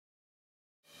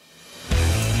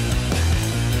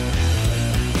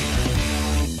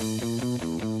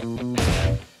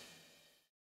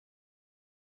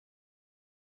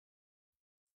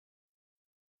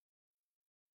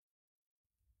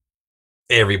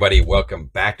Hey everybody, welcome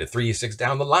back to 3-6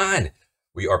 Down the Line.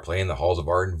 We are playing the Halls of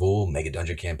Arden Vul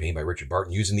Megadungeon campaign by Richard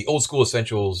Barton using the Old School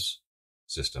Essentials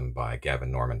system by Gavin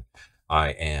Norman. I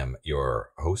am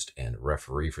your host and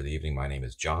referee for the evening. My name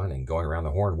is John, and going around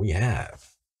the horn we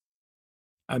have...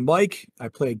 I'm Mike. I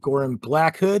play Goran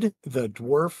Blackhood, the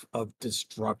Dwarf of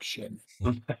Destruction.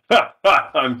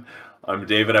 I'm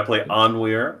David. I play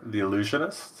Onweir, the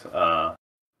Illusionist,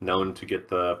 known to get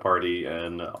the party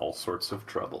in all sorts of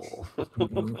trouble.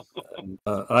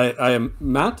 I am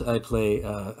Matt. I play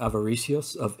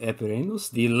Avaricios of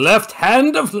Epirenus, the left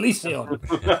hand of Lysion.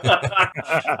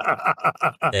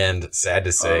 And sad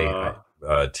to say,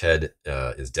 Ted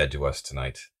is dead to us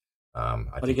tonight.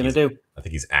 What are you going to do? I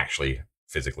think he's actually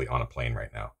physically on a plane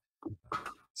right now.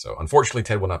 So unfortunately,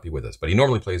 Ted will not be with us, but he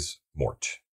normally plays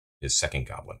Mort, his second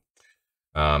goblin.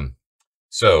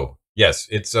 So yes,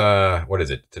 it's what is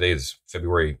it? Today is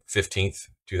February 15th,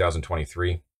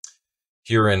 2023.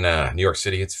 Here in New York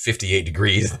City, it's 58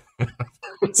 degrees.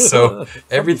 So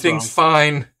everything's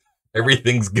fine.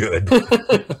 Everything's good.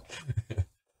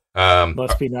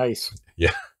 Must be nice.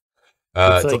 Yeah.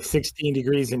 It's like 16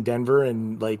 degrees in Denver,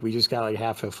 and like we just got like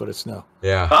half a foot of snow.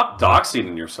 Yeah. Stop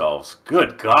doxing yourselves.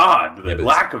 Good God. The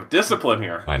lack of discipline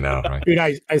here. I know, right? Dude,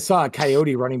 I saw a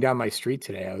coyote running down my street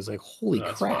today. I was like, holy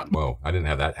crap. Fun. Whoa, I didn't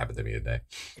have that happen to me today.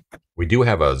 We do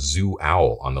have a zoo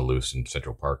owl on the loose in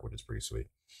Central Park, which is pretty sweet.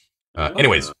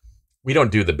 Anyways, we don't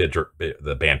do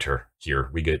the banter here.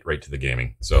 We get right to the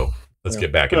gaming. So let's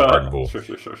get back into Arden Vul.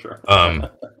 Sure.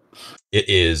 It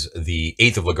is the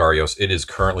 8th of Ligarios. It is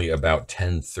currently about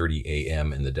 10:30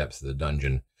 a.m. in the depths of the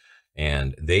dungeon,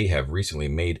 and they have recently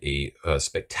made a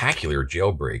spectacular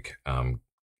jailbreak,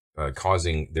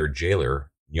 causing their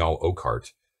jailer, Njal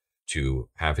Oakheart, to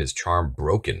have his charm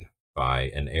broken by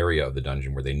an area of the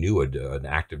dungeon where they knew an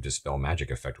active dispel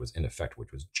magic effect was in effect,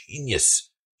 which was genius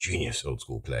old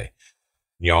school play.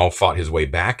 Njal fought his way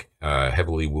back,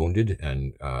 heavily wounded,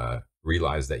 and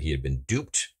realized that he had been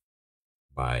duped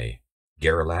by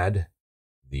Garalad,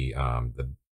 the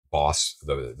boss,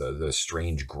 the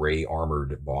strange gray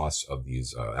armored boss of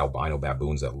these albino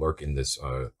baboons that lurk in this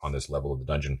on this level of the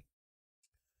dungeon.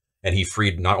 And he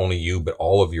freed not only you, but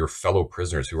all of your fellow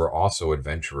prisoners who are also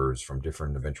adventurers from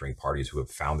different adventuring parties who have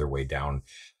found their way down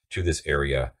to this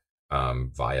area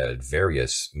via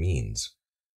various means.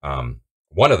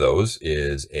 One of those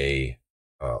is a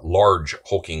large,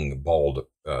 hulking, bald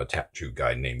tattoo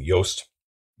guy named Yost.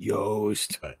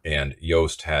 And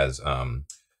Yost has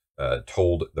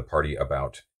told the party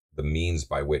about the means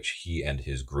by which he and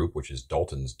his group, which is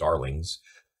Dalton's Darlings,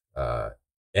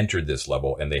 entered this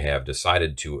level, and they have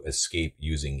decided to escape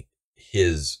using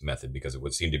his method because it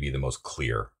would seem to be the most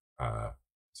clear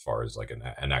as far as like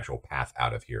an actual path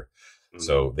out of here. Mm-hmm.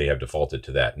 So they have defaulted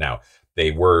to that. Now, they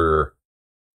were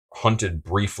hunted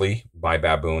briefly by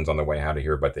baboons on the way out of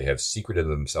here, but they have secreted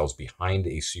themselves behind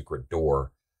a secret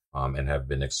door and have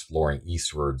been exploring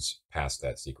eastwards past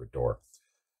that secret door.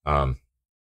 Now,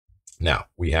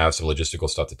 we have some logistical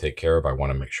stuff to take care of. I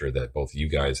want to make sure that both you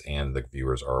guys and the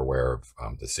viewers are aware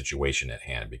of the situation at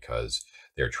hand, because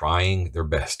they're trying their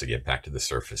best to get back to the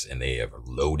surface, and they have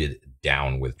loaded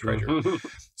down with treasure.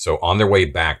 So on their way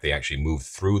back, they actually moved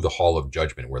through the Hall of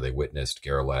Judgment, where they witnessed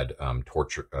Garalad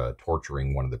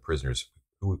torturing one of the prisoners,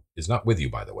 who is not with you,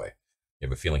 by the way. You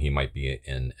have a feeling he might be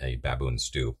in a baboon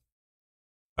stew.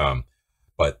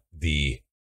 But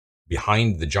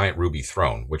behind the giant ruby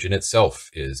throne, which in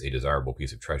itself is a desirable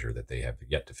piece of treasure that they have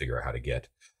yet to figure out how to get,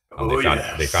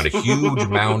 they found a huge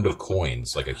mound of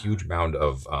coins, like a huge mound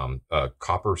of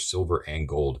copper, silver, and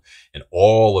gold, and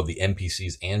all of the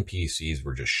NPCs and PCs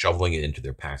were just shoveling it into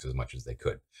their packs as much as they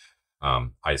could.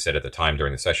 I said at the time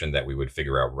during the session that we would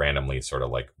figure out randomly sort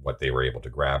of like what they were able to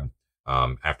grab.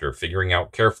 After figuring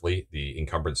out carefully the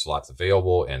encumbrance slots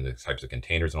available and the types of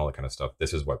containers and all that kind of stuff,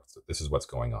 this is what's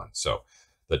going on. So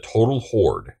the total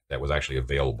hoard that was actually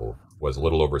available was a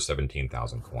little over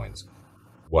 17,000 coins.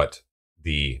 What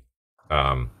you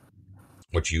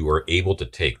were able to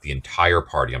take, the entire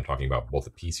party, I'm talking about both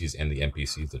the PCs and the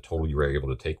NPCs, the total you were able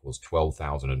to take was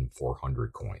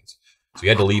 12,400 coins. So you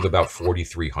had to leave about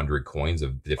 4,300 coins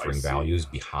of differing values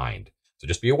behind. So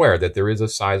just be aware that there is a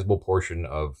sizable portion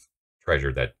of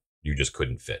treasure that you just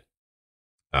couldn't fit.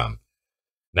 Now,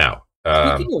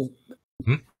 I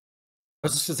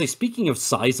was just going to say, speaking of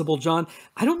sizable, John,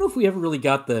 I don't know if we ever really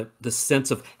got the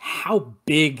sense of how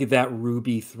big that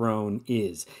ruby throne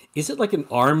is. Is it like an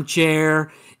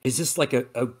armchair? Is this like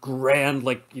a grand,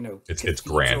 like, you know... It's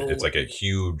grand. It's like a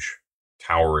huge,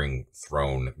 towering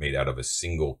throne made out of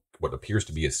what appears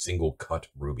to be a single cut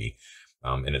ruby,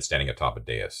 and it's standing atop a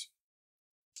dais.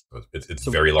 So it's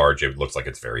very large. It looks like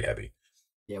it's very heavy.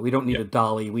 Yeah, we don't need a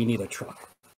dolly. We need a truck.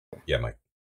 Yeah, Mike.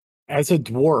 As a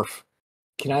dwarf,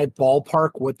 can I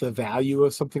ballpark what the value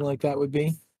of something like that would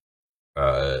be?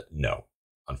 No,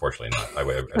 unfortunately not. I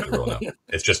have to roll no.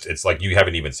 It's like you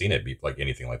haven't even seen it be like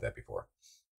anything like that before.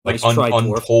 Like Nice try,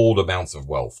 dwarf. untold amounts of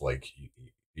wealth, like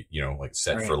you know, like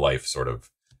set Right. for life, sort of.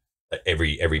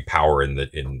 Every power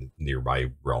in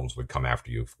nearby realms would come after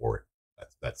you for it.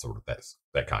 That's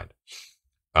that kind.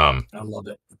 I love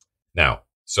it. Now,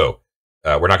 so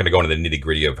we're not going to go into the nitty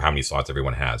gritty of how many slots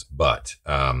everyone has, but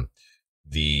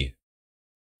the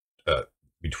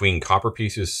between copper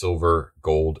pieces, silver,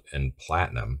 gold, and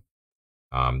platinum,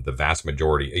 the vast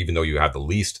majority, even though you have the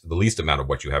least amount of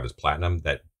what you have is platinum,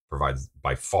 that provides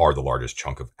by far the largest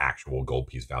chunk of actual gold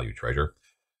piece value treasure.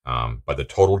 But the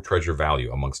total treasure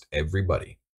value amongst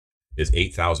everybody is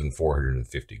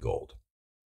 8,450 gold.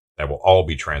 That will all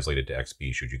be translated to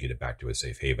XP should you get it back to a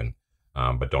safe haven.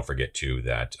 But don't forget too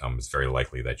that it's very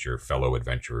likely that your fellow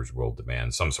adventurers will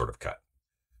demand some sort of cut,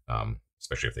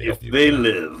 especially if they help you. If they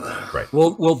live, right?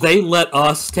 Will they let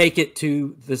us take it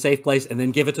to the safe place and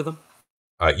then give it to them?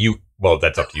 Well,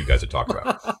 that's up to you guys to talk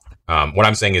about. What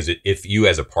I'm saying is that if you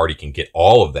as a party can get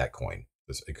all of that coin,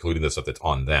 including the stuff that's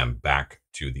on them, back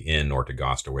to the inn or to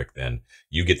Gosterwick, then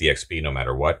you get the XP no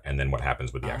matter what. And then what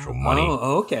happens with the actual money?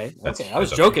 Oh, okay. I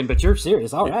was joking, but you're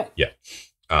serious. All right. Yeah.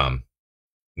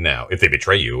 Now, if they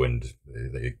betray you and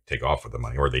they take off with the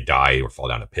money, or they die or fall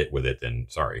down a pit with it, then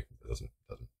sorry, it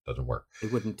doesn't work.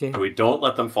 It wouldn't take. we don't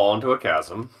let them fall into a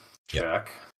chasm. Check.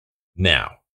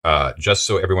 Now, just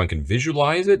so everyone can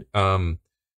visualize it, Njal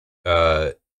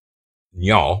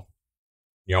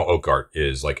Oakart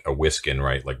is like a Whiskin,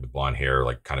 right? Like with blonde hair,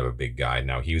 like kind of a big guy.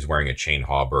 Now he was wearing a chain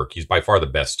hauberk. He's by far the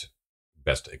best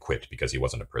equipped because he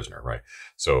wasn't a prisoner, right?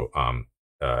 So,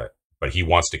 but he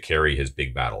wants to carry his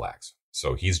big battle axe.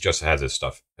 So he's just has his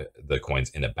stuff, the coins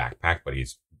in a backpack, but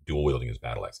he's dual wielding his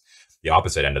battle axe. The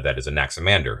opposite end of that is a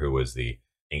Naxamander, who was the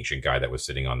ancient guy that was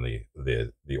sitting on the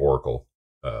Oracle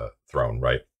throne,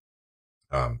 right?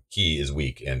 He is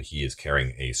weak and he is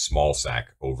carrying a small sack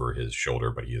over his shoulder,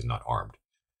 but he is not armed.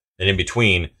 And in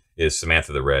between is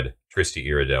Samantha the Red, Tristy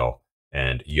Iredell,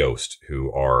 and Yost,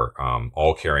 who are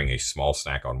all carrying a small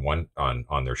sack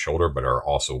on their shoulder, but are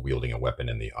also wielding a weapon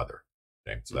in the other.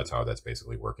 Okay, so that's how that's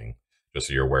basically working. Just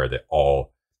so you're aware that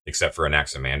all, except for an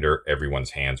Anaximander,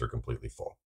 everyone's hands are completely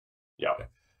full. Yeah. Okay.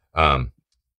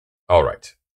 All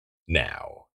right.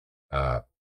 Now,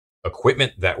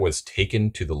 equipment that was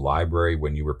taken to the library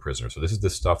when you were prisoner. So this is the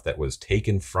stuff that was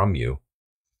taken from you.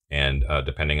 And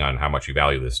depending on how much you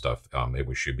value this stuff,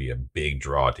 should be a big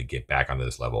draw to get back onto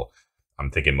this level.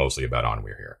 I'm thinking mostly about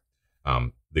Onweir here.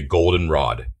 The golden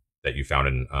rod that you found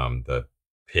in the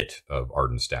pit of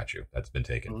Arden's statue, that's been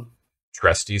taken. Mm-hmm.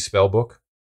 Tresty's spellbook,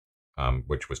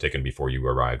 which was taken before you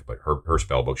arrived, but her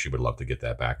spellbook, she would love to get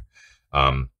that back.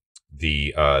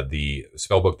 The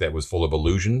spellbook that was full of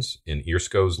illusions in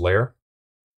Irsko's lair,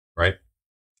 right?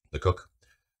 The cook.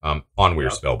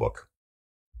 Onweir's spellbook.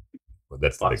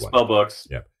 That's the big one. Spellbooks.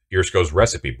 Yeah. Irsko's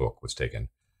recipe book was taken.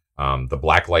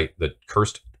 The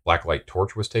cursed blacklight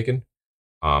torch was taken.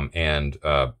 And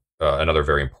another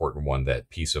very important one, that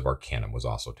piece of Arcanum, was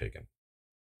also taken.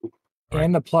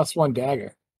 And the +1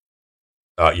 dagger.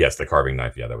 Yes, the carving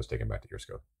knife. Yeah, that was taken back to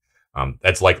Irsko.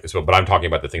 That's like so, but I'm talking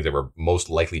about the things that were most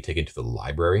likely taken to the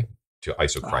library, to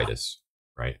Isocritus,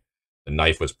 right? The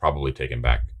knife was probably taken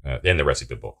back, and the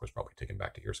recipe book was probably taken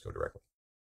back to Irsko directly.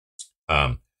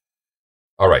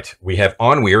 All right, we have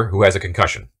Onweir, who has a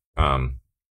concussion.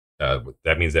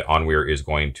 That means that Onweir is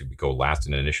going to go last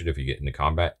in an initiative you get into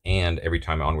combat, and every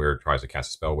time Onweir tries to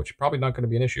cast a spell, which is probably not going to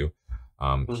be an issue,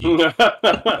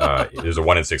 there's a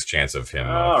 1 in 6 chance of him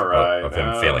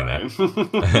failing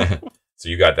that. So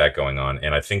you got that going on,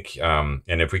 and I think, and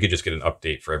if we could just get an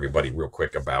update for everybody real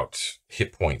quick about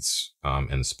hit points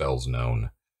and spells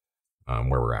known,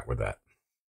 where we're at with that.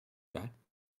 Okay.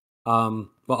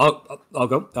 Well, I'll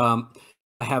go.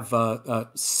 I have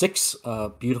 6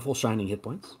 beautiful shining hit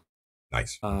points.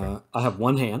 Nice. Okay. I have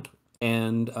 1 hand,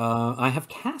 and I have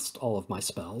cast all of my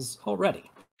spells already.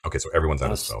 Okay, so everyone's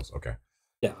out of spells. Okay.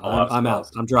 Yeah, I'm out.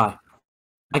 I'm dry.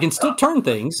 I can still turn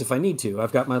things if I need to.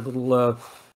 I've got my little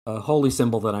holy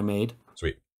symbol that I made.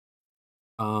 Sweet.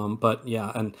 But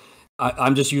yeah, and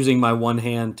I'm just using my 1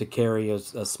 hand to carry a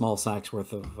small sack's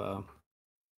worth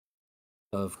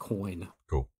of coin.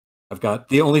 Cool. I've got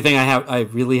the only thing I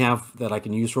really have that I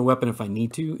can use for a weapon if I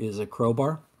need to is a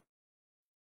crowbar.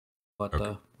 But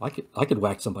okay. I could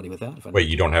whack somebody with that. If I wait,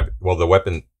 you don't have the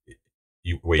weapon.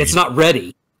 It's not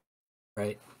ready,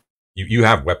 right? You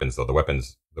have weapons though. The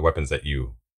weapons that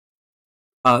you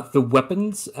The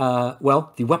weapons,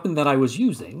 well, the weapon that I was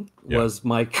using was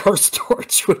my cursed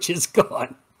torch, which is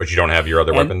gone. But you don't have your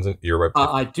other weapons?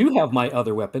 I do have my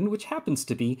other weapon, which happens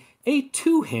to be a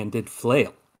two-handed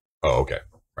flail. Oh, okay.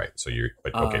 Right. So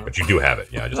but you do have it.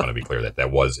 Yeah, I just want to be clear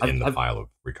that was in the pile of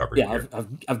recovery. Yeah,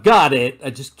 I've got it. I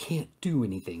just can't do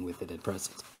anything with it at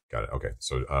present. Got it. Okay.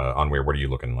 So, Onweir, what are you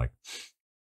looking like?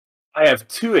 I have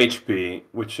 2 HP,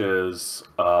 which is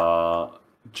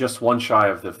just one shy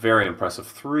of the very impressive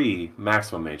 3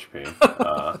 maximum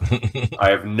HP. I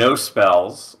have no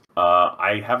spells.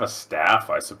 I have a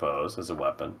staff, I suppose, as a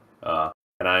weapon.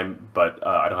 But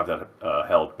I don't have that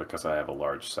held because I have a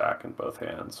large sack in both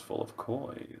hands full of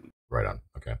coin. Right on.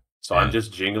 Okay. So I'm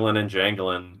just jingling and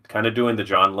jangling, kind of doing the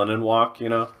John Lennon walk, you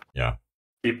know? Yeah.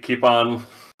 Keep on,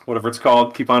 whatever it's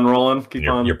called, keep on rolling,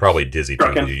 You're probably dizzy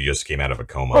too. You just came out of a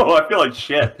coma. Oh, I feel like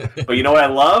shit. But you know what I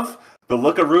love? The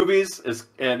look of rubies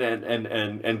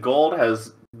and gold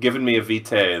has given me a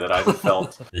vitae that I've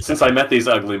felt since I met these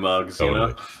ugly mugs. Totally. You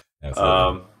know.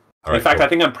 Absolutely. In fact, I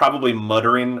think I'm probably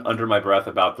muttering under my breath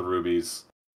about the rubies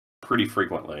pretty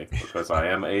frequently because I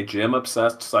am a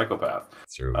gem-obsessed psychopath.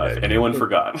 That's true. If anyone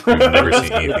forgot. You've never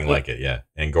seen anything like it, yeah.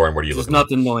 And Goran, what are you looking at?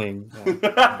 It's not annoying.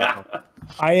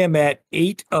 I am at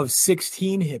 8 of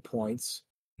 16 hit points.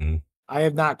 Mm-hmm. I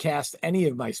have not cast any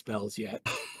of my spells yet.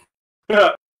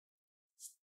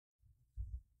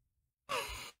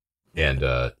 And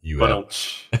you have...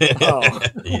 he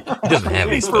doesn't have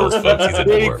any spells, folks. He's a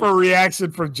waiting for a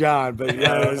reaction from John, but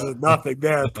there's nothing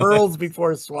there. Pearls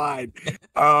before swine.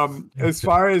 As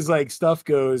far as like stuff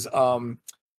goes,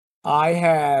 I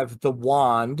have the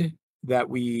wand that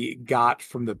we got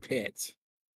from the pit,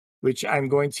 which I'm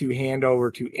going to hand over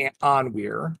to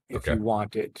Onweir if you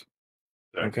want it.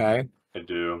 Okay. I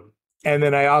do. And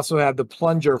then I also have the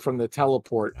plunger from the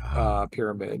teleport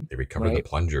pyramid. They recovered the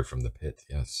plunger from the pit,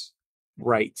 yes.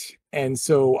 Right. And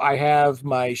so I have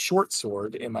my short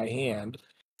sword in my hand,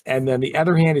 and then the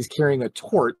other hand is carrying a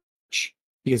torch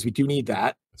because we do need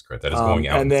that. That's correct. That is going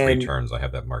out in 3 turns. I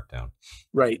have that marked down.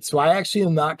 Right. So I actually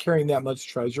am not carrying that much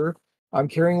treasure. I'm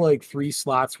carrying like 3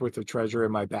 slots worth of treasure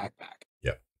in my backpack.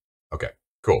 Yeah. Okay.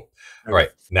 Cool. All right.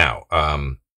 Now,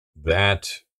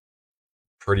 that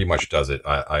pretty much does it.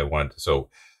 I want so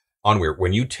Onweir,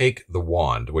 when you take the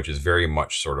wand, which is very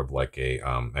much sort of like a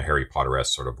Harry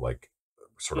Potter-esque sort of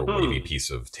wavy piece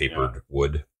of tapered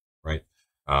wood, right?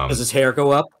 Does his hair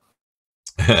go up?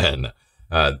 And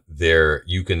there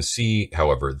you can see,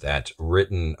 however, that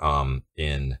written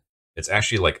in it's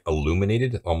actually like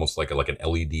illuminated, almost like an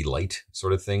LED light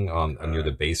sort of thing near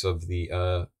the base of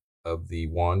the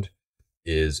wand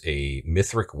is a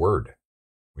Mithric word,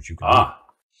 which you can read.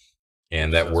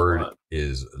 And that word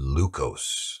is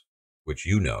Logos, which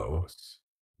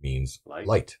means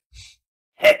light.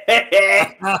 Who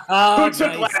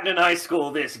took Latin in high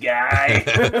school? This guy.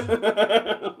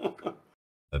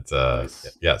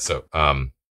 That's yeah. So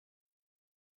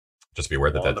just be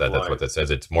aware that's what that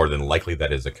says. It's more than likely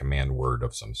that is a command word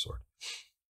of some sort.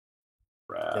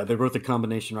 Yeah, they wrote the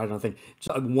combination right. I don't think.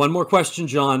 One more question,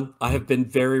 John. I have been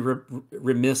very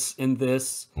remiss in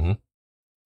this. Mm-hmm.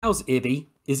 How's Ibby?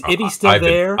 Is Ibby still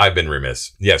there? I've been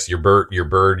remiss. Yes, your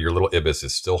little ibis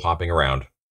is still hopping around.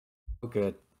 Oh,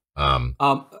 good.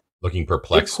 Looking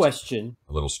perplexed. Good question.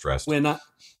 A little stressed.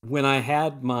 When I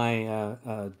had my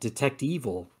detect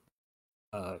evil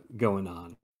going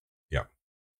on. Yeah.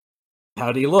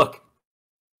 How do you look?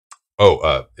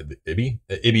 Oh,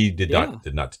 Ibby did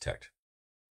not detect.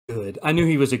 Good. I knew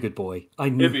he was a good boy. I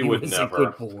knew Ibby he was a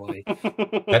good boy.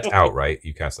 That's out, right?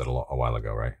 You cast that a while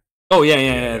ago, right? Oh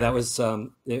yeah. That was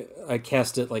I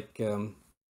cast it like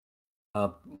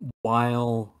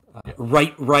while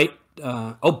right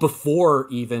before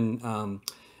even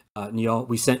Niall.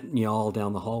 We sent Niall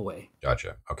down the hallway.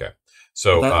 Gotcha. Okay.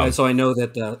 So so I know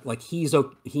that like he's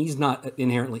not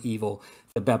inherently evil.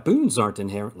 The baboons aren't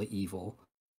inherently evil.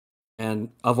 And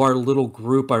of our little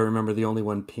group, I remember the only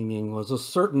one pinging was a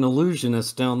certain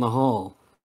illusionist down the hall.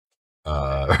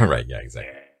 Right. Yeah.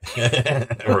 Exactly.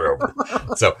 We're over.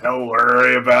 So don't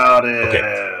worry about it.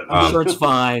 Okay. I'm sure it's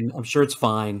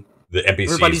fine. The NPC.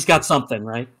 Everybody's got something,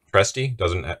 right? Tresty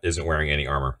isn't wearing any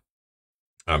armor.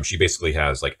 She basically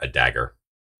has like a dagger.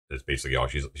 That's basically all.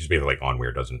 She's basically like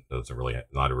Onweir doesn't really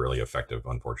not really effective,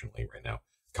 unfortunately, right now,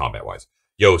 combat wise.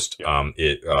 Yost,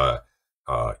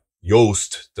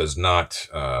 Yost does not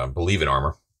believe in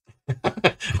armor.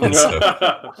 And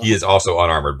so he is also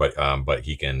unarmored, but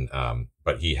he can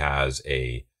but he has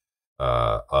a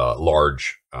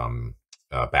large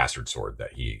bastard sword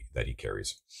that he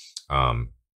carries.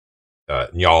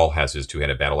 Njal has his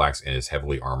 2-handed battle axe and is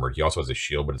heavily armored. He also has a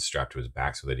shield, but it's strapped to his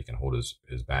back so that he can hold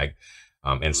his bag.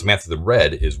 And Samantha the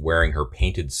Red is wearing her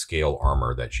painted scale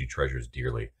armor that she treasures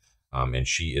dearly. And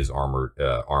she is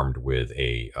armed with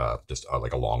a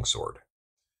like a long sword.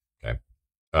 Okay.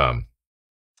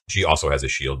 She also has a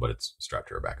shield, but it's strapped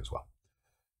to her back as well.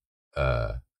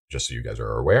 Just so you guys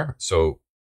are aware. So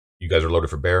you guys are loaded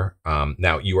for bear.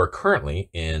 Now you are currently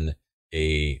in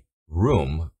a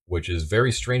room which is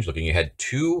very strange looking. You had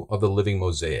two of the living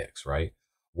mosaics, right?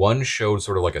 One showed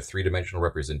sort of like a three-dimensional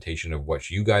representation of what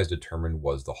you guys determined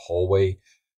was the hallway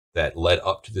that led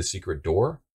up to the secret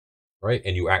door, right?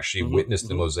 And you actually witnessed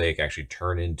the mosaic actually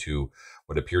turn into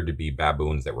what appeared to be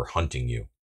baboons that were hunting you,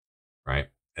 right?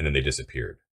 And then they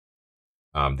disappeared.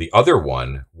 The other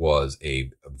one was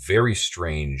a very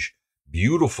strange,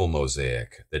 beautiful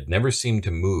mosaic that never seemed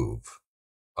to move,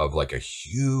 of like a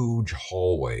huge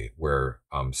hallway where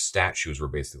statues were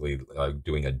basically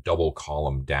doing a double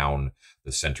column down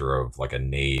the center of like a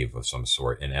nave of some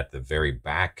sort. And at the very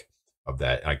back of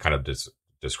that, I kind of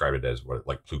described it as what,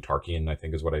 like Plutarchian, I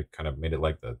think is what I kind of made it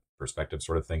like, the perspective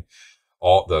sort of thing.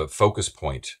 All the focus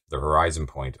point, the horizon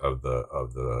point of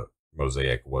the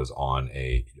mosaic was on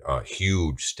a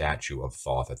huge statue of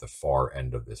Thoth at the far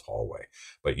end of this hallway.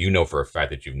 But you know for a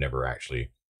fact that you've never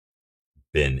actually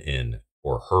been in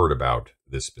or heard about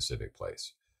this specific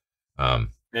place.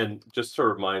 And just to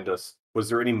remind us, was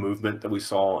there any movement that we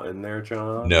saw in there,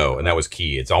 John? No, and that was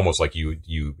key. It's almost like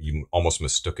you almost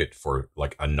mistook it for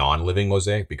like a non-living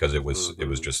mosaic, because it was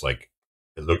just like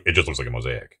it just looks like a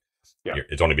mosaic. Yeah.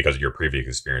 It's only because of your previous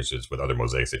experiences with other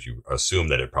mosaics that you assume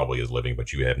that it probably is living,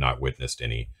 but you have not witnessed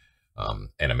any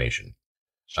animation.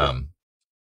 Sure.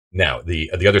 Now, the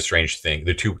other strange thing,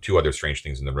 the two other strange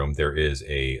things in the room, there is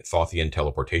a Thothian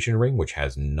teleportation ring, which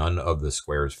has none of the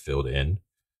squares filled in.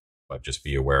 But just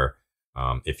be aware,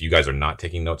 if you guys are not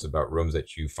taking notes about rooms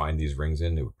that you find these rings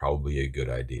in, it would probably be a good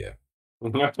idea,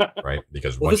 right?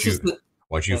 Because once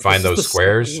you find those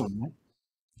squares,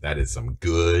 that is some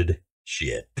good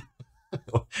shit.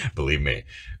 Believe me.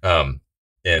 And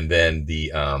then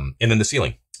the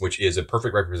ceiling, which is a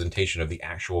perfect representation of the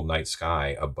actual night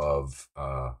sky above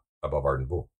Arden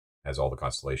Vul. Has all the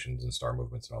constellations and star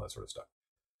movements and all that sort of stuff.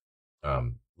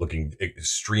 Looking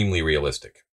extremely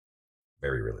realistic.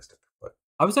 Very realistic. But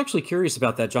I was actually curious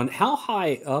about that, John. How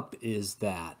high up is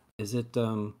that? Is it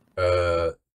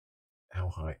how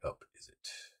high up is it?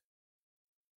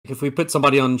 If we put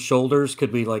somebody on shoulders,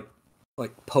 could we like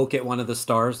poke at one of the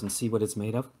stars and see what it's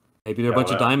made of? Maybe there are a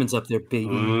bunch of diamonds up there,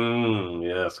 baby.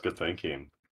 Yes, good thinking.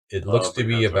 It looks to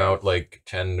be about like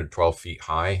 10 or 12 feet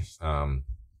high.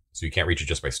 So you can't reach it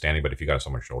just by standing, but if you got it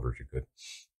on my shoulders, you could.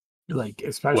 Like,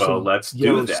 especially. Well, let's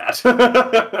do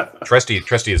that.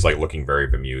 Tresty is like looking very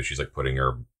bemused. She's like putting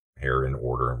her hair in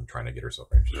order and trying to get herself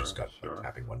ready. She just got like,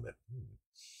 tapping one bit.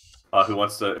 Who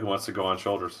wants to go on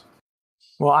shoulders?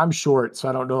 Well, I'm short, so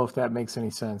I don't know if that makes any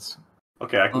sense.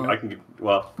 Okay, I can.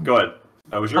 Well, go ahead.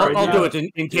 That was your idea. I'll do it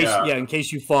in case. Yeah, in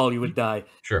case you fall, you would die.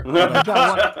 Sure.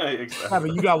 Exactly. Yeah,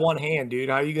 but you got one hand, dude.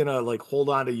 How are you gonna like hold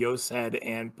on to Yost's head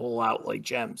and pull out like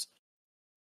gems?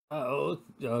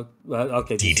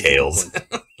 Okay. Details.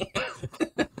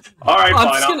 All right,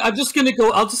 I'm just gonna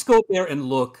go. I'll just go up there and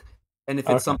look, and if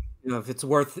it's something, if it's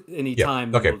worth any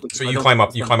time. Okay. So you climb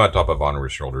up top of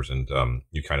Honor's shoulders, and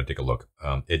you kind of take a look.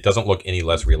 It doesn't look any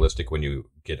less realistic when you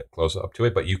get close up to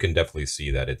it, but you can definitely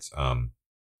see that it's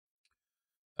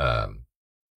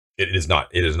it is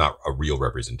not a real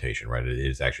representation, right? It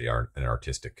is actually an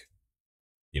artistic,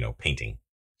 painting.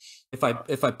 If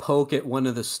I poke at one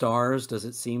of the stars, does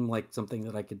it seem like something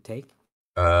that I could take?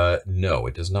 No,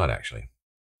 it does not actually.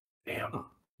 Damn. Oh.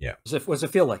 Yeah. What's it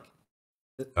feel like?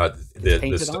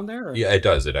 Painted on there? Or? Yeah, it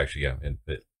does. It actually,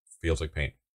 it feels like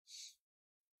paint.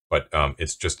 But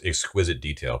it's just exquisite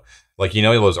detail. Like,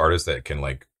 those artists that can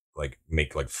like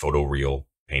make like photoreal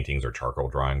paintings or charcoal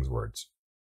drawings where it's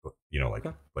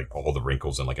like all the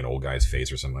wrinkles in like an old guy's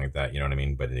face or something like that. You know what I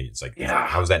mean? But it's like,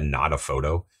 how is that not a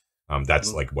photo?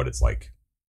 That's like what it's like.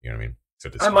 You know what I mean?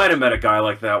 I might have met a guy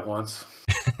like that once.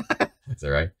 Is that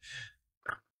right?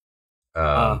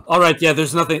 All right. Yeah.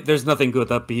 There's nothing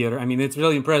good up here. I mean, it's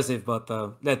really impressive, but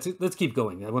let's keep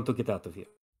going. I want to get out of here.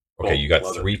 Okay, you got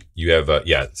three. You have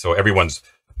So everyone's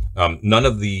none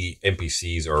of the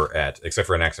NPCs are except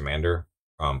for Anaximander,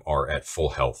 are at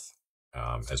full health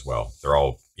as well. They're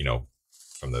all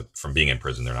from being in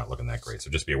prison. They're not looking that great.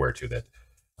 So just be aware too that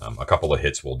a couple of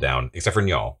hits will down, except for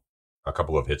Nyal. A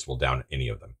couple of hits will down any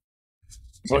of them.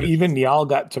 So well, even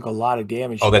Nyal took a lot of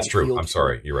damage. Oh, that's true. I'm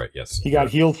sorry. You're right. Yes, he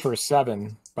got healed for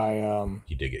 7 by.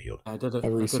 He did get healed. I did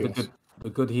a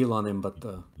good heal on him, but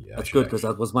that's good because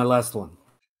that was my last one.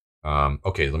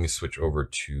 Okay, let me switch over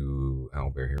to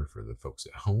Owlbear here for the folks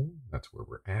at home. That's where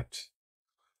we're at.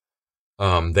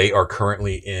 They are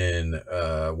currently in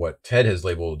what Ted has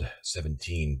labeled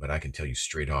 17, but I can tell you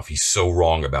straight off, he's so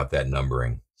wrong about that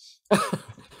numbering.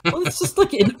 Well, it's just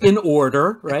like in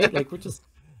order, right? Like we're just.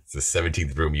 It's the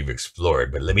 17th room you've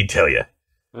explored, but let me tell you.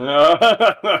 I'm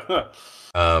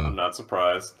not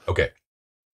surprised. Okay.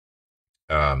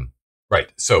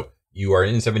 Right. So you are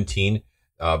in 17.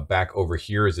 Back over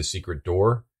here is a secret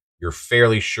door. You're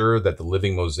fairly sure that the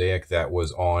living mosaic that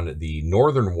was on the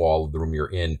northern wall of the room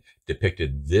you're in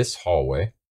depicted this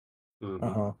hallway.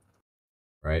 Uh-huh.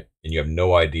 Right? And you have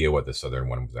no idea what the southern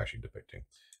one was actually depicting.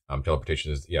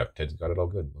 Teleportation is, yeah, Ted's got it all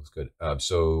good. Looks good.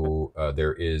 So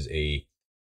there is a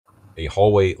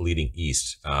hallway leading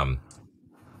east.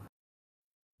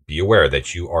 Be aware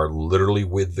that you are literally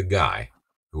with the guy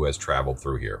who has traveled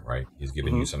through here, right? He's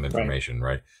giving you some information,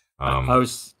 right? I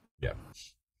was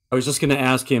just going to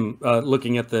ask him,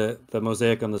 looking at the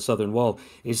mosaic on the southern wall,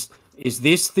 is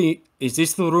this the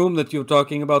room that you're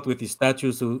talking about with the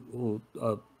statues who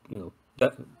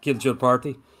killed your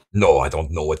party? No, I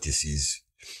don't know what this is.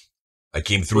 I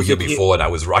came through here before and I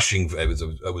was rushing. I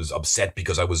was upset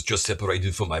because I was just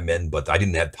separated from my men, but I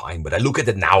didn't have time. But I look at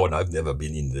it now and I've never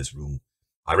been in this room.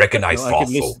 I recognize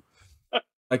thoughtful.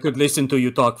 I could listen to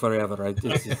you talk forever, right?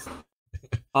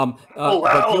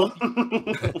 Wow.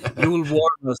 You will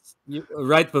warn us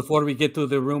right before we get to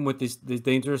the room with these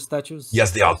dangerous statues.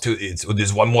 Yes, there are two.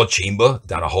 There's one more chamber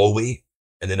down a hallway,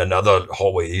 and then another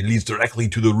hallway. It leads directly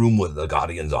to the room where the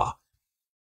guardians are.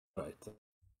 Right.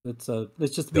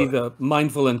 Let's just be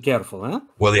mindful and careful, huh?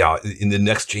 Well, they are in the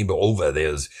next chamber over.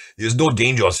 There's no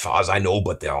danger as far as I know,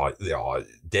 but there are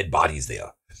dead bodies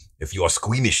there. If you are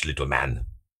squeamish, little man,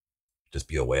 just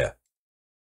be aware.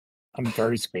 I'm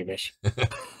very squeamish.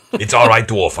 It's all right,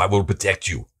 dwarf. I will protect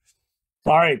you.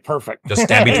 All right, perfect. Just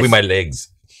stand between my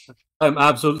legs. I'm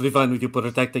absolutely fine with you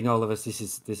protecting all of us. This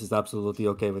is absolutely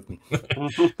okay with me.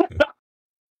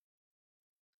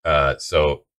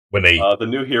 So when they the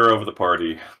new hero of the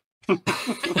party. Good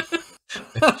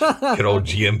old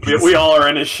GM. We all are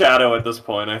in his shadow at this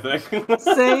point, I think.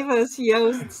 Save us,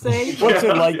 Yost, save. What's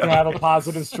it like to have a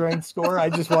positive strength score? I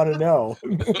just want to know.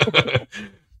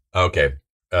 Okay.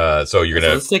 So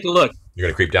let's take a look. You're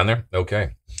gonna creep down there?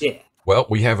 Okay. Yeah. Well,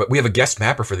 we have a guest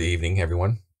mapper for the evening,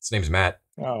 everyone. His name's Matt.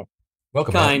 Oh,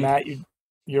 welcome, Matt.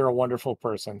 You're a wonderful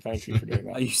person. Thank you for doing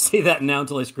that. You say that now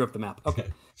until I screw up the map. Okay.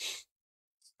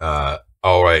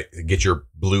 All right. Get your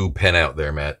blue pen out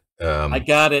there, Matt. I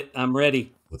got it. I'm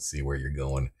ready. Let's see where you're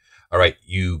going. All right.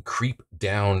 You creep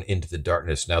down into the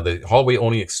darkness. Now, the hallway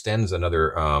only extends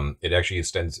another, it actually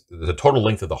extends, the total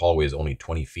length of the hallway is only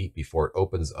 20 feet before it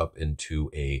opens up into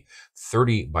a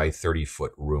 30 by 30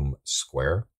 foot room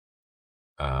square.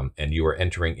 And you are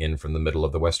entering in from the middle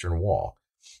of the western wall.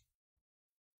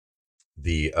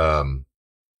 The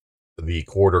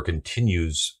corridor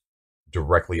continues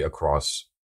directly across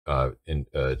to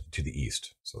the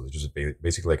east. So there's just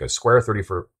basically like a square 30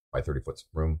 foot by 30 foot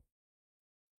room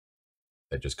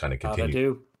that just kind of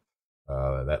continues.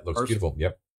 That looks beautiful.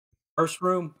 Yep. First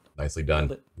room. Nicely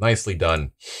done. Nicely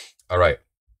done. All right.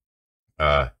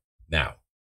 Now,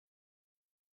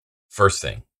 first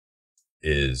thing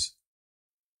is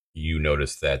you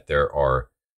notice that there are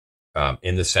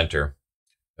in the center.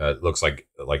 It looks like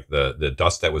the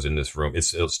dust that was in this room.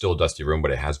 It's still a dusty room,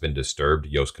 but it has been disturbed.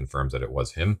 Yost confirms that it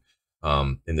was him.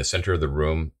 In the center of the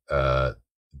room, the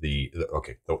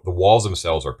walls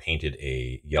themselves are painted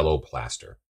a yellow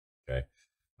plaster. Okay,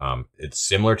 it's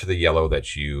similar to the yellow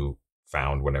that you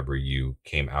found whenever you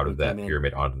came out of that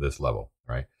pyramid onto this level,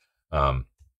 right? Other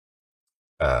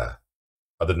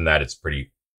than that, it's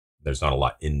pretty. There's not a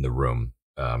lot in the room.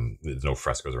 There's no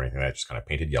frescoes or anything. That's just kind of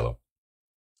painted yellow.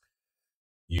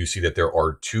 You see that there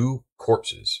are two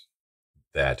corpses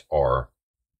that are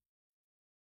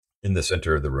in the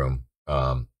center of the room.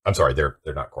 I'm sorry, they're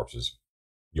not corpses.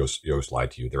 Yost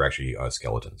lied to you. They're actually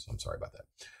skeletons. I'm sorry about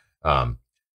that.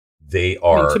 They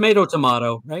are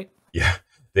tomato, right? Yeah,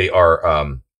 they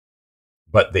are.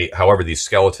 But however, these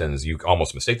skeletons, you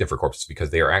almost mistake them for corpses because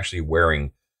they are actually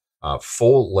wearing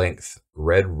full-length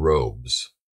red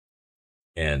robes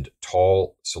and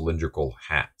tall cylindrical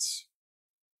hats.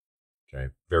 Okay,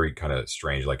 very kind of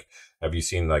strange. Like, have you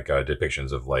seen like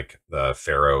depictions of like the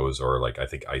pharaohs or like I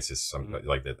think Isis, something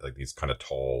like that, like these kind of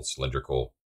tall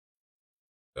cylindrical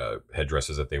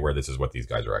headdresses that they wear? This is what these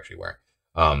guys are actually wearing.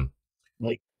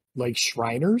 Like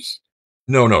Shriners?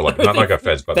 No, like not like a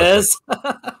fez, but fez. Like,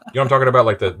 you know what I'm talking about,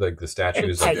 like the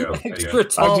statues. I'm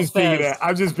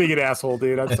just being an asshole,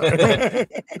 dude. I'm sorry.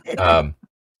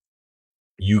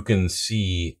 You can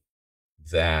see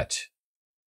that.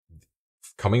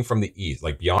 Coming from the east,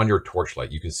 like beyond your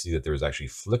torchlight, you can see that there's actually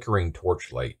flickering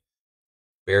torchlight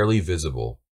barely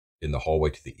visible in the hallway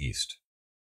to the east,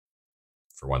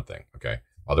 for one thing, okay?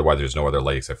 Otherwise, there's no other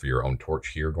light except for your own torch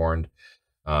here, Gornd.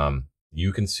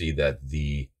 You can see that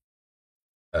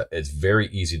it's very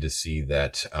easy to see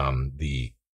that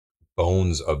the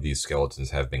bones of these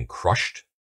skeletons have been crushed,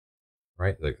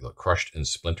 right? They're crushed and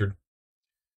splintered.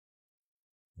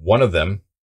 One of them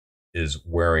is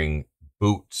wearing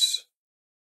boots,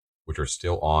 which are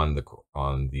still on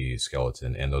the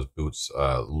skeleton, and those boots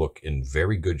look in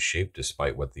very good shape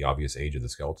despite what the obvious age of the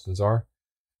skeletons are.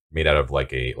 Made out of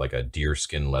like a deer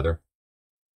skin leather.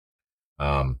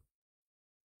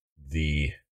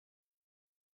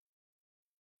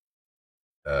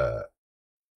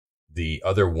 The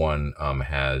other one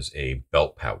has a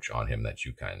belt pouch on him that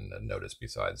you kind of notice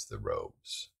besides the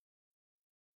robes.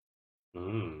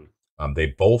 They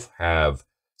both have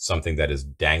something that is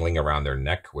dangling around their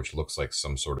neck, which looks like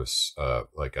some sort of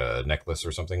like a necklace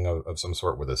or something of some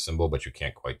sort with a symbol, but you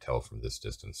can't quite tell from this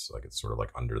distance. Like it's sort of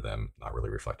like under them, not really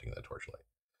reflecting the torchlight.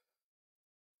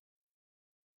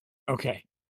 Okay.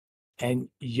 And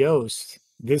Yost,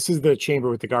 this is the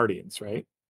chamber with the guardians, right?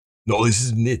 No, this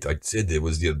isn't it. I said there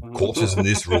was the corpses in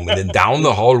this room, and then down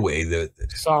the hallway.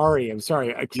 I'm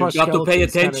sorry. You've got to pay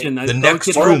attention.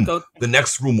 The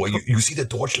next room where you see the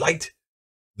torchlight.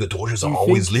 The torches are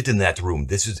always lit in that room.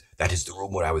 That is the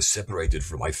room where I was separated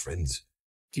from my friends.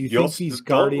 Do you think these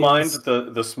guardians... Don't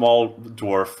mind the small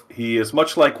dwarf. He is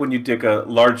much like when you take a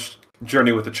large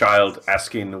journey with a child,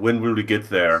 asking, when will we get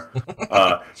there?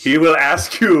 He will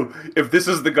ask you if this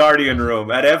is the guardian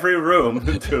room at every room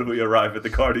until we arrive at the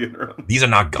guardian room. These are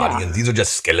not guardians. These are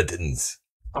just skeletons.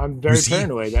 I'm very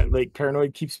paranoid. That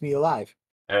paranoid keeps me alive.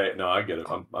 Hey, no, I get it.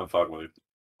 I'm fucking with you.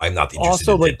 I'm not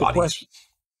interested in dead bodies.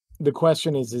 The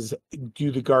question is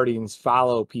do the guardians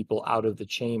follow people out of the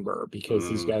chamber because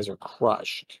these guys are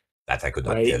crushed? That I could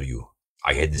not tell you.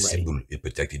 I had the symbol. It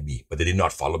protected me, but they did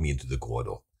not follow me into the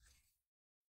corridor.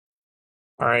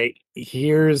 All right,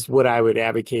 here's what I would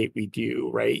advocate we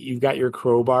do, right? You've got your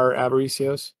crowbar,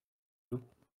 Avaricios.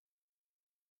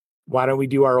 Why don't we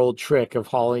do our old trick of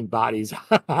hauling bodies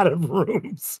out of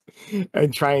rooms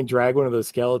and try and drag one of those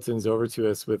skeletons over to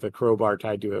us with a crowbar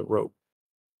tied to a rope?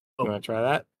 You want to try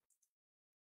that?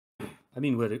 I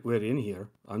mean, we're in here.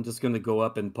 I'm just going to go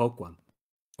up and poke one.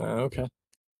 Okay.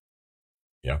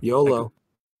 Yeah. YOLO.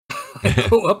 I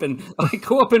go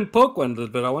up and poke one,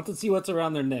 but I want to see what's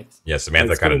around their necks. Yeah,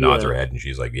 Samantha kind of nods her head, and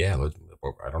she's like, "Yeah,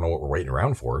 I don't know what we're waiting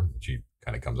around for." She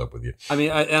kind of comes up with you. I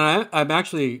mean, I'm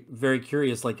actually very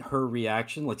curious, like her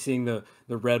reaction, like seeing the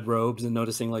red robes and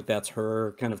noticing like that's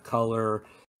her kind of color.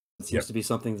 It seems to be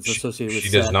something that's associated with.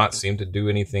 She does not seem to do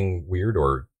anything weird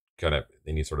or kind of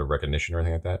any sort of recognition or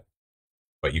anything like that.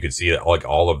 But you could see that, like,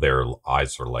 all of their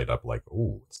eyes sort of light up, like,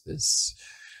 "Ooh, what's this?"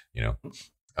 You know.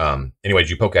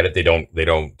 Anyways, you poke at it. They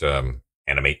don't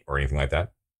animate or anything like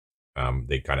that.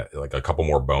 They kind of, like, a couple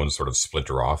more bones sort of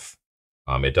splinter off.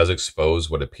 It does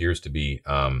expose what appears to be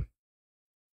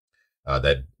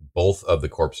that both of the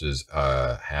corpses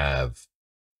have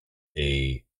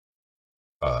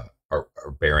are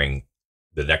bearing,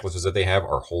 the necklaces that they have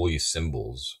are holy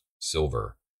symbols,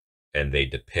 silver, and they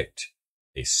depict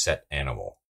a set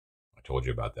animal. I told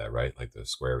you about that, right? Like the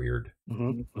square-eared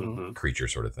creature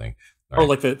sort of thing. Right.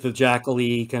 Like the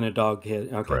jackal-y kind of dog head.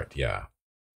 Okay. Correct. Yeah.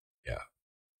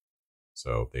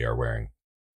 So they are wearing.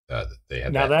 They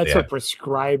have that's a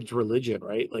prescribed religion,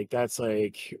 right? Like that's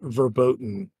like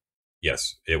verboten.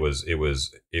 Yes, it was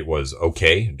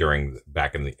okay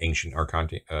back in the ancient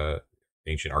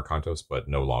Arcantos, but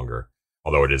no longer.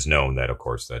 Although it is known that, of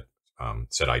course, that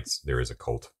Setites, there is a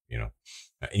cult, you know,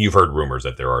 and you've heard rumors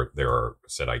that there are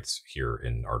Setites here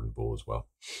in Arden Vul as well.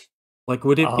 Like,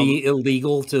 would it be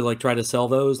illegal to like try to sell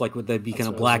those? Like, would they be kind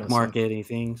of black market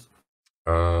anything?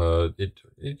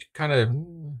 It kind of.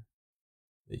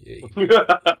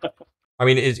 I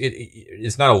mean,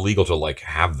 it's not illegal to like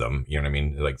have them. You know what I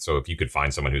mean? Like, so if you could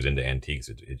find someone who's into antiques,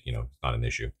 it's not an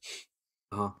issue.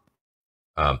 But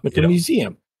the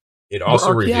museum. It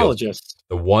also reveals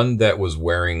the one that was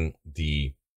wearing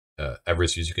the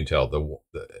Avaricios. You can tell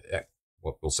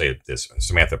we'll say this.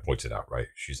 Samantha points it out, right?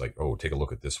 She's like, "Oh, take a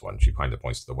look at this one." She kind of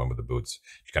points to the one with the boots.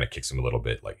 She kind of kicks him a little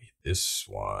bit, like this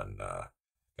one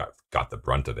got the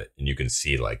brunt of it, and you can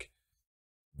see like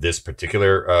this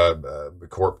particular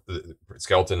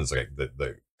skeleton is like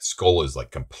the skull is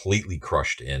like completely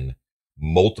crushed in.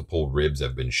 Multiple ribs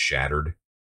have been shattered.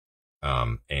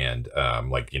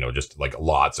 Like, you know, just like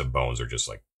lots of bones are just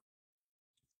like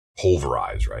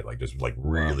pulverized, right? Like just like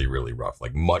really, really rough,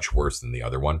 like much worse than the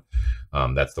other one.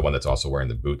 That's the one that's also wearing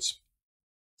the boots.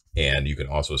 And you can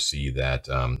also see that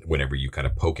whenever you kind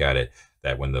of poke at it,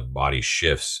 that when the body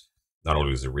shifts, not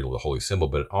only does it reveal the holy symbol,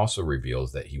 but it also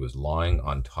reveals that he was lying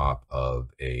on top of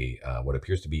a what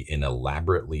appears to be an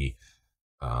elaborately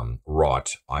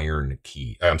wrought iron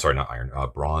key. I'm sorry, not iron,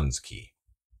 bronze key.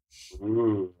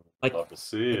 Ooh, Like- love to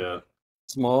see it.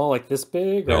 Small, like this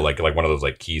big? No, or- like one of those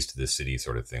like keys to the city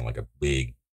sort of thing, like a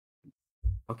big.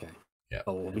 Okay. Yeah.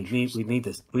 Oh, well, we need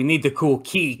this. We need the cool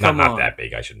key. Not, Come on. not that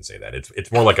big. I shouldn't say that.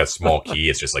 It's more like a small key.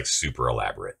 It's just like super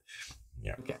elaborate.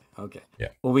 Yeah. Okay. Yeah.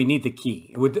 Well, we need the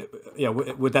key. Would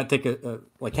that take a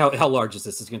like how large is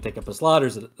this? Is it going to take up a slot, or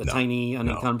is it a No, tiny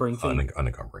unencumbering thing?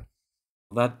 Unencumbering.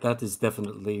 That is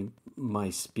definitely my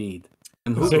speed.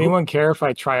 And Does anyone care if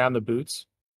I try on the boots?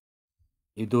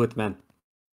 you do it, man.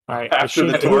 All right, After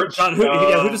the shake, torch? John, who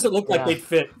does it look like Yeah. they'd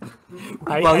fit?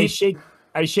 I, Well, I he- shake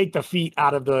I shake the feet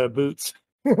out of the boots.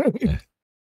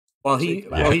 While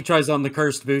he tries on the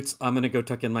cursed boots, I'm gonna go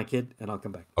tuck in my kid, and I'll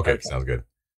come back. Okay, Okay. sounds good.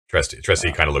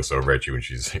 Tresty kind of looks over at you, and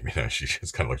she's, she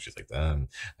just kind of looks. She's like,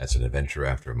 "That's an adventure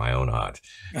after my own heart."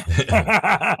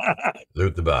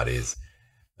 Loot the bodies.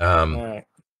 All right.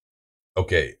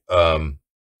 Okay.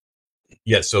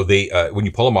 Yeah. So they, when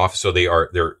you pull them off, so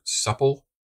they're supple,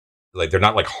 like they're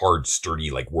not like hard,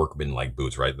 sturdy, like workman like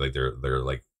boots, right? Like they're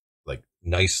like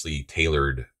nicely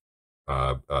tailored,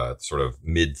 sort of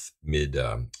mid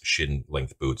shin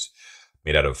length boots,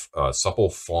 made out of supple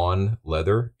fawn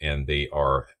leather, and they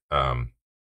are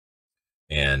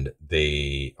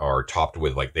topped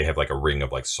with like they have like a ring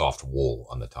of like soft wool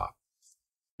on the top.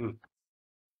 Hmm.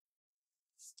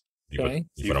 You Okay. put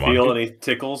Do you them on. feel any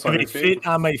tickles Can on they your feet? fit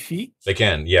on my feet? They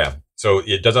can, yeah. So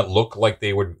it doesn't look like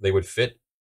they would fit,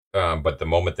 but the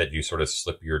moment that you sort of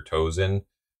slip your toes in,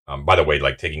 by the way,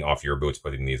 like taking off your boots,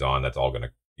 putting these on, that's all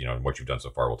gonna, what you've done so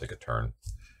far will take a turn.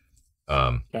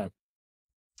 Okay.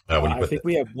 When you I put think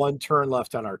we have one turn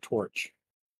left on our torch,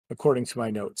 according to my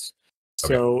notes.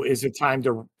 Okay. So is it time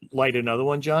to light another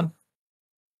one, John?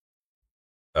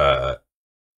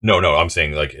 no, I'm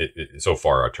saying like so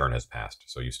far a turn has passed,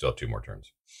 so you still have 2 more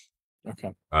turns.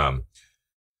 Okay.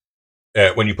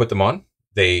 When you put them on,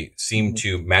 they seem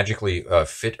to magically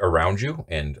fit around you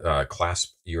and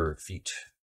clasp your feet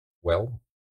well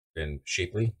and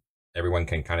shapely. Everyone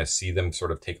can kind of see them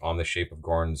sort of take on the shape of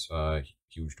Gorn's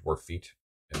huge dwarf feet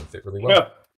and fit really well. Yeah.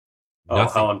 Oh,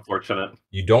 Nothing. how unfortunate.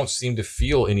 You don't seem to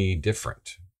feel any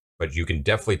different, but you can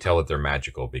definitely tell that they're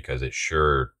magical because it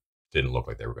sure didn't look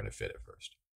like they were going to fit at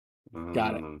first.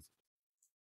 Got it. Mm.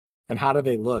 And how do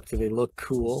they look? Do they look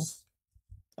cool?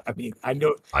 I mean, I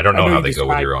know. I don't know how you they go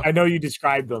with your own. I know you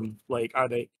described them. Like, are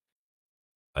they?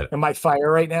 I- Am I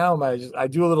fire right now? Am I just? I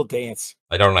do a little dance.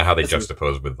 I don't know how they Listen.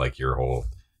 juxtapose with like your whole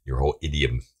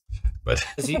idiom, but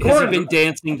Has he been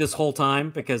dancing this whole time?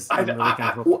 Because I'm really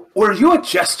kind of Were you a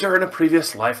jester in a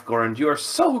previous life, Goran? You are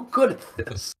so good at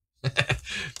this.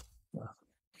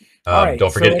 All right,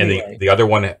 don't forget, so and anyway. the other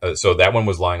one. So that one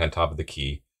was lying on top of the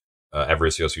key.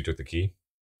 Avaricios, you took the key.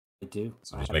 I do.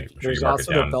 So just I make have sure you There's mark it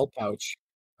also a down. belt pouch.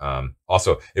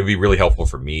 Also, it would be really helpful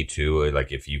for me too,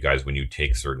 like if you guys, when you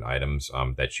take certain items,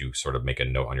 that you sort of make a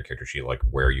note on your character sheet, like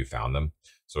where you found them.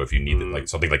 So if you need like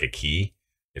something like a key,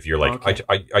 if you're like, Okay.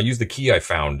 I used the key I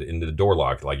found in the door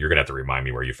lock, like you're gonna have to remind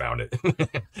me where you found it. You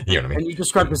know what I mean? And you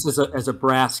described this as a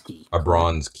brass key. A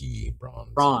bronze key,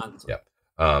 Bronze. Yeah.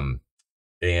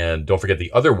 And don't forget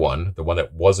the other one, the one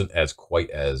that wasn't as quite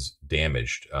as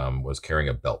damaged, was carrying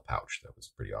a belt pouch. That was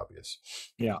pretty obvious.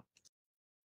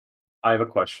 I have a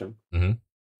question. Mhm.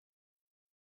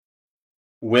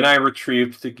 When I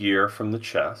retrieved the gear from the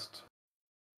chest,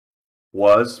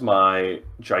 was my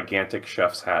gigantic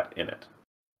chef's hat in it?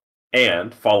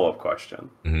 And follow-up question.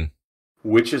 Mhm.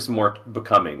 Which is more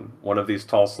becoming, one of these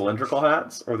tall cylindrical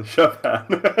hats or the chef hat?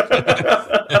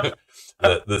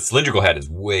 The cylindrical hat is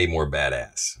way more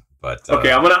badass, but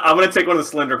Okay, I'm gonna take one of the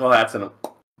cylindrical hats and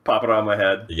pop it on my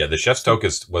head. yeah, the chef's toque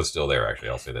was still there. Actually,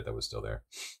 I'll say that was still there.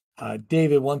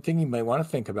 David, one thing you might want to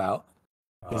think about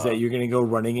is that you're going to go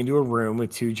running into a room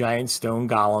with 2 giant stone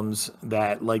golems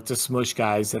that like to smush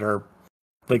guys that are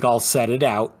like all set it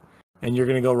out, and you're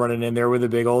going to go running in there with a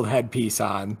big old headpiece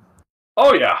on.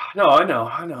 Oh yeah, no, I know,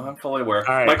 I'm fully aware.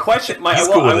 All right. My question, He's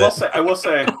cool with it. I will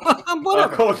say,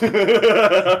 Whatever.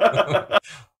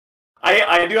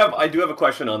 I do have a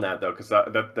question on that though, because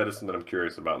that is something I'm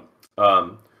curious about.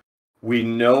 We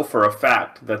know for a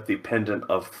fact that the pendant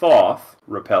of Thoth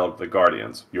repelled the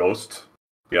Guardians. Yost,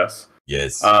 yes.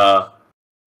 Yes.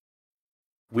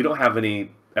 We don't have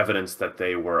any evidence that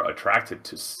they were attracted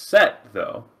to Set,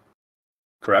 though.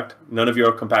 Correct? None of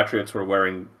your compatriots were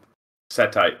wearing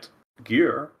Setite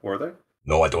gear, were they?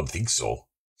 No, I don't think so.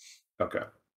 Okay.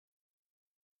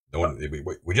 No one.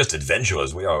 We're just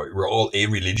adventurers. We're all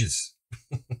a-religious.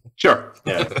 Sure.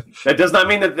 Yeah. That does not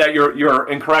mean that you're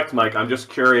incorrect, Mike. I'm just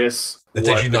curious. That's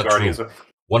what actually the not Guardians true.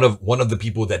 One of the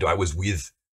people that I was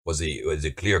with was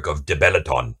a cleric of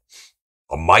Debelaton,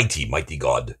 a mighty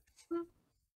god.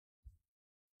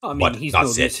 I mean, But he's not no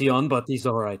set. Lucian, but he's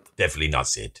all right. Definitely not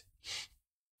set.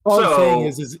 All I'm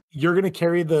saying So- is you're going to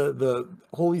carry the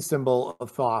holy symbol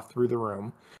of Thoth through the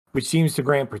room, which seems to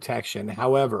grant protection.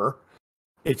 However,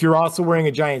 if you're also wearing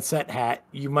a giant set hat,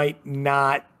 you might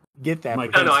not get that.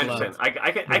 Mike, No, I Thanks, understand.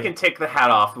 I can take the hat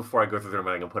off before I go through the room.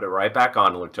 And I can put it right back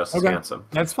on and look just as Okay. handsome.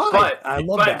 That's fine. But I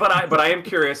love that. But I am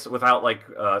curious, without like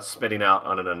spitting out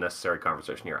on an unnecessary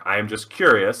conversation here. I am just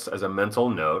curious, as a mental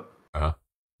note,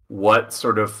 what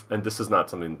sort of, and this is not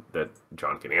something that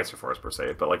John can answer for us per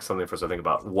se, but like something for us to think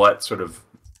about. What sort of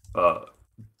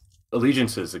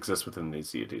allegiances exist within these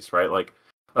deities, right? Like,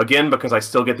 again, because I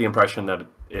still get the impression that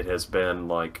it has been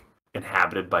like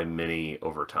inhabited by many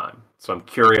over time. So I'm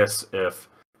curious if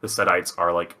the Setites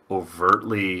are like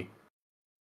overtly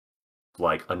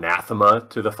like anathema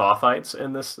to the Thothites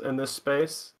in this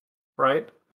space, right?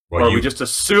 Well, or are we just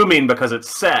assuming because it's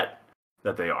set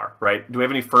that they are, right? Do we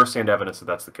have any first-hand evidence that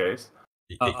that's the case?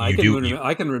 I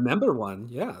can remember one.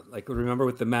 Yeah, like remember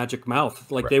with the magic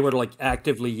mouth, like Right. they were like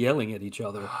actively yelling at each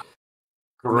other.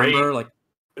 Great. Remember, like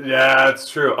Yeah, that's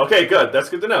true. Okay, good. That's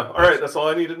good to know. All right, that's all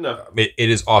I needed to know. It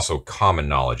is also common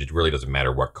knowledge. It really doesn't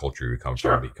matter what culture you come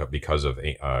Sure. from because of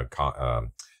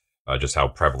just how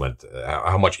prevalent,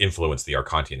 how much influence the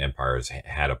Arcantian empires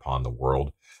had upon the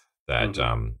world.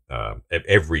 That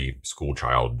every school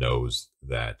child knows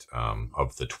that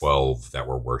of the 12 that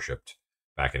were worshipped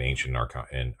back in ancient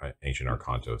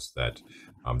Arcantos, that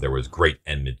there was great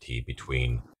enmity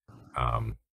between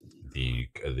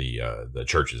the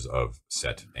churches of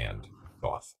Set and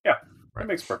Thoth. Yeah, Right. that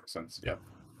makes perfect sense. Yeah.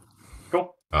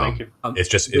 Cool. Thank you. It's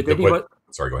just did anyone-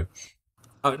 sorry, go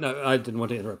ahead. no, I didn't want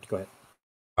to interrupt. Go ahead.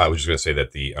 I was just going to say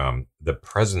that the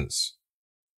presence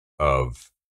of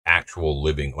actual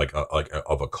living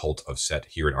of a cult of Set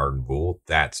here in Arden Vul,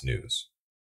 that's news,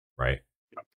 right?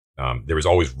 There was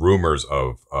always rumors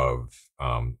of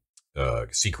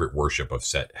secret worship of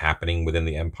Set happening within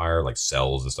the empire, like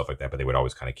cells and stuff like that, but they would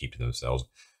always kind of keep to themselves.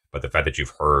 But the fact that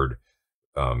you've heard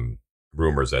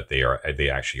rumors that they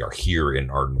actually are here in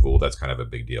Arden Vul, that's kind of a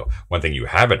big deal. One thing you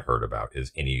haven't heard about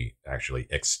is any actually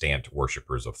extant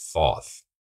worshippers of Thoth,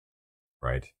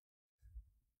 right?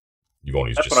 You've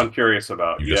only That's what I'm curious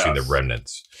about. You've just seen the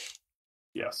remnants.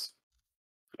 Yes.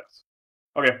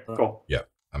 Okay, cool. Yeah.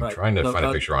 I'm Right. trying to No, find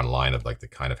a picture online of like the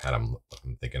kind of hat I'm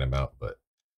thinking about, but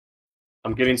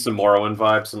I'm getting some Morrowind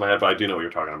vibes in my head, but I do know what you're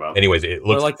talking about. anyways, it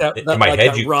looks Or like that, in my like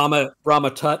head. that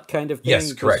Rama Tut kind of thing.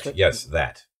 Yes, correct. Just- Yes,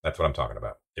 that's what I'm talking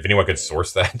about. If anyone could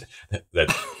source that, but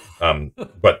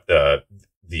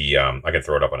I can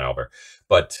throw it up on Albert.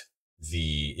 But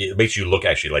it makes you look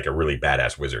actually like a really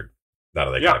badass wizard. Now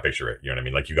that I kind of picture it, you know what I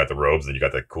mean? Like you got the robes and you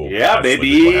got the cool. Yeah,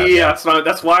 baby. That's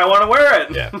why I want to wear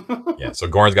it. Yeah. So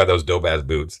Goran's got those dope ass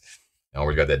boots.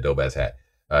 Elmer's got that dope ass hat.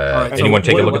 right, Anyone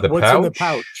so take a look at the pouch? What's in the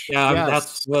pouch? Yeah, Yes.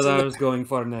 that's what I was going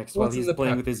for next. While What's in he's the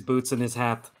playing pouch? with his boots and his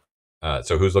hat,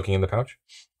 So who's looking in the pouch?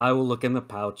 I will look in the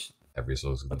pouch.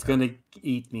 Avaricios. It's gonna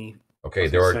eat me. Okay,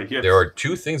 was there gonna are say yes. there are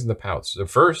two things in the pouch. The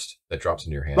first that drops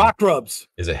into your hand Rock rubs.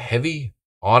 is a heavy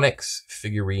onyx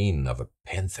figurine of a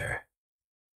panther.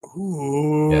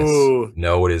 Ooh. Yes.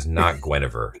 No, it is not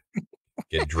Guinevere.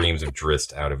 Get dreams of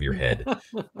Drist out of your head.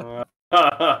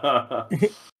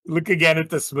 Look again at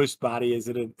the smushed body. Is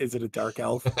it a dark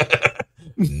elf?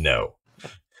 No.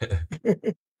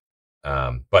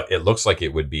 But it looks like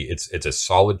it would be. It's a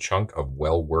solid chunk of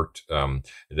well worked.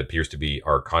 It appears to be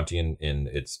Arcantian in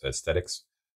its aesthetics.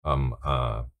 Of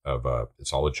a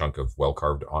solid chunk of well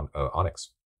carved onyx,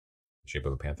 the shape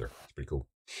of a panther. It's pretty cool.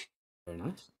 Very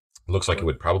nice. Looks like it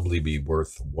would probably be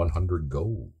worth 100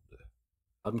 gold.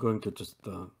 I'm going to just.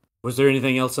 Was there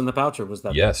anything else in the pouch, or was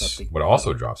that? Yes. that What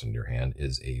also drops into your hand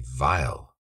is a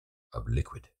vial of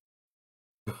liquid.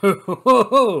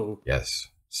 Yes.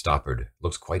 Stoppered.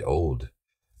 Looks quite old.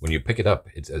 When you pick it up,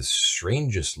 it's the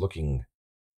strangest looking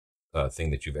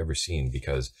thing that you've ever seen,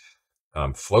 because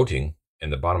floating in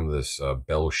the bottom of this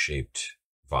bell-shaped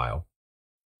vial,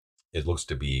 it looks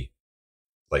to be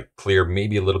like clear,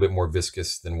 maybe a little bit more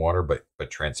viscous than water, but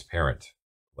transparent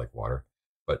like water.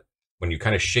 But when you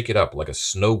kind of shake it up like a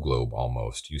snow globe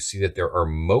almost, you see that there are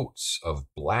motes of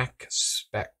black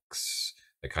specks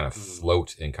that kind of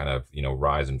float and kind of,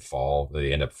 rise and fall.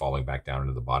 They end up falling back down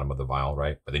into the bottom of the vial,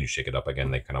 right? But then you shake it up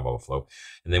again, they kind of all float.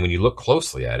 And then when you look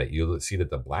closely at it, you'll see that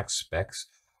the black specks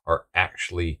are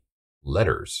actually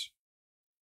letters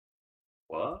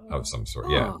What? of some sort.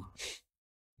 Yeah.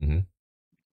 Mm-hmm.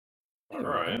 All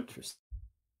right. Interesting.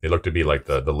 They look to be like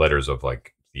the letters of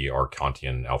like the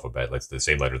Arcantian alphabet. That's the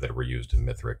same letters that were used in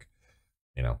Mithric,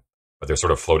 you know. But they're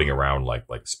sort of floating around like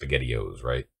Spaghettios,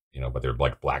 right? You know, but they're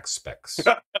like black specks.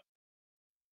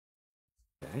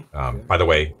 Okay. By the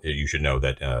way, you should know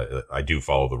that I do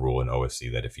follow the rule in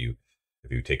OSC that if you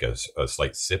take a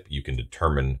slight sip, you can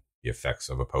determine the effects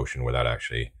of a potion without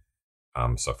actually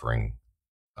suffering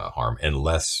harm,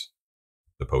 unless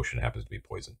the potion happens to be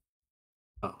poison.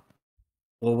 Oh,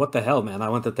 well, what the hell, man! I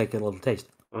want to take a little taste.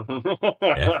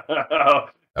 Yeah.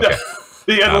 Okay.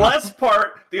 The unless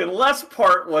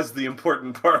part was the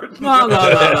important part. No.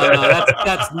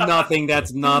 That's nothing.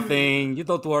 That's nothing. You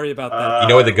don't worry about that. You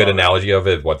know what the good analogy of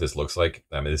it, what this looks like?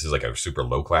 I mean, this is like a super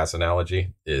low class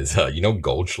analogy. Is you know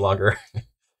Goldschlager?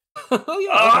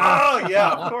 Oh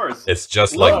yeah, of course. It's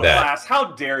just Low like that. class.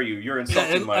 How dare you? You're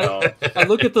insulting my own. I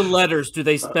look at the letters. Do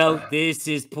they spell this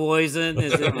is poison?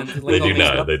 Is it? They do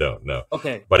not. They don't. No.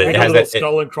 Okay. But it Like has a little that.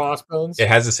 skull and crossbones. It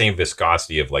has the same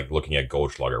viscosity of like looking at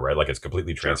Goldschlager, right? Like it's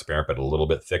completely transparent, but a little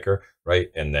bit thicker, right?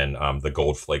 And then the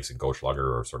gold flakes in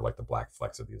Goldschlager are sort of like the black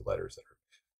flecks of these letters that are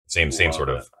same sort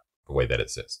of way that it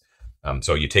sits.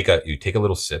 So you take a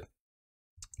little sip.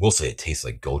 We'll say it tastes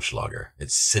like Goldschlager.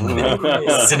 It's cinnamony.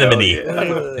 Cinnamony. I'm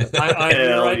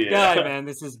the right guy, man.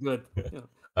 This is good. Yeah.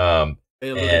 A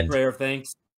little prayer of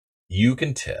thanks. You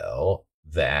can tell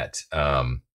that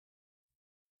how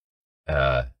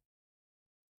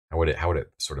would it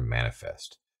sort of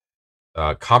manifest?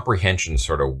 Comprehension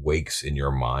sort of wakes in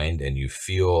your mind, and you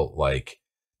feel like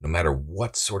no matter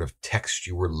what sort of text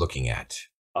you were looking at,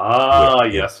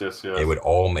 yes. it would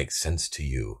all make sense to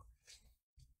you.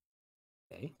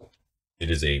 Okay. It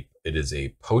is a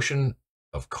potion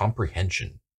of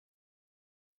comprehension,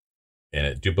 and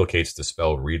it duplicates the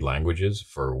spell Read Languages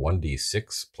for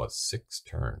 1d6 plus 6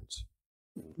 turns.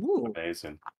 Ooh.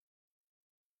 Amazing.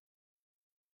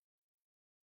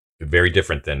 Very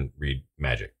different than Read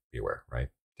Magic. Be aware, right?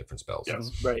 Different spells.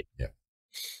 Yes. Right. Yeah.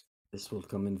 This will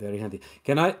come in very handy.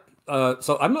 Can I?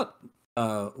 So I'm not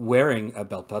wearing a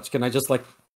belt pouch. Can I just like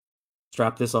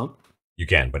strap this on? You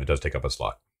can, but it does take up a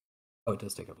slot. Oh, it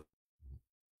does take up.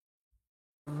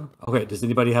 Okay. Does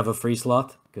anybody have a free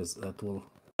slot? Because that will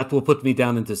put me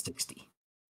down into 60.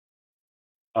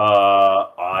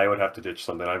 I would have to ditch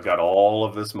something. I've got all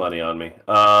of this money on me.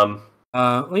 Well,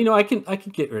 you know, I can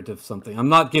get rid of something. I'm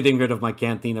not getting rid of my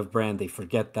canteen of brandy.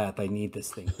 Forget that. I need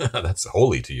this thing. That's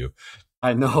holy to you.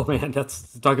 I know, man.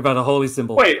 That's talk about a holy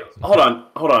symbol. Wait, hold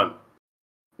on.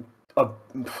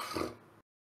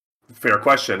 Fair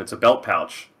question. It's a belt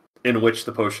pouch in which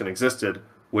the potion existed.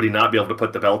 Would he not be able to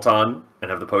put the belt on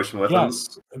and have the potion with him?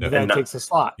 Yes. That takes a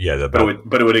slot. Yeah,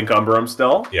 But it would encumber him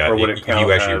still? Yeah, or would if it count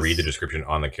you actually as... read the description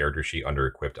on the character sheet under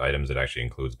equipped items, it actually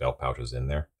includes belt pouches in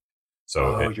there.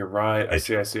 So you're right. I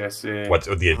see. What's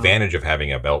the advantage of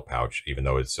having a belt pouch, even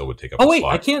though it still would take up Oh a wait,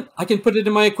 slot? I can put it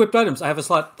in my equipped items. I have a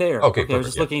slot there. Okay, I was perfect,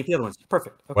 just yeah. looking at the other ones.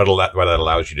 Perfect. Okay. What that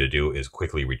allows you to do is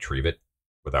quickly retrieve it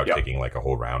without Yep. taking like a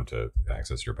whole round to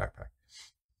access your backpack.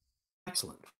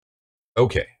 Excellent.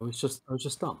 Okay. I was just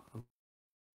dumb.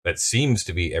 That seems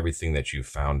to be everything that you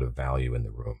found of value in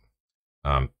the room.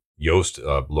 Yost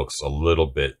looks a little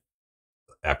bit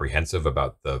apprehensive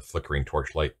about the flickering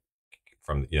torchlight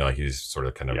from, like he's sort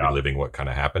of kind of reliving what kind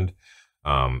of happened.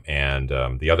 And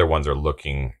the other ones are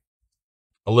looking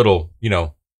a little,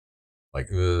 like,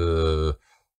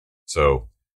 so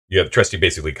yeah, Tresty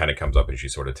basically kind of comes up and she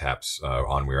sort of taps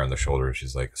Onweir on the shoulder and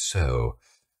she's like, so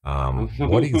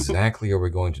what exactly are we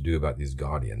going to do about these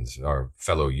guardians? Our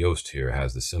fellow Yost here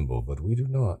has the symbol, but we do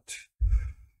not.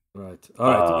 Right. All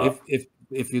right.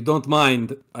 If you don't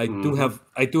mind, I do have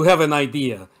an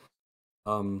idea.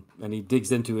 And he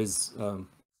digs into his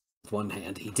one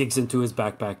hand. He digs into his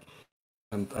backpack,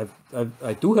 and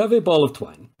I do have a ball of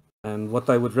twine. And what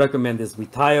I would recommend is we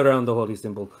tie around the holy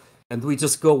symbol, and we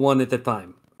just go one at a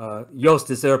time. Yost,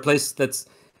 is there a place that's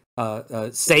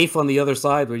safe on the other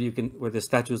side where the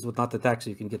statues would not attack, so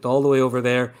you can get all the way over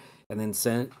there, and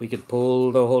then we could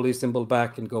pull the holy symbol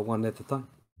back and go one at a time?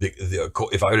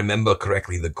 If I remember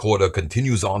correctly, the corridor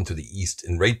continues on to the east,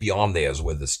 and right beyond there is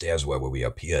where the stairs were, where we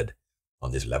appeared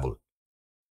on this level.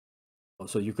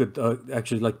 So you could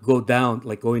actually go down,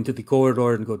 go into the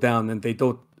corridor and go down, and they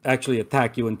don't actually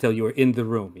attack you until you're in the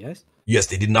room, yes? Yes,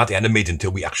 they did not animate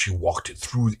until we actually walked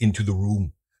through into the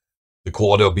room. The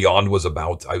corridor beyond was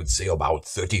about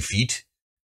 30 feet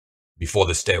before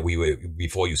the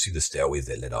before you see the stairways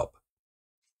that led up.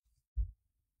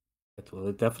 Well,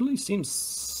 it definitely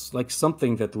seems like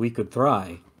something that we could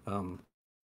try. And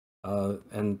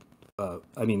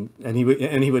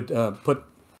he would put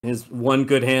his one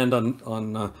good hand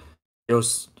on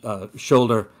Yost's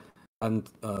shoulder and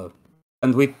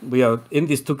And we are in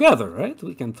this together, right?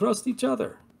 We can trust each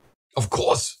other. Of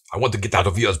course, I want to get out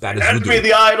of here as bad as Have you to do. be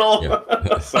the idol.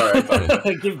 Yeah. Sorry,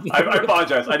 I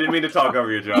apologize. I didn't mean to talk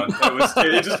over you, John.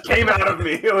 It just came out of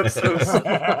me.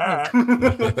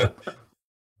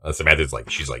 Samantha's like,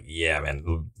 she's like, yeah, man.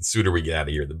 The sooner we get out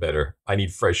of here, the better. I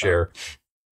need fresh air.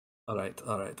 All right.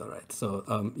 So,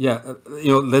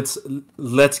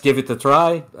 let's give it a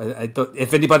try. I don't.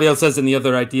 If anybody else has any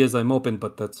other ideas, I'm open.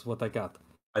 But that's what I got.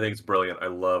 I think it's brilliant. I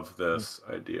love this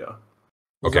idea.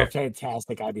 Okay, a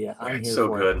fantastic idea. I'm It's here so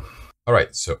for good. it. all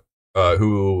right. So,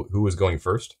 who is going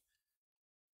first?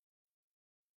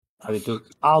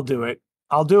 I'll do it.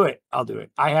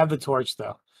 I have the torch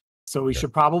though, so we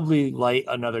should probably light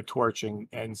another torch,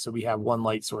 and so we have one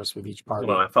light source with each party.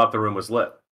 Hold on, I thought the room was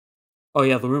lit. Oh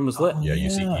yeah, the room was lit. Yeah, you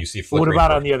see What flickering.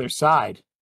 about on the other side?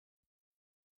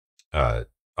 On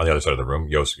the other side of the room?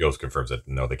 Yost confirms that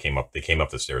no, they came up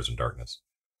the stairs in darkness.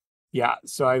 Yeah,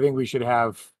 so I think we should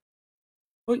have.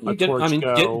 Well,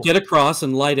 get across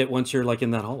and light it once you're like in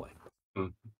that hallway.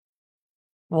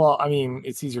 Well, I mean,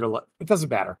 it's easier to light. It doesn't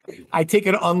matter. I take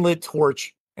an unlit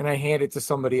torch and I hand it to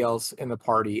somebody else in the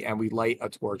party, and we light a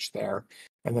torch there.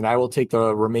 And then I will take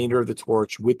the remainder of the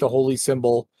torch with the holy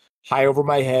symbol high over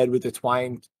my head with the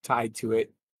twine tied to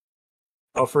it.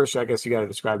 Oh, first, I guess you got to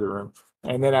describe the room,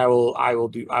 and then I will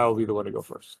be the one to go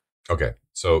first. Okay,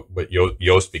 so but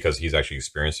Yost, because he's actually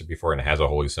experienced it before and has a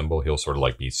holy symbol, he'll sort of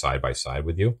like be side by side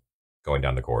with you, going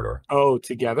down the corridor. Oh,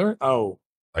 together? Oh,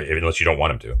 unless you don't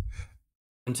want him to.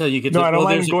 Until you get No, to I don't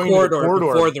mind there's a going to the corridor corridor.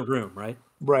 before the room, right?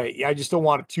 right. Yeah, I just don't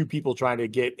want two people trying to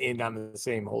get in on the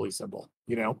same holy symbol.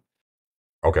 You know?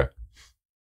 Okay.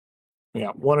 Yeah,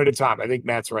 one at a time. I think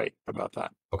Matt's right about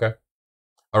that. Okay.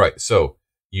 All right. So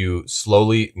you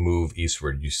slowly move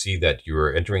eastward. You see that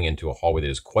you're entering into a hallway that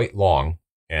is quite long,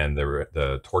 and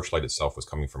the torchlight itself was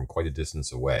coming from quite a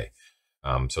distance away.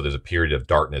 So there's a period of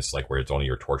darkness, like where it's only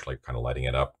your torchlight kind of lighting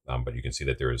it up. But you can see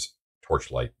that there's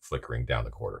torchlight flickering down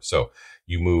the corridor. So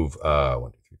you move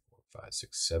 1, 2, 3, 4, 5,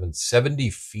 6, 7, 70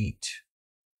 feet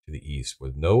to the east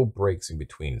with no breaks in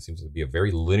between. It seems to be a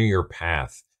very linear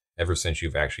path ever since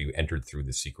you've actually entered through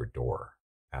the secret door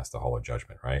past the Hall of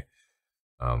Judgment, right?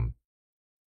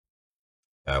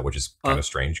 Which is kind of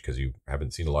strange because you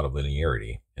haven't seen a lot of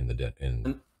linearity in the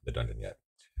dungeon yet.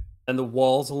 And the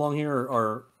walls along here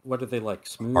are what are they like?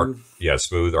 Smooth?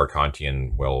 Smooth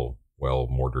Arcantian, well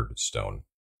mortared stone,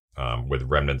 with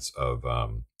remnants of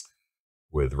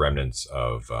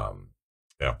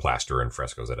plaster and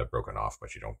frescoes that have broken off,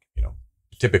 but you don't,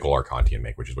 typical Arcantian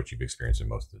make, which is what you've experienced in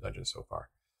most of the dungeons so far.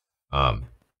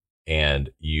 And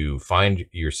you find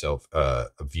yourself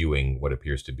viewing what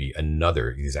appears to be another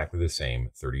exactly the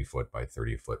same 30-foot by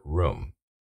 30-foot room,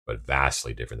 but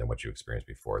vastly different than what you experienced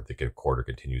before. The corridor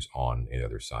continues on the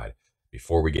other side.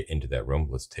 Before we get into that room,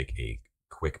 let's take a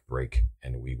quick break,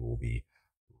 and we will be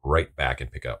right back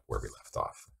and pick up where we left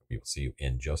off. We will see you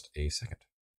in just a second.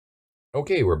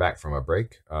 Okay, we're back from a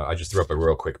break. I just threw up a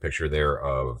real quick picture there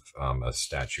of a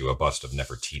statue, a bust of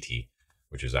Nefertiti,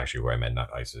 which is actually where I meant,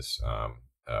 not Isis,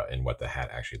 and what the hat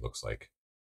actually looks like.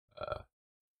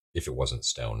 If it wasn't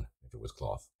stone, if it was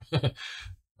cloth.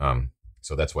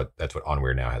 So that's what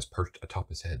Onweir now has perched atop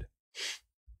his head.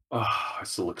 Oh, it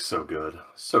still looks so good.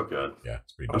 So good. Yeah,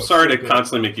 it's pretty dope. I'm sorry to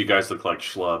constantly make you guys look like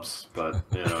schlubs, but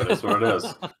it is what it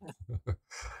is.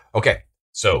 Okay,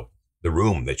 so the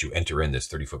room that you enter in, this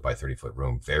 30-foot by 30-foot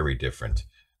room, very different,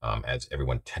 as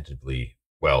everyone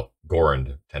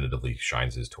Goran tentatively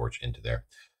shines his torch into there.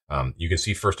 You can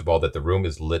see, first of all, that the room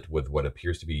is lit with what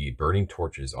appears to be burning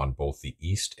torches on both the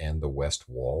east and the west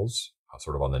walls,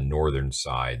 sort of on the northern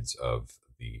sides of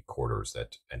the corridors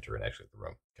that enter and exit the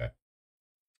room. Okay.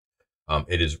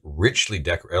 It is richly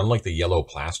decorated, unlike the yellow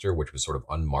plaster, which was sort of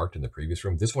unmarked in the previous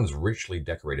room. This one is richly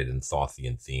decorated in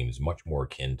Thothian themes, much more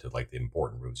akin to like the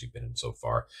important rooms you've been in so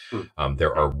far.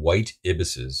 There are white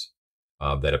ibises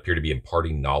that appear to be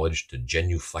imparting knowledge to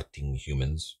genuflecting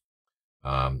humans.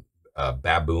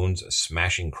 Baboons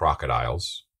smashing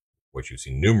crocodiles, which you've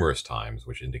seen numerous times,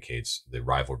 which indicates the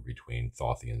rivalry between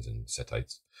Thothians and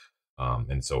Setites,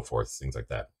 and so forth, things like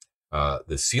that.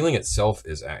 The ceiling itself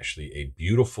is actually a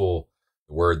beautiful,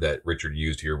 the word that Richard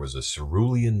used here was a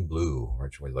cerulean blue,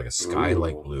 which was like a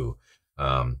sky-like blue,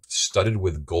 studded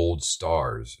with gold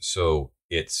stars. So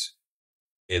it's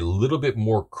a little bit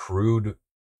more crude,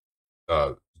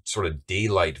 sort of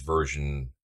daylight version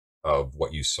of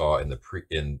what you saw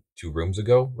in 2 rooms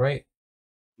ago, right?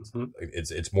 Mm-hmm.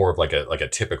 It's more of like a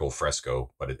typical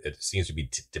fresco, but it seems to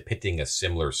be depicting a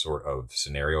similar sort of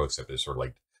scenario, except it's sort of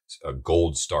like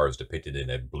gold stars depicted in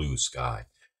a blue sky.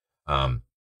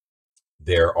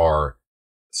 There are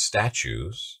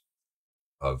statues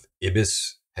of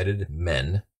ibis-headed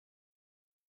men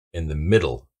in the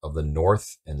middle of the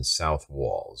north and south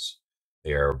walls.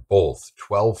 They are both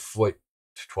 12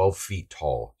 feet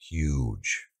tall,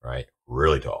 huge, right?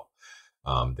 Really tall.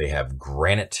 They have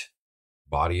granite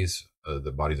bodies,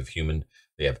 the bodies of human.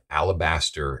 They have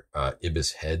alabaster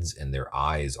ibis heads, and their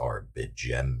eyes are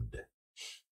begemmed.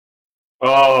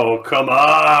 Oh, come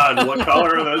on! What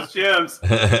color are those gems?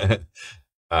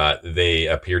 They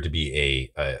appear to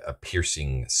be a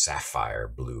piercing sapphire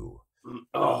blue.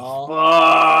 Oh,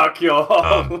 fuck,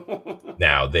 yo!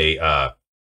 Now they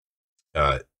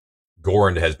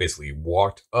Gorand has basically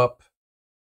walked up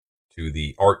to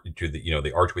the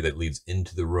the archway that leads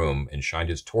into the room and shined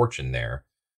his torch in there,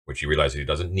 which he realizes he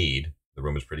doesn't need. The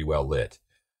room is pretty well lit,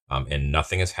 and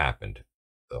nothing has happened.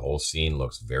 The whole scene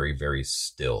looks very, very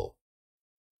still.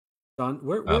 John,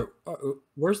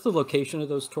 where's the location of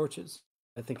those torches?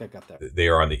 I think I got that. They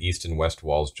are on the east and west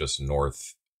walls, just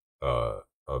north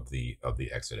of the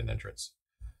exit and entrance.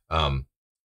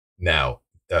 Now,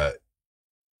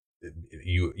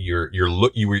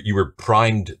 you were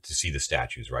primed to see the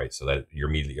statues, right? So that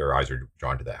your eyes are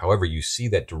drawn to that. However, you see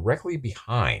that directly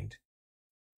behind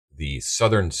the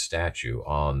southern statue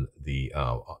on the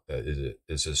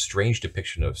is a strange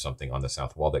depiction of something on the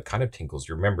south wall that kind of tinkles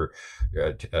your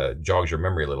jogs your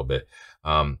memory a little bit.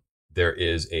 There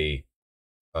is a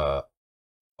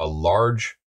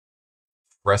large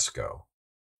fresco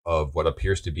of what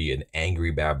appears to be an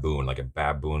angry baboon, like a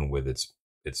baboon with its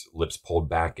lips pulled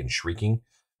back and shrieking,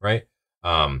 right?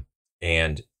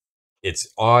 And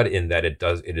it's odd in that it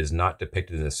is not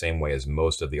depicted in the same way as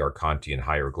most of the Archontian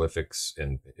hieroglyphics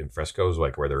and frescoes,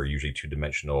 like where they're usually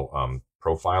two-dimensional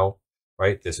profile,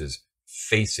 right? This is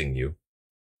facing you,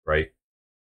 right?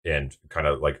 And kind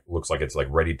of like looks like it's like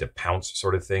ready to pounce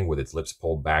sort of thing with its lips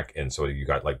pulled back. And so you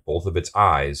got like both of its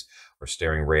eyes are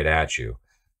staring right at you.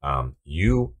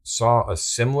 You saw a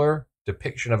similar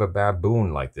depiction of a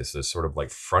baboon like this sort of like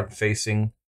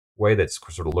front-facing way that's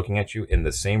sort of looking at you in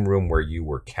the same room where you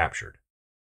were captured.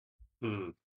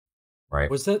 Right?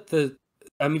 Was that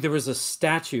there was a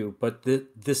statue, but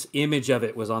this image of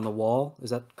it was on the wall.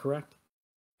 Is that correct?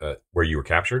 Where you were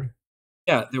captured?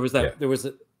 Yeah, there was that. Yeah. There was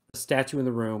a statue in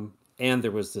the room, and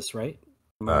there was this, right?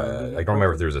 I don't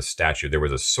remember if there was a statue. There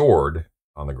was a sword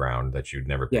on the ground that you'd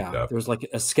never picked up. There was like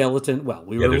a skeleton. Well,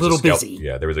 we were a little busy.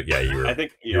 Yeah, there was a you were. I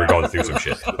think you were going through some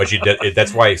shit, but you did.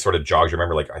 That's why it sort of jogs your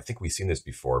memory. Like, I think we've seen this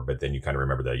before, but then you kind of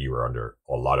remember that you were under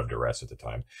a lot of duress at the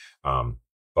time.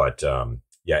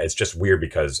 Yeah, it's just weird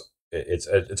because it's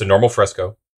a normal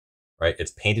fresco, right?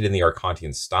 It's painted in the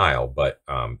Archontian style, but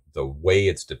the way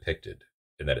it's depicted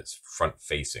in that it's front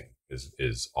facing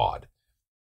is odd.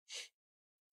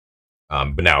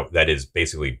 But now that is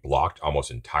basically blocked almost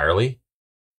entirely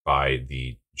by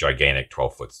the gigantic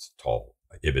 12-foot tall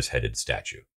ibis-headed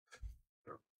statue.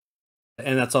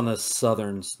 And that's on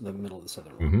the middle of the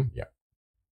southern wall. Yeah.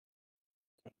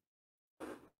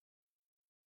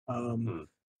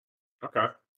 Okay.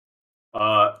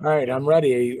 All right, I'm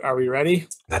ready. Are we ready?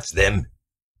 That's them.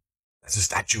 That's the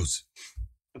statues.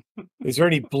 Is there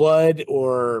any blood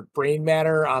or brain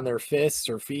matter on their fists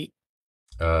or feet?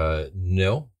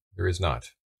 No, there is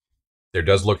not. There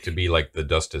does look to be like the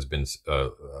dust has been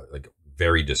like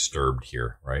very disturbed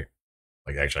here, right?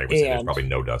 Like actually, I would say there's probably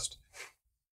no dust.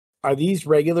 Are these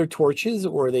regular torches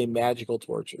or are they magical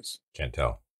torches? Can't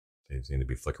tell. They seem to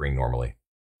be flickering normally.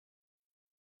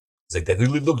 It's like they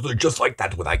really looked just like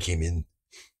that when I came in.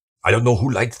 I don't know who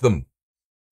lights them.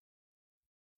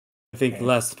 I think the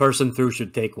last person through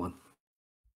should take one.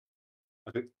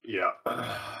 Yeah.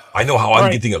 I know how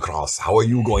I'm getting across. How are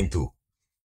you going to?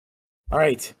 All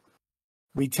right.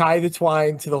 We tie the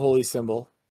twine to the holy symbol.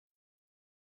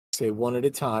 Say one at a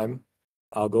time.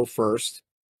 I'll go first.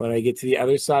 When I get to the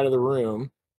other side of the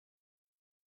room,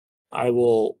 I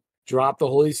will drop the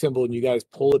holy symbol and you guys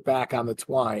pull it back on the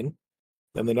twine.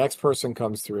 Then the next person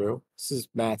comes through. This is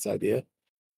Matt's idea.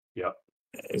 Yep.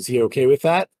 Is he okay with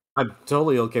that? I'm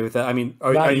totally okay with that. I mean,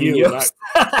 Not you.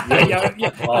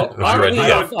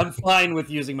 I'm fine with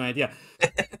using my idea.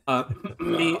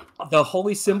 The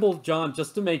holy symbol, John,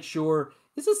 just to make sure,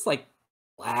 is this like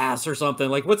glass or something?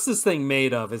 Like, what's this thing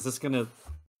made of? Is this gonna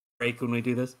break when we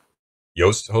do this?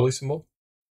 Yost holy symbol?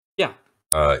 Yeah.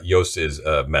 Yost is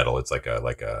metal. It's like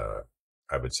a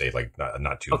I would say like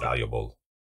not too valuable.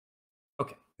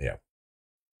 Okay. Yeah.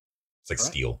 It's like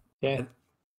steel. Yeah.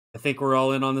 I think we're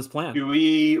all in on this plan. Do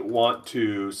we want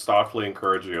to softly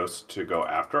encourage Yost to go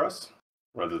after us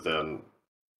rather than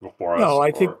before us? No,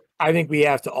 I think we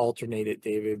have to alternate it,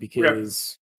 David,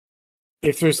 because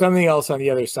if there's something else on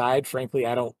the other side, frankly,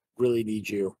 I don't really need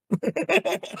you.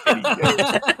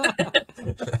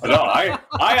 No, I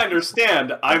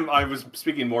understand. I was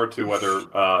speaking more to whether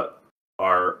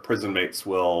our prison mates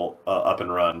will up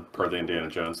and run per the Indiana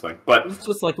Jones thing. But It's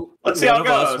just like let's see how it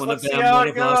goes. One Let's of see them, how one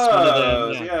it of us, one of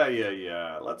them. goes. Yeah.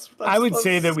 Yeah. I would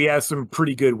say that we have some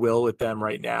pretty good will with them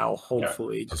right now,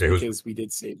 hopefully, just Okay, because we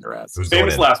did save their asses. who's going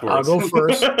Famous in? last words. I'll go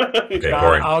first. Okay,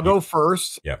 Lauren, I'll go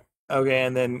first. Yeah. Okay,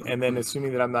 and then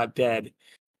assuming that I'm not dead,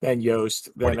 then Yost,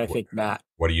 then I think Matt.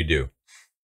 What do you do?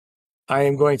 I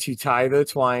am going to tie the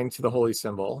twine to the holy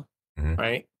symbol, Mhm.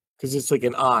 right? Because it's like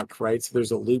an ankh, right? So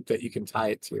there's a loop that you can tie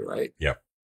it to, right? Yep.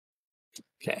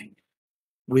 Okay.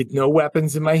 With no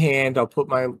weapons in my hand, I'll put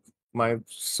my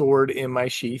sword in my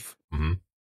sheath. Mhm.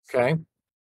 Okay.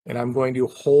 And I'm going to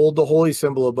hold the holy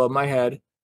symbol above my head.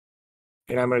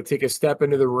 And I'm going to take a step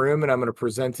into the room and I'm going to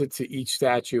present it to each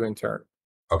statue in turn.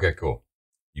 Okay, cool.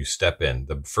 You step in.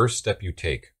 The first step you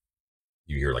take,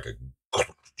 you hear like a,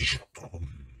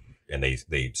 and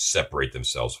they separate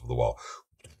themselves from the wall,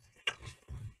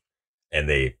 and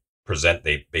they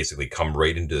basically come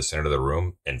right into the center of the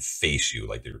room and face you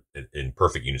like they're in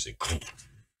perfect unison.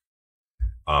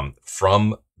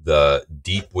 From the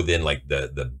deep within, like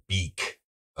the beak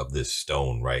of this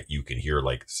stone, right, you can hear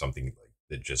like something like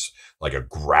that, just like a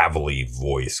gravelly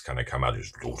voice kind of come out,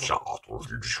 just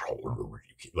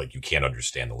like you can't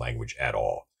understand the language at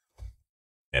all.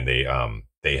 And they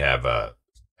have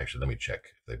actually, let me check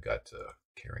if they've got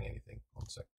carrying anything. 1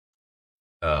 sec.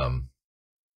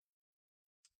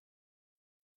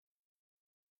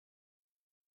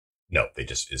 No,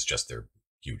 it's just their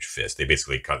huge fist. They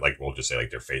basically cut, like, we'll just say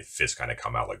like their fists kind of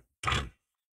come out like,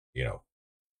 you know,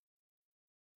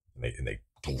 and they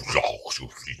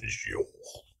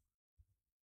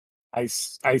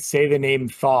I say the name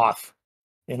Thoth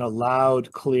in a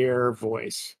loud, clear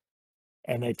voice,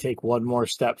 and I take one more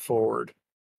step forward.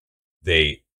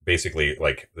 They basically,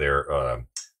 like, they're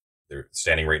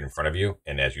standing right in front of you,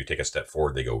 and as you take a step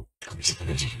forward, they go,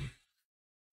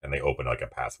 and they open like a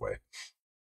pathway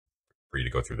for you to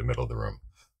go through the middle of the room.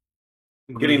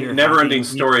 I'm getting never-ending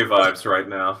story vibes right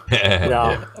now.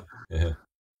 Yeah.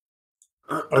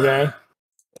 Okay.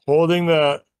 Holding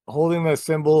the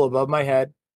symbol above my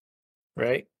head,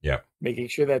 right? Yeah. Making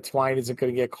sure that twine isn't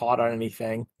going to get caught on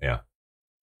anything. Yeah.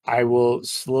 I will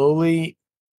slowly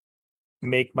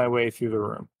make my way through the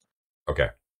room. Okay.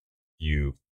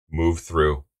 You move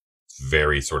through. It's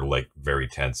very sort of like very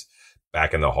tense.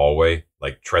 Back in the hallway,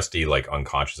 like Tresty, like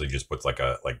unconsciously just puts like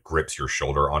grips your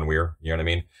shoulder on Weir. You know what I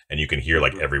mean? And you can hear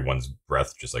like everyone's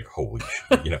breath, just like, holy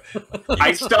shit, you know.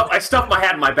 I stuffed my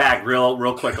hat in my bag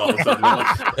real quick all of a sudden. Like,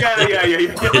 yeah.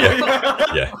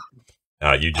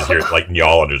 You just hear like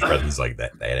Njal under his breath. He's like,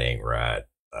 that ain't right.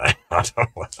 I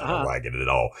don't like it at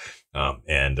all.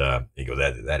 And he goes,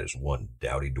 that is one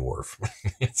dowdy dwarf.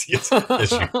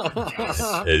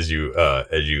 as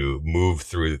you move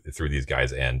through these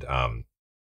guys, and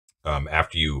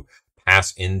after you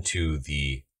pass into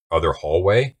the other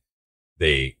hallway,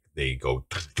 they go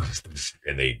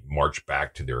and they march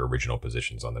back to their original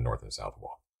positions on the north and south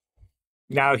wall.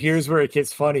 Now here's where it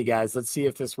gets funny, guys. Let's see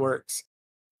if this works.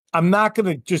 I'm not going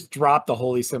to just drop the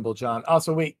holy symbol, John.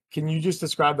 Also, wait, can you just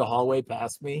describe the hallway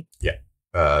past me? Yeah.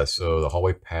 So the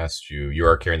hallway past you, you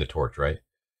are carrying the torch, right?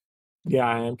 Yeah,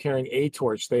 I am carrying a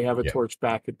torch. They have a torch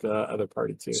back at the other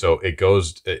party too. So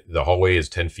the hallway is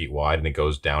 10 feet wide, and it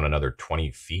goes down another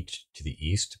 20 feet to the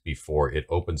east before it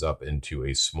opens up into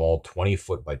a small 20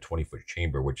 foot by 20 foot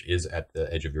chamber, which is at the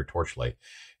edge of your torchlight.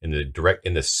 In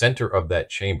the center of that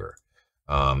chamber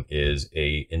is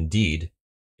indeed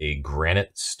a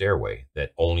granite stairway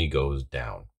that only goes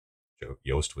down.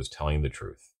 Yost was telling the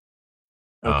truth.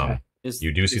 Okay.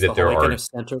 You do see that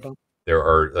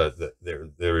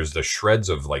there is the shreds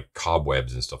of like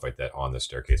cobwebs and stuff like that on the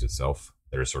staircase itself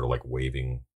that are sort of like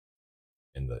waving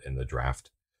in the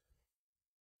draft.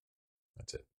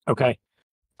 That's it. Okay.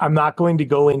 I'm not going to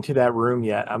go into that room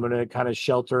yet. I'm going to kind of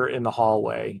shelter in the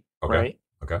hallway. Okay. Right.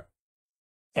 Okay.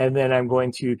 And then I'm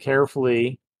going to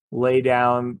carefully lay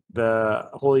down the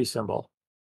holy symbol.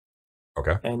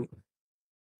 Okay. And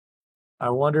I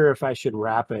wonder if I should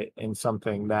wrap it in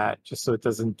something that, just so it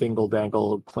doesn't dingle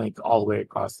dangle clink all the way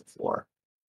across the floor.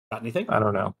 Got anything? I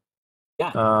don't know.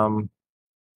 Yeah.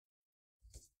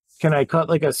 Can I cut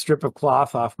like a strip of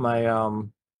cloth off my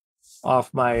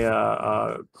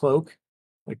cloak,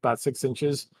 like about 6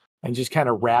 inches, and just kind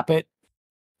of wrap it,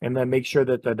 and then make sure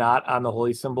that the knot on the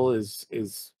holy symbol is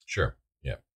sure.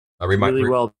 Yeah. Really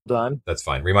well done. That's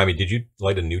fine. Remind me, did you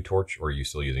light a new torch, or are you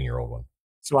still using your old one?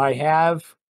 So I have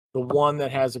the one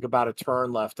that has like about a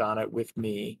turn left on it with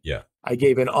me. Yeah. I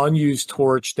gave an unused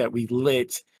torch that we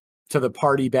lit to the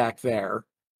party back there.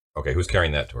 Okay, who's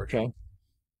carrying that torch? Okay.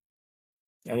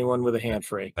 Anyone with a hand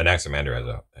free. Anaximander has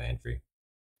a hand free.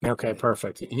 Okay,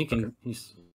 perfect. He can. Okay.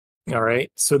 He's All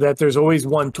right, so that there's always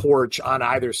one torch on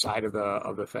either side of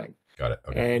the thing. Got it.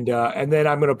 Okay. And then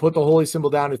I'm going to put the holy symbol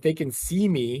down. If they can see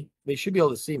me, they should be able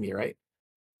to see me, right?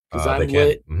 Because I'm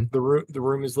lit. Mm-hmm. The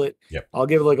room is lit. Yep. I'll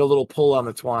give like a little pull on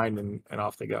the twine, and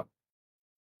off they go.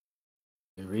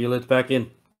 reel it back in.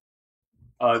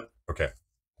 Okay.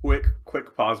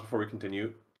 Quick pause before we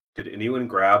continue. Did anyone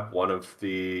grab one of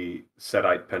the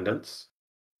Setite pendants?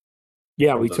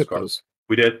 Yeah, we took those.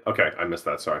 We did? Okay, I missed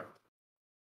that. Sorry.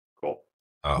 Cool.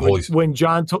 When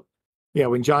John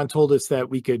told us that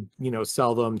we could,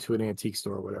 sell them to an antique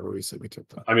store or whatever, we said we took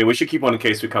them. I mean, we should keep one in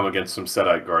case we come against some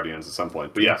Setite guardians at some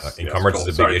point. But yes, encumbrance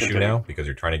is a big issue now because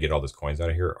you're trying to get all these coins out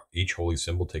of here. Each holy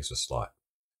symbol takes a slot.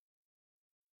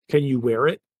 Can you wear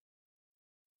it?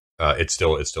 It's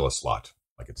still a slot.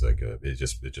 Like it's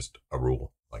just a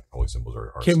rule. Like holy symbols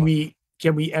are.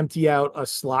 Can we empty out a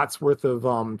slot's worth of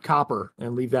copper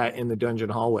and leave that in the dungeon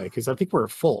hallway? Because I think we're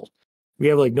full. We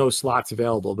have like no slots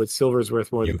available, but silver's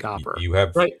worth more than copper. You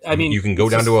have right. I mean, you can go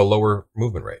down to a lower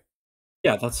movement rate.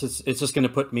 Yeah, it's just going to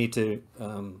put me to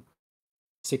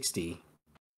 60.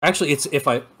 Actually,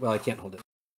 I can't hold it.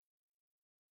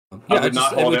 I would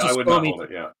not hold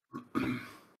it. Yeah.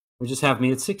 We just have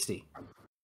me at 60.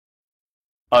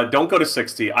 Don't go to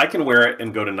 60. I can wear it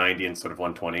and go to 90 instead of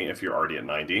 120 if you're already at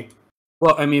 90.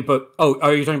 Well, I mean,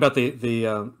 are you talking about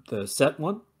the set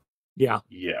one? Yeah.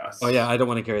 Yes. Oh yeah, I don't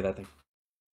want to carry that thing.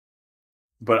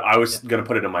 But I was gonna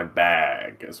put it in my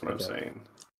bag. Is what I'm saying.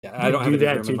 Yeah, I don't do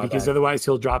that too because otherwise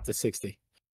he'll drop to 60.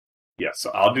 Yeah, so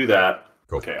I'll do that.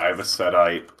 Cool. Okay, I have a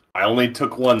Setite. I only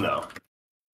took one though.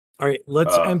 All right,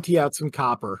 let's empty out some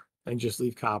copper and just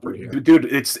leave copper here. Dude,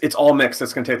 it's all mixed.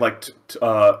 It's gonna take like 2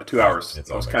 hours.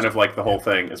 It's kind of like the whole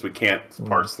thing, is we can't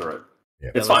parse through it. Yeah.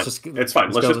 It's fine. It's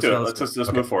fine. Let's just do it. Let's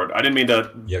just move forward. I didn't mean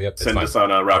to send this on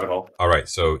a rabbit hole. All right,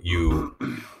 so you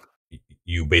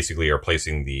basically are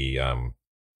placing the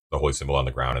holy symbol on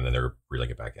the ground, and then they're reeling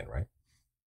it back in, right?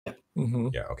 Yeah. Mm-hmm.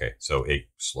 Yeah. Okay. So it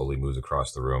slowly moves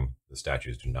across the room. The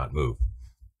statues do not move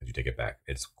as you take it back.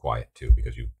 It's quiet too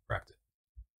because you wrapped it.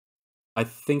 I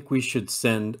think we should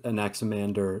send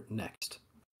Anaximander next,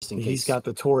 just in case. He's got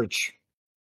the torch.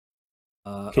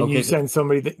 Can you send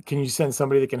somebody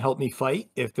that can help me fight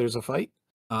if there's a fight?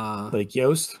 Like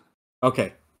Yost?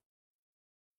 Okay.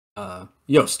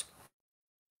 Yost.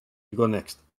 You go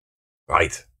next.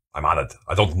 Right. I'm on it.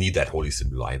 I don't need that holy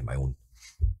symbol. I have my own.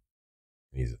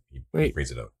 He brings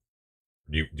it out.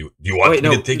 Do you want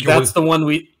me to take your? That's the one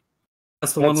we've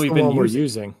been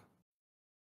using.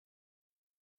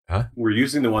 Huh? We're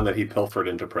using the one that he pilfered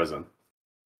into prison.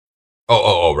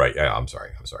 Oh, right. Yeah, I'm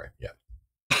sorry. Yeah.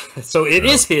 So it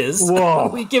is his. Whoa.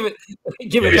 We give it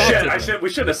back to him. We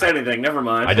shouldn't have said anything. Never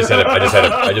mind. I just had a brain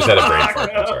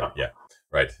fart. I'm sorry. Yeah.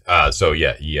 Right. So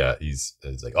yeah, he's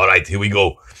like, all right, here we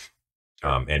go.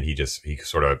 And he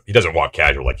doesn't walk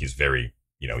casual, like he's very,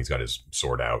 he's got his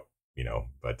sword out,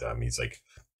 but he's like,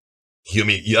 hear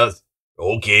me, yes,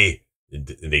 okay. And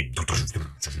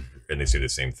they say the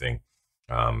same thing.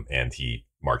 And he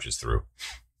marches through.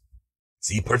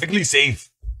 See, perfectly safe.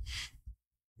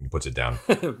 He puts it down.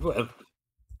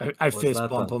 I fist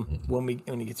bump him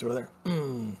when he gets over there.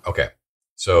 Okay.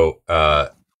 So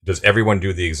does everyone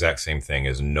do the exact same thing?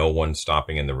 Is no one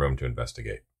stopping in the room to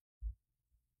investigate?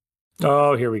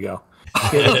 Oh, here we go.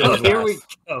 Here we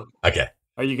go. Okay.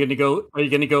 Are you gonna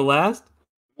go last?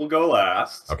 We'll go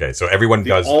last. Okay, so everyone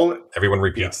everyone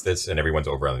repeats this, and everyone's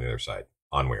over on the other side.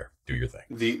 Onweir, do your thing.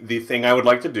 The thing I would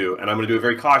like to do, and I'm going to do it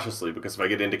very cautiously, because if I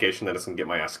get indication that it's going to get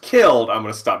my ass killed, I'm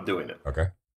going to stop doing it. Okay.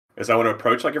 Is I want to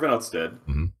approach like everyone else did.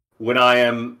 Mm-hmm. When I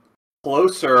am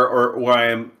closer, or where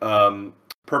I am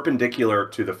perpendicular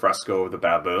to the fresco of the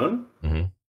baboon, mm-hmm.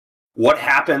 What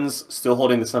happens, still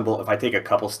holding the symbol, if I take a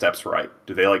couple steps right?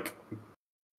 Do they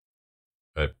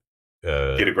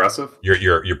get aggressive?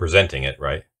 You're presenting it,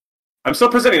 right? I'm still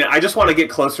presenting it. I just want to get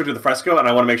closer to the fresco, and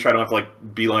I want to make sure I don't have to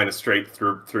beeline it straight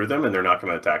through them, and they're not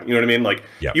going to attack. You know what I mean?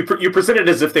 You present it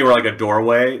as if they were like a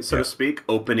doorway, so to speak,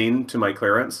 opening to my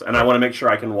clearance, and I want to make sure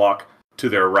I can walk to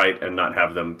their right and not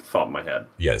have them thump my head.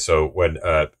 Yeah. So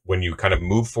when you kind of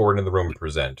move forward in the room and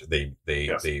present, they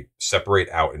separate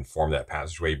out and form that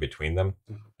passageway between them,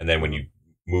 and then when you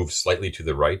move slightly to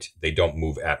the right, they don't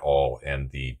move at all,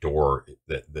 and the door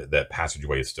that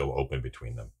passageway is still open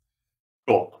between them.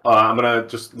 Cool. I'm gonna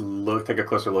just take a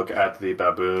closer look at the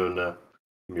baboon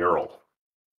mural.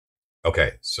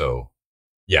 Okay, so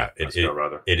yeah, it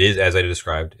is as I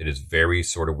described. It is very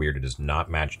sort of weird. It does not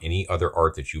match any other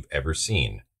art that you've ever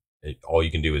seen. all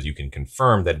you can do is you can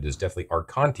confirm that it is definitely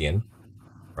Archontian,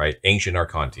 right? Ancient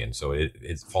Archontian. So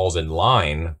it falls in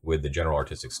line with the general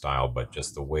artistic style, but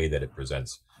just the way that it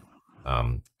presents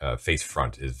face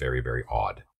front is very, very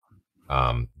odd.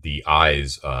 The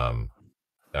eyes,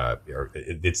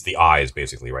 it's the eyes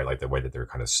basically, right? Like the way that they're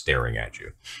kind of staring at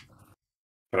you.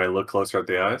 Can I look closer at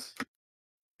the eyes?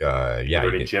 Yeah. Are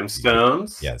there any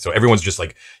gemstones? Yeah. So everyone's just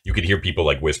like, you could hear people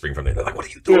like whispering from there. They're like, "What are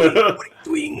you doing? What are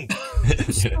you doing?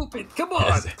 Stupid! Come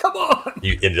on! Come on!"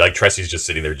 And like Tressy's just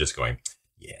sitting there, just going,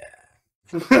 "Yeah."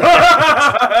 In fact,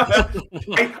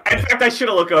 I should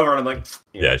have looked over and I'm like,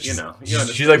 yeah, she's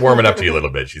like warming up to you a little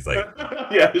bit. She's like,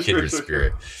 yeah, kindred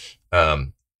spirit.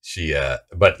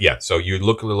 But yeah, so you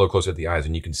look a little closer at the eyes,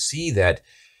 and you can see that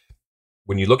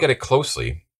when you look at it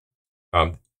closely,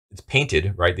 it's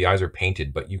painted, right? The eyes are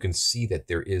painted, but you can see that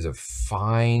there is a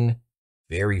fine,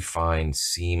 very fine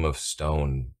seam of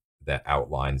stone that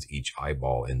outlines each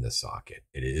eyeball in the socket.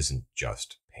 It isn't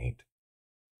just paint.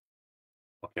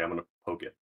 Okay, I'm gonna poke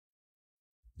it.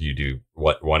 Do you do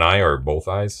what? One eye or both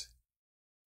eyes?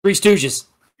 Three Stooges.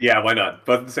 Yeah, why not?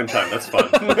 Both at the same time. That's fun.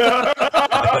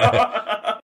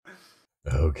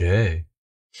 Okay.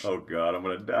 Oh god, I'm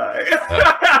gonna die.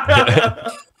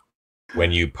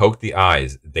 When you poke the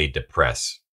eyes, they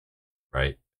depress,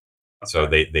 right? Okay. So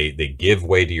they give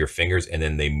way to your fingers, and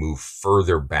then they move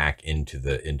further back into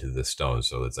the stone.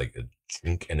 So it's like a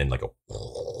chink, and then like a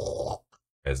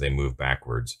as they move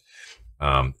backwards.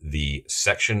 The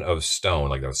section of stone,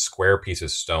 like a square piece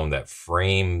of stone that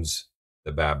frames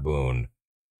the baboon,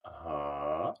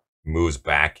 moves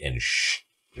back and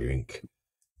shrink.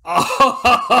 I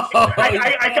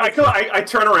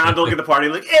turn around to look at the party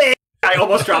like, hey! I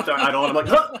almost dropped the idol. I'm like,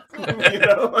 huh? You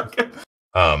know, like...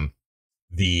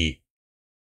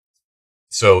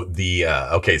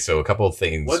 Okay, so a couple of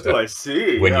things. What do I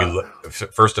see? When you look,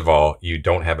 first of all, you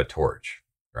don't have a torch,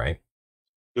 right?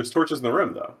 There's torches in the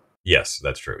room, though. Yes,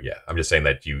 that's true. Yeah, I'm just saying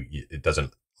that it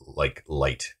doesn't like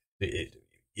light.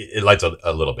 It lights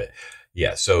a little bit.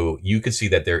 Yeah, so you can see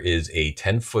that there is a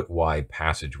 10-foot wide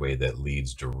passageway that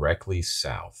leads directly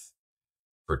south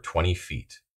for 20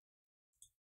 feet.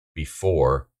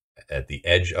 Before, at the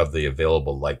edge of the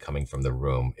available light coming from the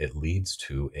room, it leads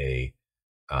to a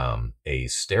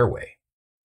stairway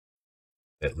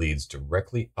that leads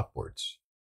directly upwards.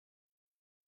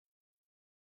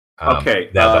 Okay.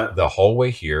 Now the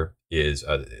hallway here is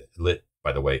lit,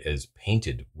 by the way, is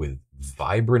painted with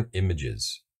vibrant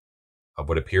images of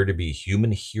what appear to be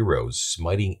human heroes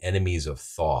smiting enemies of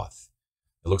Thoth.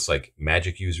 It looks like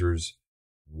magic users,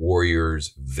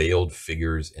 warriors, veiled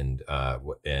figures, and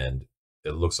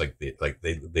it looks like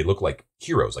they look like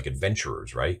heroes, like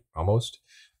adventurers, right? Almost,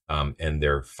 and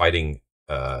they're fighting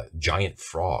giant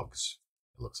frogs.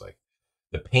 It looks like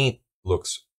the paint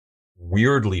looks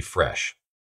weirdly fresh,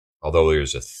 although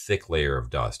there's a thick layer of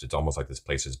dust. It's almost like this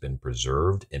place has been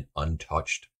preserved and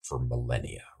untouched for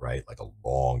millennia, right? Like a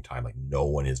long time. Like no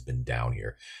one has been down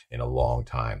here in a long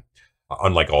time,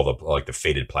 unlike all the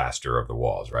faded plaster of the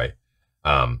walls, right?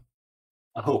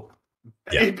 Oh,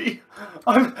 baby,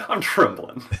 yeah. I'm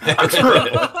trembling. I'm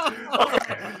trembling.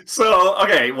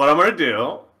 Okay, what I'm gonna do?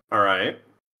 All right,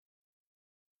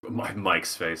 my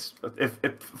Mike's face.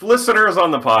 If listeners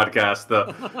on the podcast,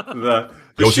 the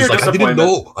sheer like, I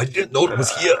didn't know it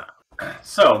was here.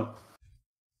 So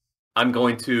I'm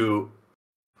going to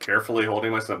carefully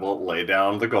holding my symbol, lay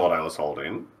down the gold I was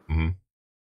holding,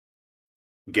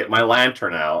 get my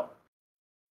lantern out.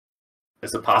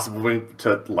 Is it possible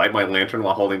to light my lantern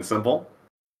while holding the symbol?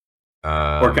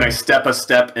 Or can I step a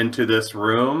step into this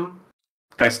room?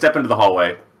 Can I step into the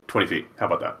hallway 20 feet? How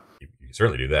about that? You can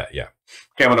certainly do that, yeah.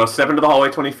 Okay, I'm going to step into the hallway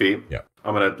 20 feet. Yeah.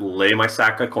 I'm going to lay my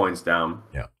sack of coins down.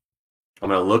 Yeah. I'm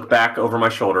going to look back over my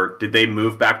shoulder. Did they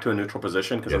move back to a neutral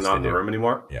position because I'm not in the room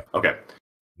anymore? Yeah. Okay.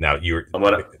 Now,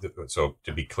 so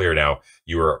to be clear now,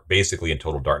 you are basically in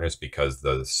total darkness because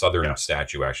the southern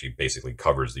statue actually basically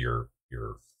covers your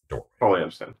door. Totally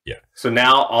understand. Yeah. So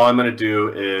now all I'm going to do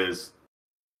is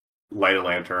light a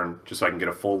lantern just so I can get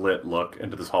a full lit look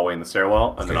into this hallway and the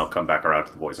stairwell, and then I'll come back around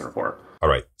to the boys and report. All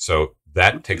right. So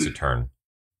that takes a turn.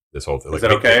 This whole thing. Is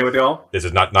that okay with y'all? This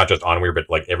is not just Onweir, but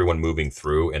like everyone moving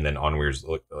through, and then Onweir's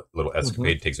little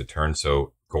escapade takes a turn.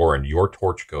 So Goran, your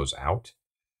torch goes out.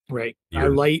 Right. I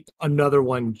light another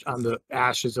one on the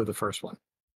ashes of the first one.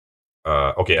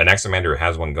 Okay. Anaximander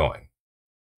has one going.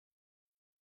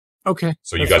 Okay.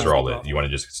 So you guys are all lit. You want to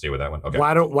just stay with that one? Okay.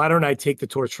 Why don't I take the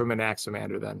torch from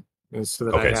Anaximander then? So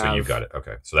that so you've got it.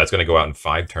 Okay. So that's going to go out in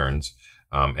 5 turns.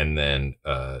 And then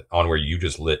Onweir, you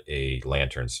just lit a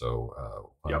lantern.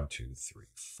 So 1, 2, 3,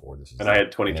 4. This is. And I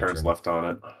had 20 turns left on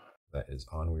it. That is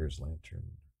Onweir's lantern.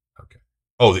 Okay.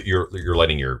 Oh, you're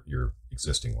lighting your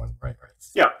existing one, right? Right.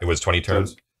 Yeah. It was 20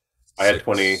 turns. So I had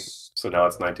 20, so now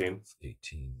it's 19.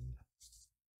 18,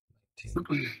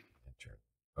 19.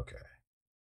 Okay.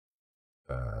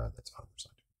 That's 100%.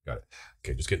 Got it.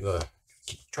 Okay, just keep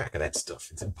track of that stuff.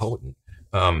 It's important.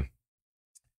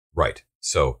 Right.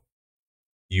 So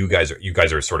you guys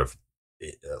are sort of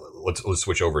let's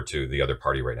switch over to the other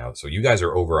party right now. So you guys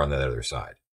are over on the other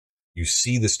side. You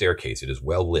see the staircase. It is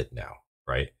well lit now,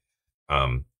 right?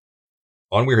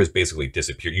 Onweir has basically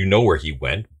disappeared. You know where he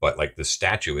went, but like the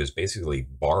statue is basically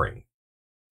barring.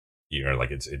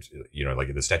 Like it's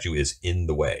like the statue is in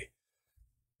the way,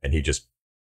 and he just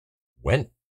went.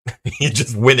 He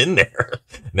just went in there.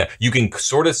 Now you can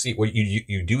sort of see what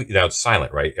you do. Now it's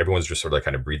silent, right? Everyone's just sort of like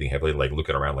kind of breathing heavily, like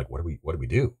looking around, like what do we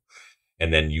do?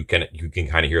 And then you can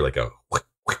kind of hear like a,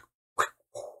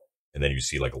 and then you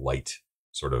see like light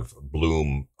sort of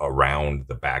bloom around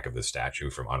the back of the statue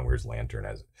from Onweir's lantern,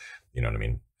 as you know what I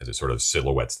mean, as it sort of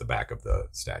silhouettes the back of the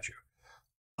statue.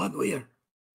 Onweir,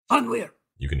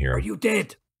 you can hear him. Are you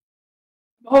dead?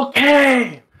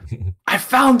 Okay, I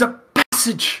found a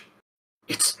passage.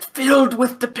 It's filled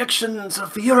with depictions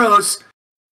of heroes,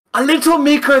 a little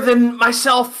meeker than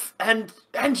myself and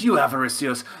you,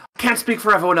 Avaricios. Can't speak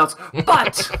for everyone else,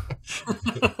 but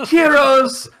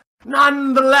heroes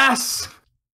nonetheless.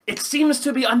 It seems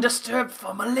to be undisturbed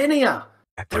for millennia.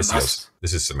 Avaricios.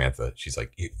 This is Samantha. She's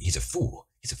like, he's a fool.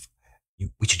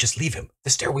 We should just leave him. The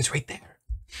stairway's right there.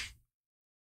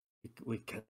 We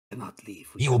cannot leave.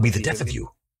 He will be the death of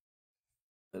you.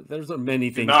 There's many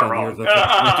things not down wrong. here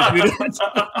that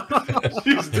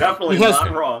She's definitely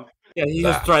not wrong. Yeah, he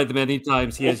has tried many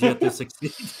times. He has yet to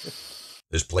succeed.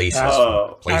 There's places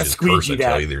cursed. I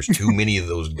tell you, there's too many of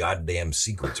those goddamn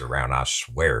secrets around. I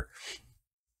swear.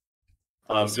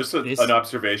 Just an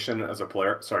observation as a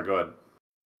player. Sorry, go ahead.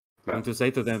 I'm going to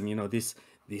say to them,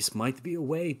 this might be a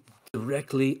way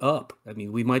directly up. I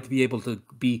mean, we might be able to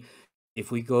be, if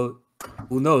we go,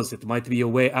 who knows? It might be a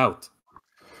way out.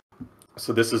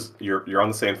 So this is you're on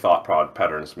the same thought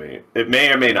pattern as me. It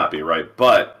may or may not be right,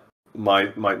 but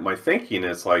my thinking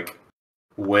is like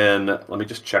let me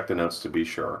just check the notes to be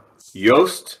sure.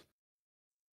 Yost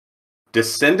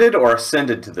descended or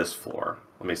ascended to this floor?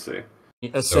 Let me see.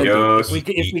 If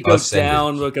we go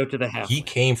down, we'll go to the half. He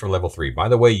came from level 3. By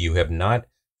the way, you have not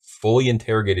fully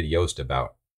interrogated Yost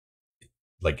about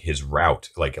like his route,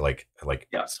 like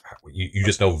yes. You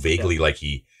just know vaguely like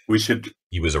he was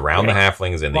around the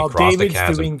halflings and they crossed the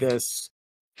chasm. Doing this.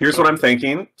 Here's what I'm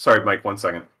thinking. Sorry, Mike, 1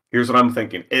 second. Here's what I'm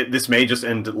thinking. This may just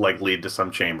lead to some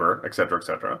chamber, etc.,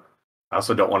 etc. I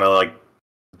also don't want to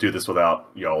do this without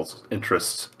y'all's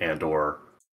interests and or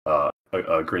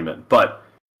agreement. But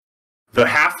the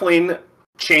halfling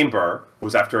chamber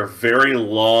was after a very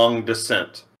long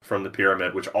descent from the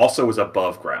pyramid, which also was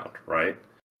above ground, right?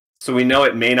 So we know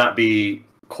it may not be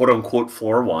quote-unquote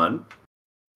floor 1,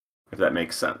 if that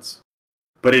makes sense.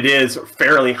 But it is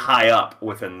fairly high up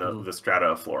within the strata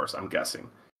of floors, I'm guessing.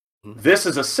 This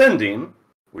is ascending,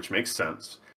 which makes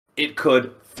sense. It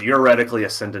could theoretically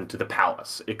ascend into the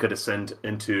palace. It could ascend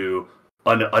into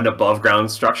an above-ground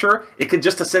structure. It could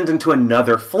just ascend into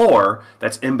another floor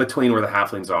that's in between where the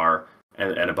halflings are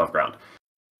and above ground.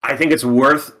 I think it's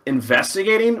worth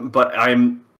investigating, but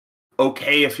I'm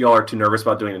okay if y'all are too nervous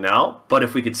about doing it now. But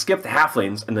if we could skip the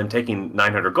halflings and then taking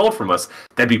 900 gold from us,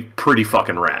 that'd be pretty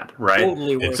fucking rad, right?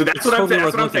 Totally so that's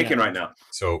what I'm thinking right now.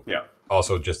 So yeah.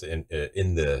 Also, just in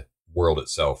the world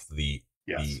itself, the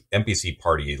NPC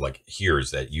party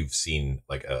hears that you've seen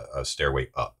a stairway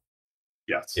up.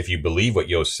 Yes. If you believe what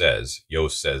Yost says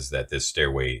that this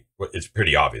stairway, it's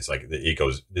pretty obvious.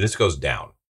 This goes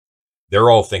down. They're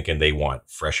all thinking they want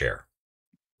fresh air,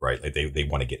 right? Like they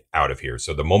want to get out of here.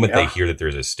 So the moment they hear that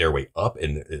there's a stairway up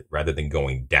and rather than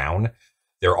going down,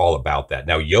 they're all about that.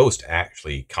 Now Yost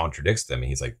actually contradicts them. And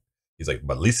he's like,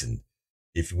 but listen,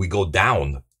 if we go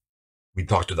down, we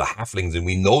talk to the halflings and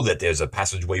we know that there's a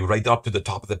passageway right up to the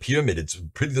top of the pyramid. It's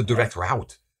pretty the direct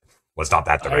route. Well, it's not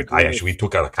that direct. We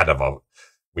took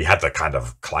we had to kind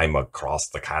of climb across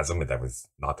the chasm, and that was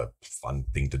not a fun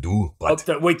thing to do.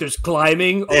 But wait, there's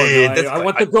climbing? Oh, no, I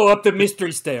want to go up the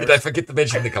mystery stairs. Did I forget to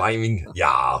mention the climbing?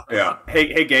 Yeah. Yeah.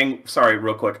 Hey, gang. Sorry,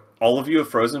 real quick. All of you have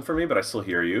frozen for me, but I still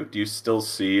hear you. Do you still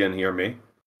see and hear me?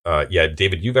 Yeah,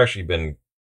 David, you've actually been.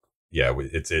 Yeah,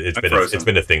 it's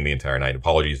been a thing the entire night.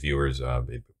 Apologies, viewers.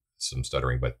 Some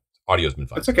stuttering, but audio's been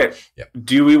fine. It's okay. Yeah.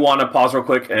 Do we want to pause real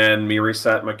quick and me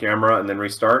reset my camera and then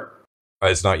restart?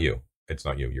 It's not you. It's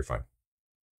not you. You're fine.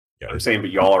 Yeah, I'm saying,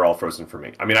 but y'all are all frozen for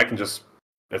me. I mean, I can just.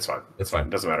 It's fine. It's fine. It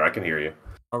doesn't matter. I can hear you.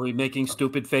 Are we making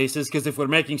stupid faces? Because if we're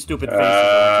making stupid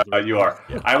faces, you are.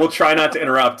 Yeah. I will try not to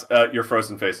interrupt your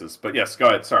frozen faces. But yes, go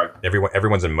ahead. Sorry.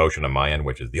 Everyone's in motion on my end,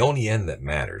 which is the only end that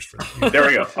matters for the There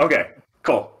we go. Okay,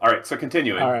 cool. All right, so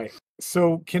continuing. All right.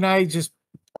 So can I just,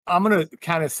 I'm going to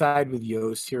kind of side with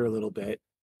Yost here a little bit.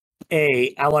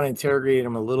 I want to interrogate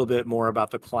him a little bit more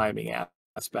about the climbing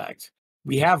aspect.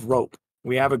 We have rope.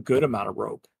 We have a good amount of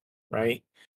rope, right?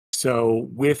 So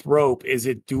with rope, is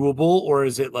it doable or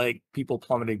is it like people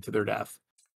plummeting to their death?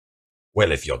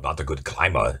 Well, if you're not a good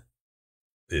climber,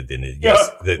 then yes,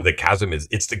 the chasm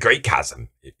it's the great chasm.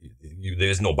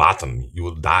 There's no bottom. You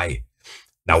will die.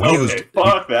 Now we used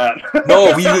fuck that.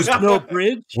 No, we used no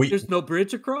bridge. There's no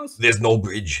bridge across. There's no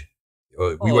bridge.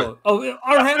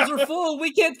 Our hands are full.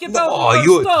 We can't get out.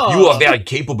 Oh, you are very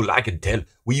capable. I can tell.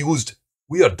 We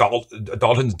are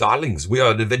Dalton's darlings. We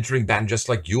are an adventuring band just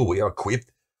like you. We are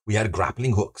equipped. We had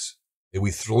grappling hooks, and we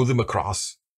throw them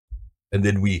across. And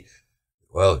then we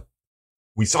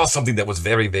saw something that was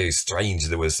very, very strange.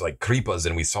 There was like creepers,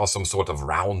 and we saw some sort of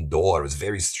round door. It was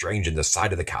very strange in the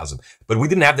side of the chasm. But we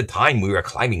didn't have the time. We were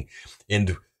climbing,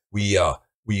 and we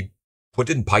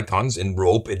put in pythons and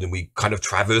rope, and then we kind of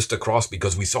traversed across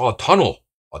because we saw a tunnel.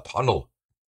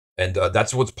 And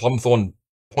that's what Plumthorn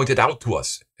pointed out to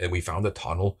us. And we found a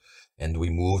tunnel. And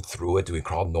we moved through it. We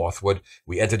crawled northward.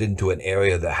 We entered into an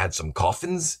area that had some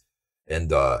coffins. And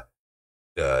one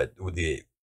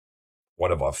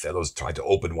of our fellows tried to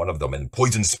open one of them, and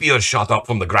poison spears shot up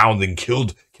from the ground and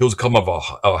killed some of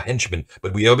our henchmen.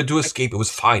 But we were able to escape. It was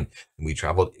fine. And we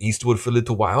traveled eastward for a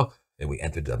little while, and we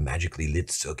entered a magically lit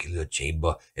circular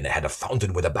chamber, and it had a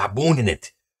fountain with a baboon in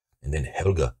it. And then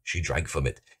Helga, she drank from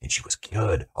it, and she was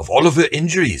cured of all of her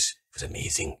injuries. It was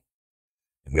amazing.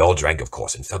 And we all drank, of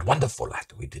course, and felt wonderful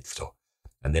after we did so.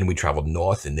 And then we traveled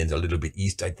north and then a little bit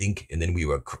east, I think. And then we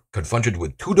were confronted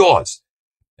with 2 doors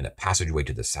and a passageway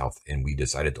to the south. And we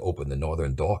decided to open the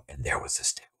northern door. And there was a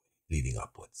stairway leading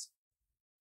upwards.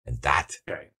 And that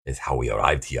is how we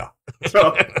arrived here.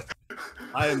 So,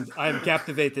 I am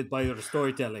captivated by your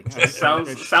storytelling.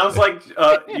 Sounds like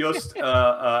Yost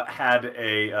had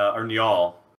or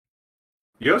Njal.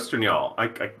 Yost or Njal?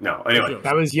 No. Anyway,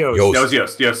 that was Yost. That was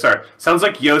Yost. Yost. Sorry. Sounds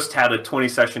like Yost had a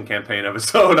 20-session campaign of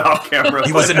his own off camera.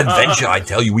 He was an adventure, I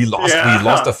tell you. We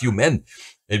lost a few men,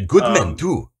 and good men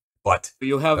too. But do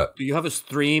you have a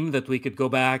stream that we could go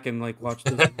back and like watch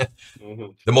this?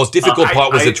 The most difficult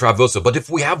part was the traversal. But if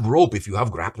we have rope, if you have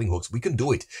grappling hooks, we can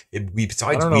do it. I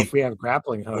don't know if we have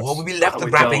grappling hooks. Oh, we left the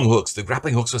grappling hooks. The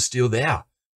grappling hooks are still there.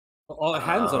 All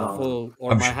hands are full,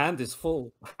 or my hand is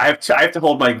full. I have to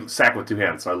hold my sack with 2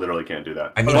 hands, so I literally can't do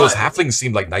that. I mean, those halflings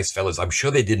seem like nice fellas. I'm sure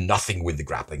they did nothing with the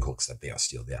grappling hooks, that they are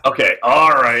still there. Okay,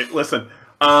 all right. Listen,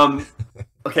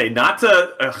 okay, not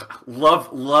to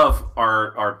love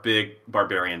our big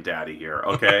barbarian daddy here.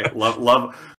 Okay,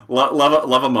 love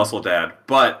a muscle dad,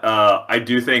 but I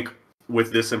do think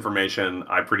with this information,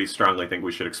 I pretty strongly think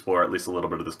we should explore at least a little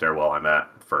bit of the stairwell I'm at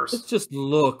first. Let's just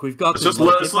look. We've got. Let's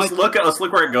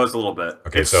look where it goes a little bit.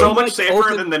 Okay, it's so much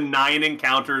safer than the 9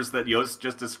 encounters that Yost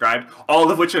just described, all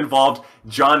of which involved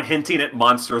John hinting at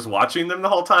monsters watching them the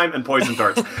whole time and poison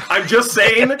darts. I'm just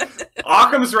saying,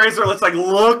 Occam's razor. Let's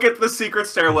look at the secret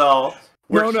stairwell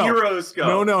where heroes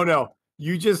go. No.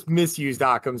 You just misused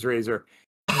Occam's razor.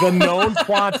 The known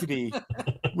quantity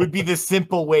would be the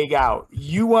simple way out.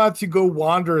 You want to go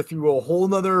wander through a whole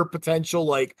nother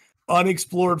potential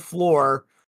unexplored floor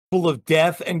full of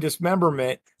death and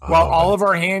dismemberment while all of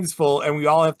our hands full and we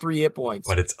all have 3 hit points.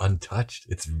 But it's untouched.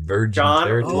 It's virgin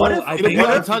territory. John, It'll be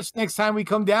untouched next time we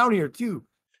come down here too.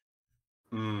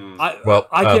 I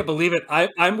can't believe it.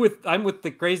 I'm with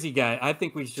the crazy guy. I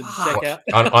think we should check out.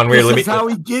 This is how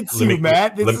he gets you,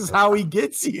 Matt. This is how he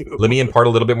gets you. Let me impart a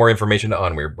little bit more information to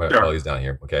Onweir while he's down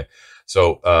here. Okay,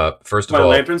 so first of all,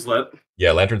 lantern's lit.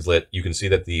 Yeah, lantern's lit. You can see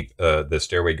that the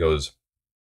stairway goes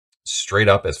straight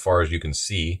up as far as you can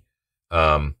see,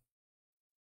 and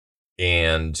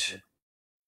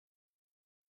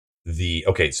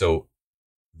so.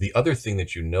 The other thing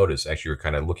that you notice, actually, you're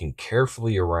kind of looking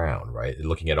carefully around, right?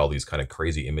 Looking at all these kind of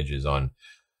crazy images on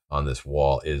this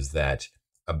wall, is that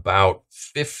about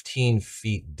 15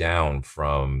 feet down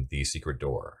from the secret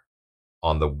door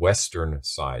on the western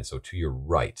side, so to your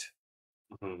right,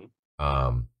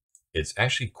 it's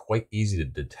actually quite easy to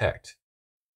detect,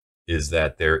 is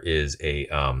that there is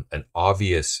an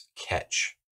obvious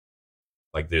catch.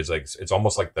 It's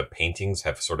almost like the paintings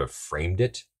have sort of framed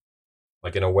it,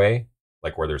 in a way.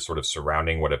 Where they're sort of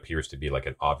surrounding what appears to be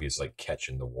an obvious catch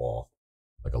in the wall,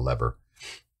 like a lever.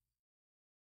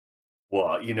 Well,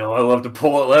 I love to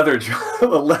pull a lever,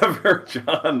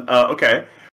 John. Okay.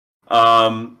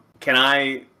 Can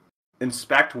I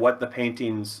inspect what the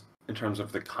paintings in terms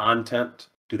of the content?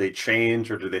 Do they change,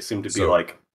 or do they seem to be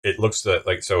like? It looks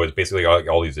like so. It's basically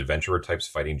all these adventurer types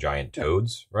fighting giant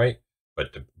toads, right?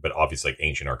 But obviously like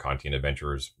ancient Arcantian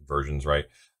adventurers versions, right?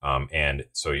 And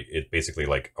so it's basically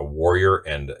like a warrior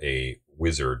and a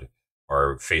wizard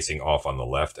are facing off on the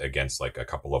left against like a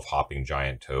couple of hopping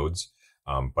giant toads,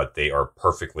 but they are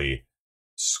perfectly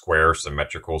square,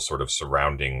 symmetrical, sort of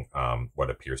surrounding what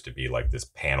appears to be like this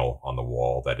panel on the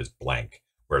wall that is blank,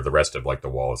 where the rest of like the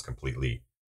wall is completely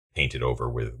painted over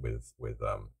with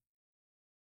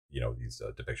these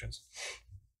depictions.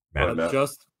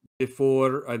 Just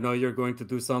before, I know you're going to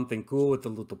do something cool with the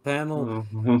little panel.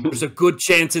 There's a good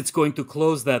chance it's going to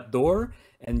close that door,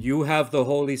 and you have the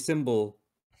holy symbol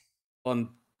on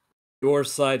your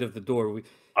side of the door.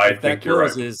 If that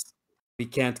closes, we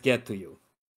can't get to you.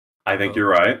 I think you're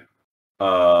right.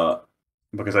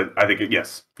 Because I think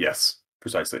yes,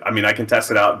 precisely. I mean, I can test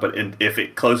it out, but if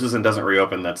it closes and doesn't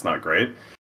reopen, that's not great.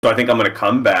 So I think I'm going to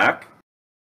come back,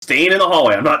 staying in the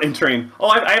hallway. I'm not entering. Oh,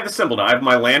 I have the symbol now. I have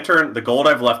my lantern, the gold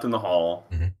I've left in the hall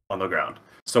on the ground.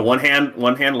 So one hand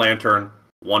lantern,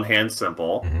 one hand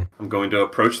symbol. I'm going to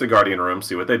approach the guardian room,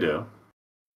 see what they do.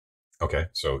 Okay,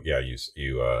 so yeah,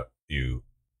 you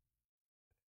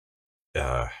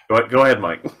go ahead,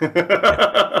 Mike.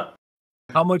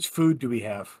 How much food do we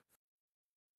have?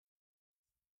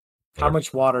 How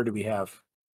much water do we have?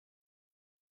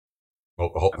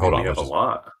 Well, hold on. We have a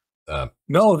lot.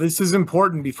 No, this is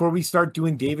important before we start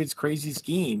doing David's crazy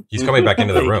scheme. He's coming back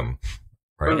into the room.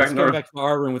 Right? He's coming back to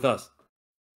our room with us.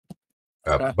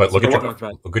 But look at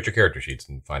your character sheets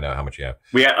and find out how much you have.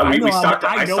 I know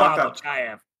how much I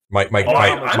have.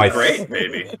 I'm great,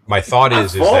 baby. My thought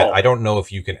is that I don't know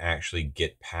if you can actually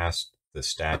get past the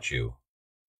statue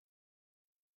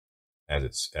as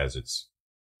it's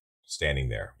standing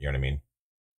there. You know what I mean?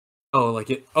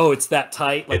 Oh, it's that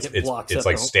tight. Like it blocks. It's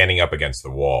like standing up against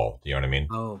the wall. Do you know what I mean?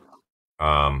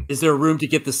 Oh. Is there room to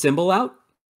get the symbol out?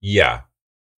 Yeah.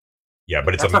 Yeah,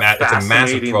 but it's a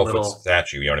massive 12-foot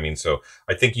statue. You know what I mean? So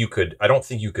I think you could. I don't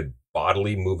think you could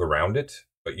bodily move around it,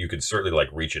 but you could certainly like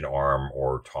reach an arm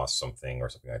or toss something or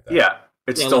something like that. Yeah,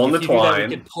 it's still in the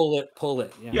twine. You can pull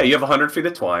it. Yeah, you have 100 feet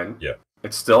of twine. Yeah,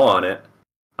 it's still on it.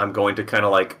 I'm going to kind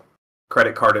of like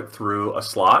credit card it through a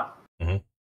slot.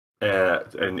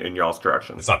 In y'all's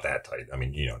direction. It's not that tight. I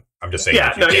mean, I'm just saying.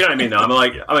 Yeah, no, you know what I mean. No, I'm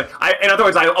like, in other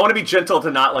words, I want to be gentle to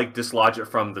not like dislodge it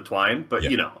from the twine, but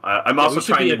I'm also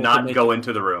trying to not go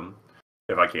into the room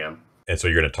if I can. And so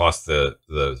you're going to toss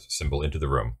the symbol into the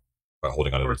room by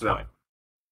holding onto the twine.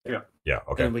 Yeah. Yeah.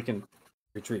 Okay. And we can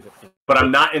retrieve it. But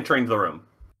I'm not entering the room.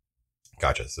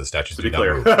 Gotcha. So the statues do not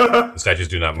move. The statues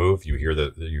do not move. You hear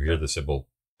the symbol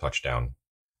touch down.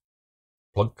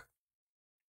 Plunk.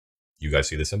 You guys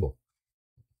see the symbol.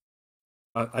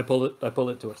 I pull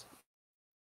it to us.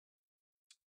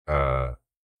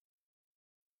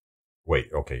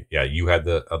 Wait. Okay. Yeah. You had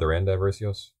the other end,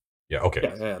 Avaricios? Yeah.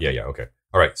 Okay. Yeah. Okay.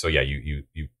 All right. So yeah, you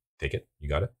take it. You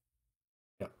got it.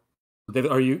 Yeah.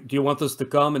 David, do you want us to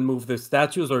come and move the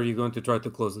statues, or are you going to try to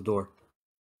close the door?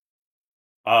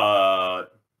 Or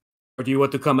do you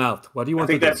want to come out? What do you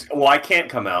want to do? Well, I can't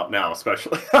come out now,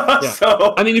 especially.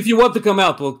 So I mean, if you want to come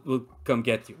out, we'll come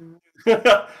get you.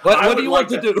 What do you want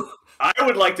to do? I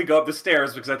would like to go up the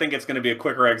stairs because I think it's going to be a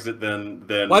quicker exit than.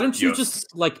 Why don't you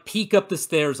just like peek up the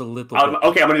stairs a little bit?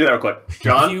 Okay, I'm going to do that real quick.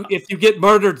 John, if you get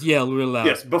murdered, yell real loud.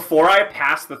 Yes, before I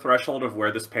pass the threshold of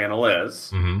where this panel is,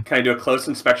 can I do a close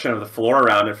inspection of the floor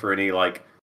around it for any like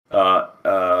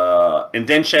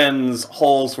indentions,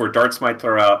 holes where darts might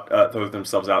throw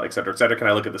themselves out, etc., etc.? Can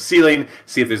I look at the ceiling,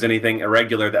 see if there's anything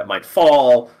irregular that might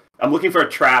fall? I'm looking for a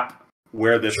trap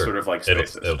where this sort of like space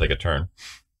is. It'll take a turn.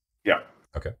 Yeah.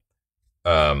 Okay.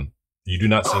 You do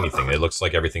not see anything. It looks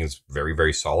like everything's very,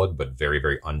 very solid, but very,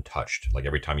 very untouched. Like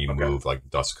every time you move, like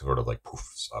dust sort of like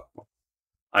poofs up.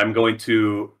 I'm going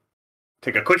to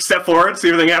take a quick step forward, see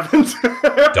if anything happens.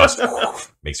 Dust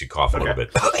makes you cough a little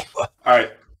bit. All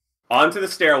right. Onto the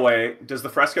stairway. Does the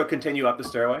fresco continue up the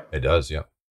stairway? It does, yeah.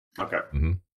 Okay.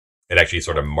 Mm-hmm. It actually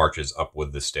sort of marches up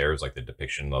with the stairs, like the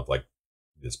depiction of like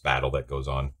this battle that goes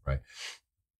on, right?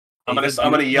 I'm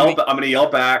gonna yell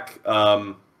back.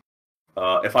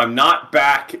 If I'm not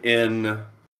back in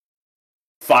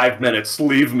 5 minutes,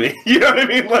 leave me. You know what I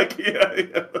mean? Like,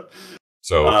 yeah.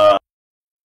 So,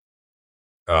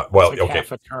 well, like okay.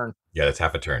 Half a turn. Yeah, that's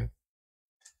half a turn.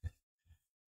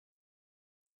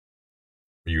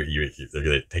 You're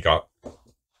gonna take off.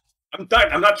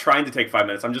 I'm not trying to take 5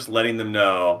 minutes. I'm just letting them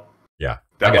know. Yeah.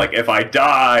 That like if I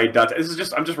die,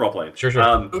 I'm just role playing. Sure.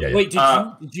 Wait,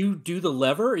 did you do the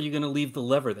lever? Or are you going to leave the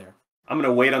lever there? I'm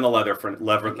gonna wait on the lever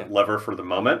for the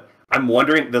moment. I'm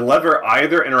wondering, the lever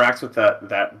either interacts with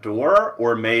that door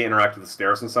or may interact with the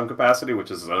stairs in some capacity, which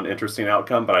is its own interesting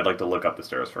outcome. But I'd like to look up the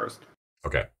stairs first.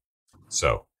 Okay,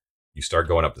 so you start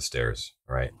going up the stairs.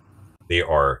 Right,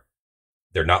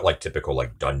 they're not like typical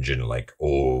like dungeon, like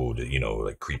old,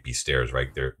 like creepy stairs, right?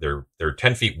 They're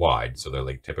 10 feet wide, so they're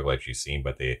like typical like you've seen,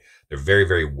 but they're very,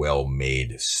 very well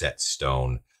made, set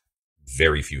stone.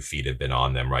 Very few feet have been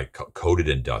on them, right? Coated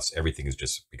in dust. Everything has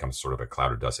just become sort of a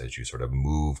cloud of dust as you sort of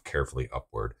move carefully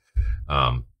upward.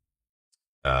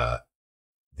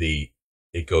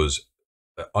 It goes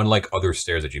unlike other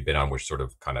stairs that you've been on, which sort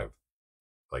of kind of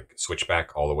like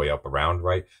switchback all the way up around,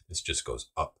 right? This just goes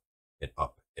up and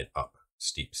up and up.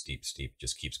 Steep, steep, steep,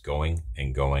 just keeps going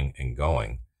and going and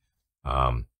going.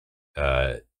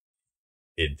 There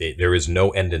is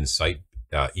no end in sight,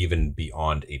 even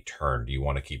beyond a turn. Do you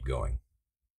want to keep going?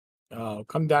 Oh,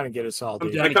 come down and get us all,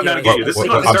 dude. Come down and get you. This is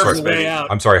not I'm surface, sorry. baby.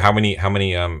 I'm sorry. How many? How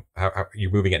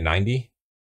you're moving at 90?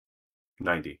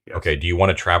 90. Yes. Okay. Do you want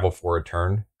to travel for a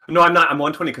turn? No, I'm not. I'm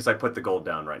 120 because I put the gold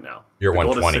down right now. You're The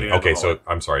gold is 120. sitting on Okay, the so hallway.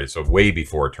 I'm sorry. So way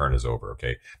before a turn is over.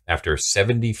 Okay, after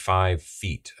 75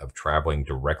 feet of traveling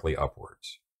directly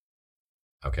upwards.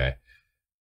 Okay.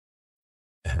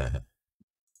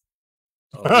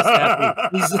 Oh,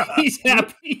 he's happy. He's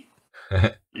happy.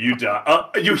 You die.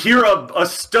 You hear a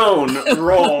stone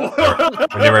roll.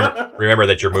 remember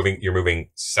that you're moving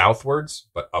southwards,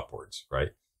 but upwards,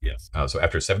 right? Yes. So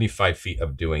after 75 feet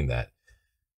of doing that,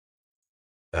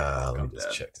 let me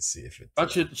just check to see if it.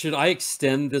 Should I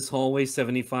extend this hallway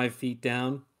 75 feet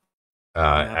down?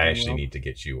 I actually need to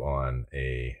get you on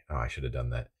a. Oh, I should have done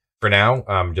that. For now,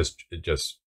 just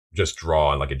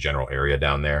draw on like a general area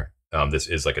down there. This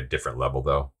is like a different level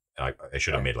though. I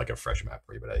should have made like a fresh map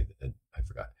for you, but I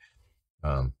forgot.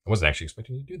 I wasn't actually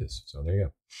expecting you to do this, so there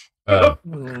you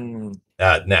go.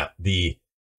 Now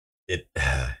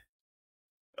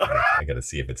I gotta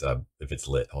see if it's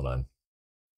lit. Hold on.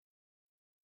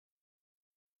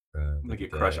 I'm gonna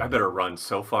get crushed. I better run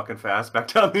so fucking fast back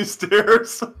down these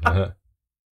stairs. Oh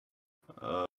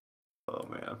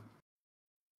man.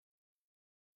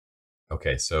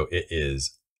 Okay, so it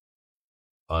is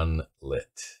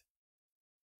unlit.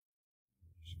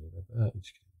 Let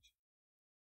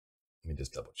me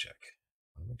just double check.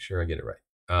 I'll make sure I get it right.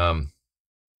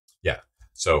 Yeah.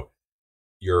 So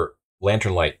your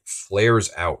lantern light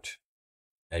flares out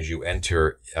as you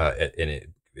enter,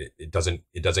 and it doesn't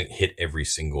hit every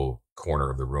single corner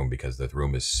of the room because the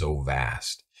room is so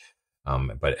vast.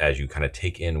 But as you kind of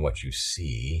take in what you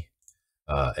see,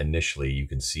 initially you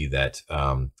can see that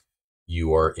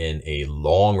you are in a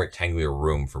long rectangular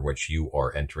room for which you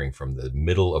are entering from the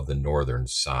middle of the northern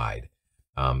side.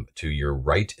 To your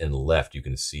right and left, you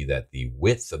can see that the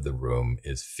width of the room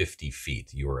is 50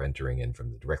 feet. You are entering in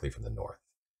directly from the north.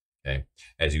 Okay,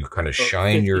 as you kind of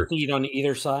shine 50 feet on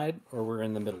either side, or we're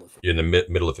in the middle of it. You're in the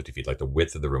middle of 50 feet, like the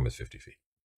width of the room is 50 feet.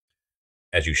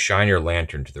 As you shine your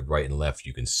lantern to the right and left,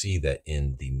 you can see that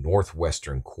in the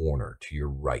northwestern corner to your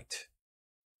right,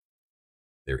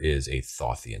 there is a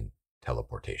Thothian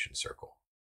teleportation circle.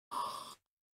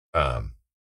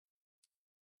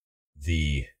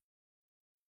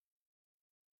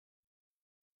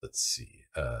 Let's see.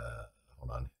 Hold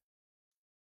on.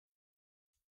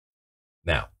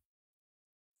 Now,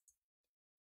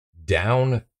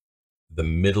 down the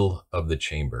middle of the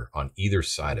chamber on either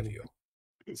side of you.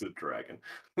 It's a dragon.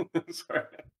 Sorry.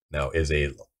 Now is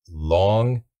a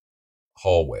long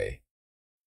hallway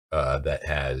that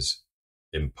has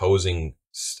imposing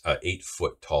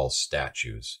 8-foot tall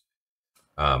statues.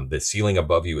 The ceiling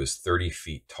above you is 30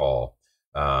 feet tall,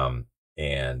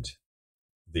 and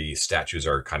the statues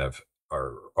are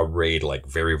are arrayed like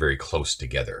very, very close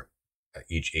together,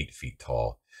 each 8 feet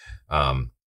tall.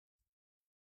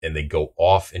 And they go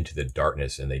off into the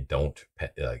darkness, and they don't,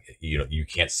 you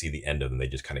can't see the end of them. They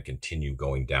just kind of continue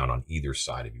going down on either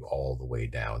side of you, all the way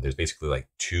down. There's basically like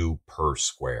 2 per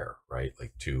square, right?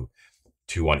 Like two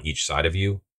on each side of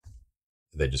you.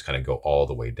 They just kind of go all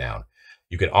the way down.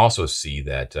 You can also see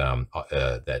that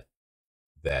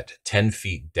that 10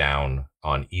 feet down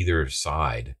on either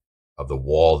side of the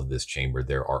wall of this chamber,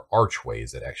 there are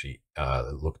archways that actually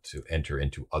look to enter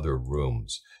into other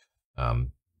rooms.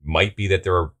 Might be that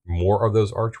there are more of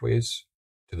those archways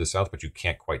to the south, but you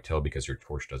can't quite tell because your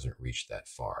torch doesn't reach that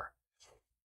far.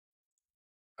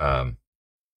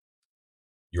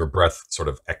 Your breath sort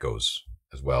of echoes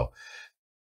as well.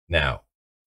 Now,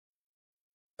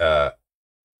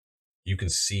 you can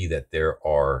see that there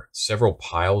are several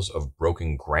piles of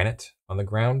broken granite on the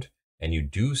ground, and you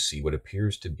do see what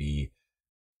appears to be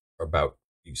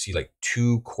you see like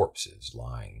 2 corpses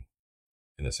lying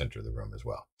in the center of the room as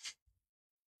well.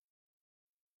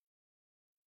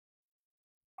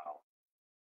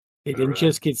 They didn't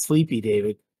just get sleepy,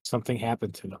 David. Something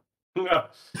happened to them. Well,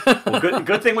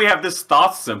 good thing we have this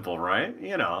thought symbol, right?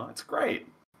 You know, it's great.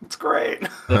 It's great.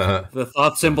 The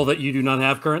thought symbol that you do not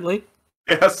have currently?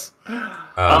 Yes.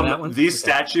 That one? These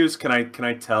Okay. statues, can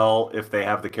I tell if they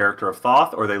have the character of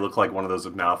Thoth, or they look like one of those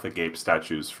mouth agape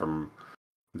statues from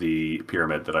the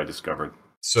pyramid that I discovered?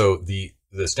 So the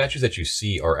statues that you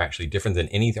see are actually different than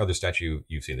any other statue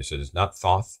you've seen. So it's not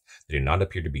Thoth. They do not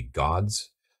appear to be gods.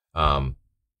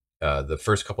 The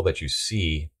first couple that you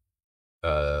see,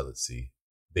 let's see,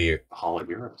 they Hall of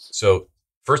Heroes. So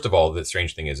first of all, the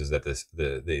strange thing is that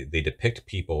they depict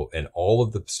people, and all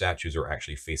of the statues are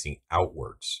actually facing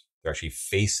outwards. They're actually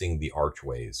facing the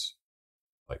archways,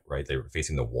 like right. They're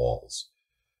facing the walls.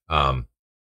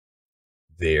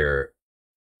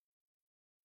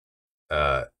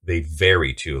 They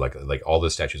vary too. Like all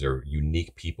the statues are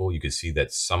unique people. You can see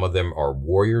that some of them are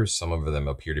warriors, some of them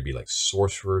appear to be like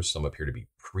sorcerers, some appear to be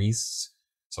priests,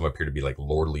 some appear to be like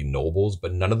lordly nobles,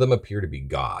 but none of them appear to be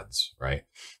gods, right?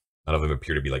 None of them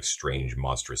appear to be like strange,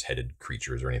 monstrous headed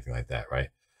creatures or anything like that, right?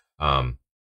 And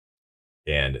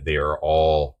they are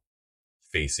all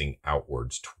facing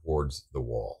outwards towards the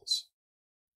walls.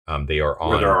 They are on.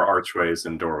 Where there are archways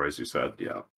and doorways, you said,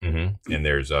 yeah. Mm-hmm.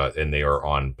 And they are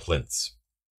on plinths.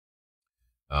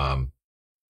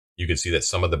 You can see that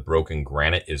some of the broken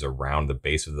granite is around the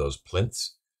base of those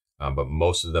plinths, but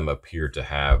most of them appear to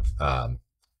have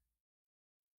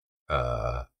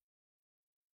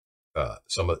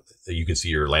you can see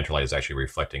your lantern light is actually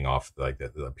reflecting off like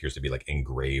that. There appears to be like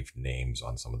engraved names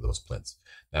on some of those plinths.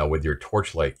 Now with your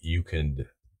torchlight, you can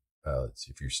let's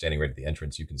see, if you're standing right at the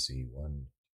entrance, you can see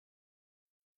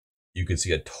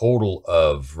a total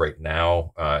of right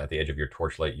now at the edge of your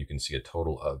torchlight, you can see a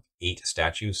total of 8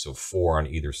 statues, so 4 on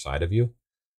either side of you.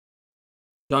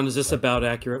 John, is this about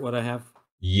accurate what I have?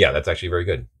 Yeah, that's actually very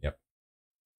good. Yep.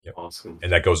 Awesome.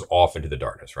 And that goes off into the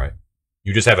darkness, right?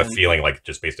 You just have a feeling like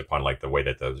just based upon like the way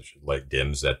that those like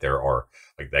dims that there are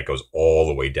like that goes all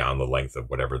the way down the length of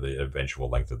whatever the eventual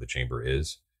length of the chamber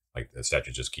is. Like the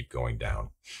statues just keep going down.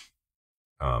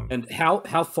 And how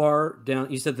far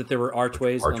down? You said that there were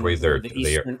archways. Archways. They are.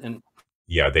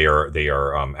 Yeah, they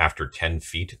are. After 10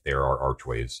 feet, there are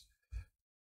archways.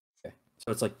 Okay.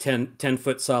 So it's like 10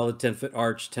 foot solid, 10 foot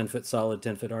arch, 10 foot solid,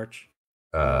 10 foot arch.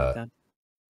 Like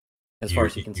as far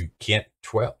as you can see. You can't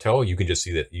tell. You can just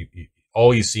see that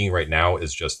all you're seeing right now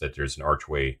is just that there's an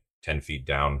archway 10 feet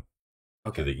down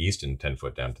to the east and 10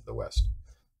 foot down to the west.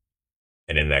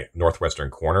 And in that northwestern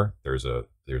corner, there's a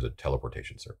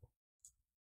teleportation circle.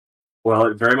 Well,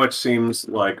 it very much seems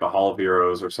like a Hall of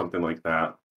Heroes or something like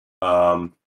that.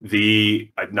 Not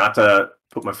to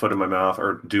put my foot in my mouth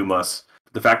or doom us,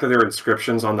 the fact that there are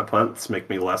inscriptions on the plinths make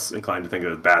me less inclined to think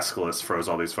that Basilisk froze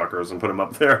all these fuckers and put them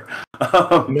up there.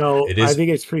 No, I think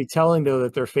it's pretty telling though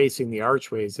that they're facing the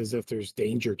archways as if there's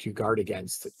danger to guard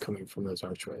against coming from those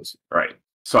archways. Right.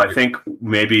 So I think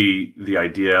maybe the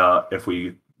idea, if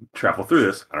we travel through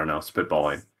this, I don't know,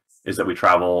 spitballing, is that we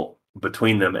travel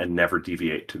between them and never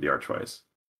deviate to the archways,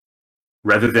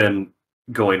 rather than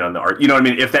going on the arch. You know what I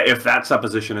mean? If that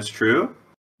supposition is true,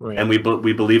 right, and we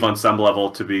believe on some level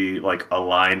to be like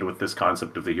aligned with this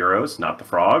concept of the heroes, not the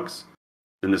frogs,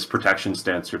 then this protection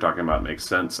stance you're talking about makes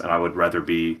sense. And I would rather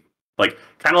be like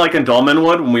kind of like in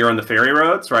Dolmenwood when we were on the ferry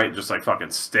roads, right? Just like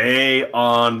fucking stay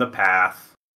on the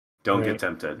path, don't get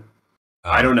tempted.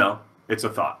 I don't know. It's a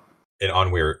thought. And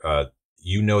Onweir,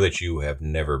 you know that you have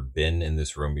never been in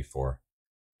this room before.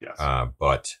 Yes.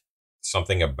 But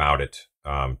something about it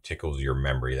tickles your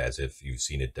memory as if you've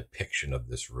seen a depiction of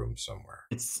this room somewhere.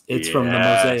 It's from the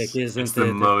mosaic, isn't it? It's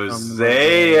the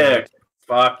mosaic.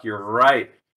 Fuck, you're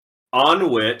right. On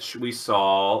which we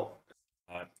saw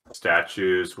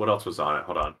statues. What else was on it?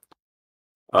 Hold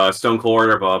on. Stone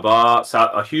corridor, blah, blah,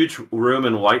 blah. A huge room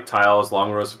in white tiles,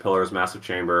 long rows of pillars, massive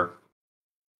chamber.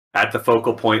 At the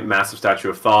focal point, massive statue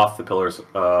of Thoth. The pillars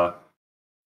are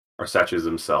statues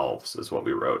themselves, is what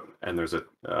we wrote. And there's a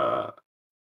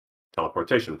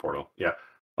teleportation portal. Yeah.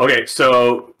 Okay,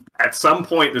 so at some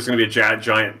point, there's going to be a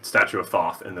giant statue of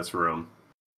Thoth in this room,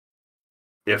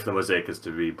 if the mosaic is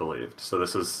to be believed. So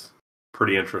this is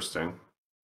pretty interesting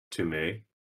to me.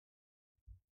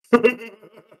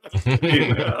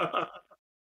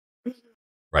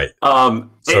 Right.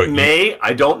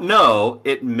 I don't know.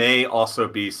 It may also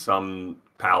be some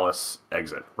palace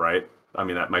exit, right? I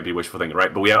mean, that might be wishful thinking,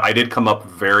 right? But I did come up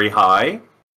very high.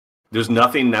 There's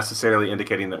nothing necessarily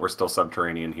indicating that we're still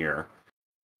subterranean here.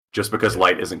 Just because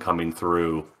light isn't coming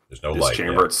through There's no this light,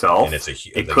 chamber itself. And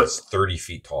it's 30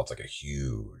 feet tall. It's like a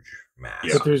huge mass.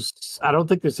 But I don't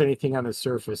think there's anything on the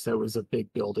surface that was a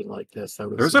big building like this.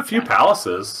 There's a few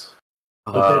palaces.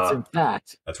 But that's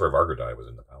intact. That's where Vargadai was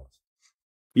in the palace.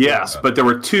 Yes, but there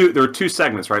were two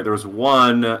segments, right? There was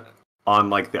one on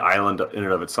like the island in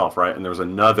and of itself, right? And there was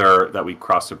another that we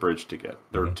crossed a bridge to get.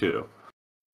 There were two.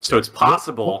 So it's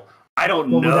possible. I don't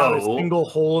know. Without a single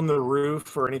hole in the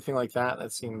roof or anything like that.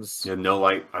 That seems. Yeah, no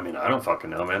light. I mean, I don't fucking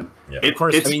know, man. Yeah. Of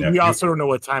course, we also don't know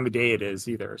what time of day it is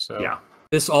either. So yeah.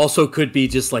 This also could be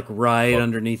just like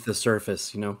underneath the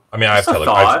surface, you know. I mean, I've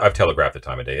telegraphed the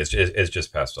time of day. It's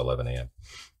just past 11 a.m.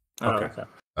 Okay.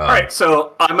 All right,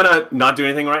 so I'm gonna not do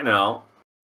anything right now.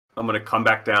 I'm gonna come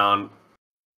back down.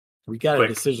 We got a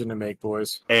decision to make,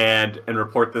 boys, and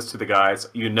report this to the guys.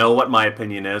 You know what my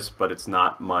opinion is, but it's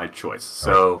not my choice.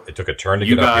 So right. It took a turn to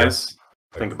get up. You guys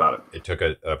think about it. It took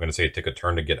I'm gonna say it took a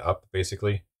turn to get up,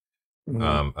 basically.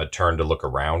 A turn to look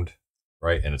around,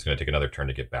 right, and it's gonna take another turn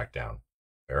to get back down.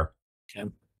 Fair. Okay.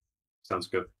 Sounds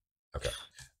good. Okay.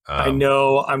 I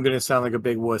know I'm gonna sound like a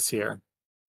big wuss here.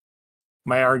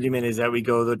 My argument is that we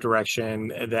go the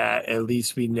direction that at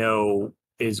least we know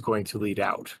is going to lead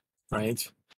out, right?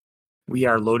 We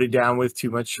are loaded down with too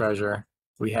much treasure.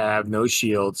 We have no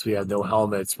shields. We have no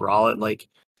helmets. We're all at like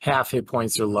half hit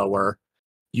points or lower.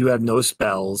 You have no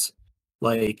spells.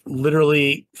 Like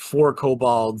literally 4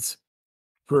 kobolds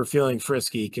who are feeling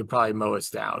frisky could probably mow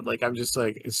us down. Like I'm just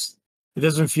like, it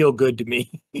doesn't feel good to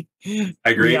me. I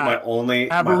agree. Yeah. My only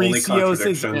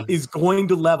Avaricios is going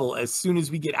to level as soon as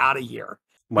we get out of here.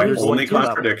 My only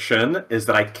contradiction is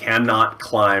that I cannot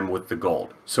climb with the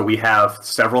gold. So we have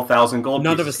several thousand gold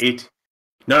None pieces. of us.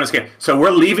 None of us can. So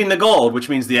we're leaving the gold, which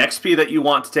means the XP that you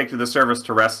want to take to the service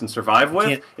to rest and survive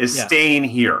with is staying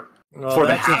here for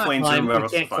the halflings and whoever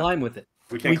else. We can't climb with it.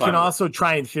 We can also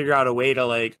try and figure out a way to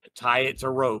like tie it to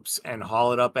ropes and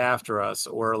haul it up after us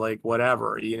or like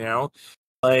whatever, you know?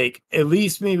 Like at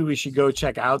least maybe we should go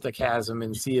check out the chasm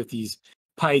and see if these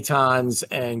pythons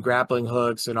and grappling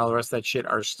hooks and all the rest of that shit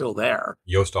are still there.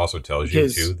 Yost also tells you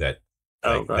too that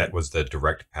that was the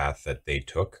direct path that they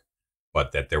took,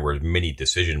 but that there were many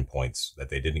decision points that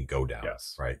they didn't go down.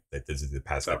 Yes. Right. That this is the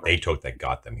path that they took that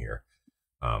got them here.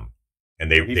 And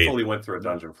they fully went through a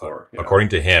dungeon floor. According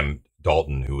to him,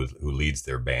 Dalton, who leads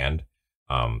their band,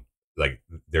 like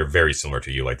they're very similar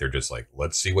to you. Like they're just like,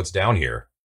 let's see what's down here,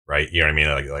 right? You know what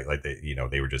I mean? Like they, you know,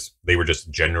 they were just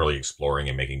generally exploring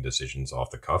and making decisions off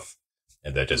the cuff,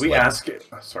 and that just. We ask it.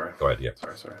 Sorry. Go ahead. Yeah.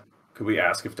 Sorry. Could we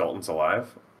ask if Dalton's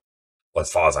alive? Well,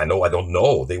 as far as I know, I don't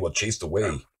know. They were chased away.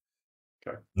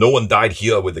 Okay. No one died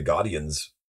here with the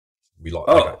Guardians. We lost.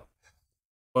 Oh.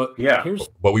 But yeah.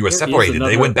 But we were separated.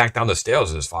 They went back down the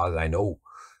stairs, as far as I know.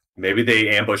 Maybe they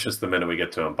ambush us the minute we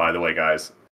get to them. By the way,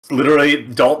 guys, literally,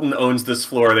 Dalton owns this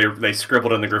floor. They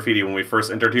scribbled in the graffiti when we first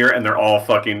entered here, and they're all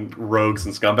fucking rogues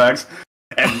and scumbags.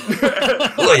 And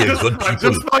I'm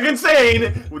just fucking saying,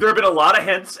 there have been a lot of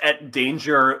hints at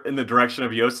danger in the direction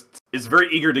of Yost. Is very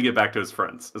eager to get back to his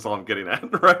friends. Is all I'm getting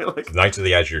at, right? Like Knights of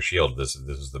the Azure Shield. This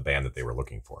is the band that they were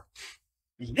looking for.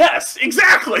 Yes,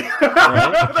 exactly.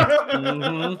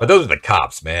 Mm-hmm. But those are the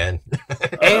cops, man.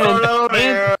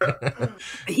 and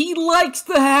he likes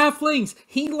the halflings.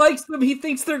 He likes them. He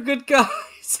thinks they're good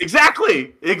guys.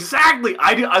 Exactly.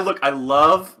 I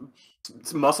love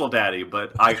Muscle Daddy,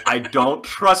 but I don't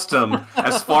trust him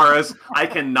as far as I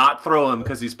cannot throw him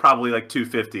because he's probably like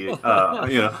 250. You know.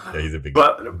 Yeah, he's a big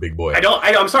boy.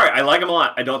 I'm sorry. I like him a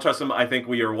lot. I don't trust him. I think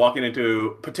we are walking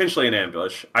into potentially an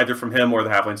ambush, either from him or the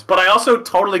halflings. But I also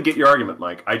totally get your argument,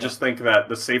 Mike. I just think that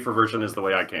the safer version is the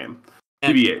way I came.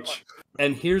 TBH.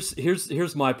 And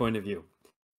here's my point of view.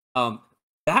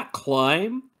 That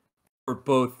climb for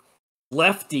both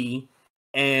Lefty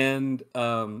and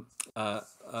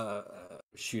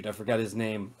shoot, I forgot his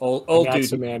name. Old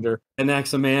dude.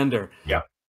 Anaximander. Yeah.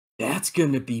 That's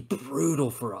going to be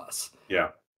brutal for us.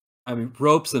 Yeah. I mean,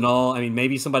 ropes and all. I mean,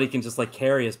 maybe somebody can just like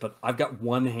carry us, but I've got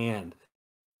one hand.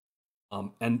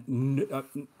 And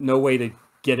no way to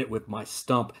get it with my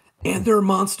stump. And there are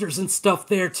monsters and stuff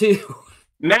there too.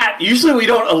 Matt, usually we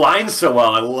don't align so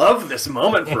well. I love this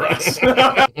moment for us.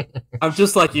 I'm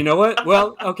just like, you know what?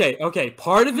 Well, okay.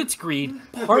 Part of it's greed.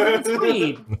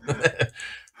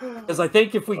 Because I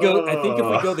think if we go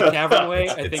the cavern way,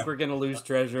 I think we're going to lose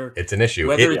treasure. It's an issue.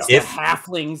 Whether it's the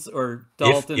halflings or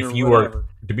Dalton if or you whatever. Are,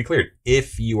 to be clear,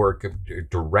 if you are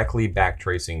directly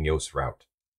backtracing Yost's route,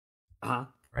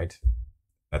 right?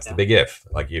 That's the big if.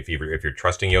 Like if you're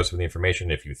trusting Yost with the information,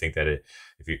 if you think that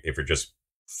if you're just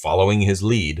following his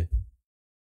lead,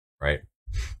 right?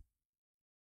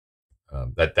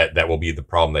 That will be the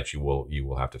problem that you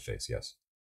will have to face. Yes.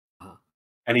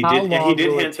 And he How did. And he long did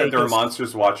will it hint that take there were us-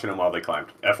 monsters watching him while they climbed.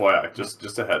 FYI,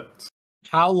 just ahead.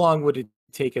 How long would it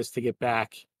take us to get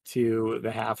back to the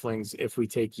halflings if we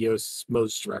take Yost's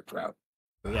most direct route?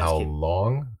 How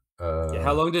long? Yeah,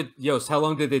 how long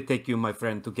did it take you, my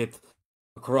friend, to get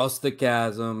across the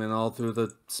chasm and all through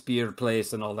the spear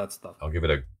place and all that stuff? I'm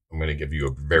going to give you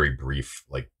a very brief,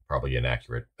 like probably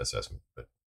inaccurate assessment, but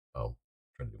I'll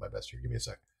try to do my best here. Give me a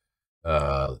sec.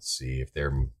 Let's see if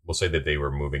we'll say that they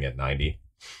were moving at 90.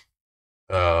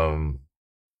 1,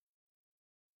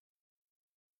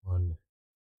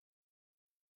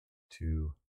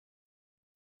 2,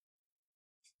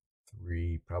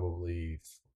 3, probably.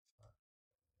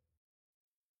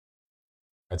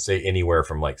 I'd say anywhere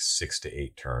from like 6 to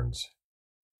 8 turns.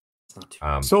 It's not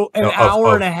too So an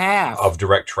hour and a half of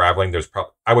direct traveling.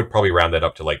 I would probably round that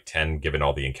up to like 10, given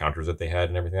all the encounters that they had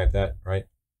and everything like that, right?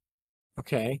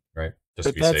 Okay. Right. Just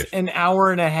to But be that's safe. an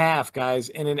hour and a half, guys.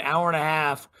 In an hour and a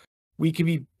half, we could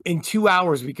be in 2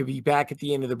 hours. We could be back at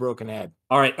the end of the Broken Head.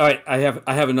 All right. I have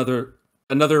another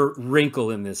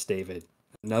wrinkle in this, David.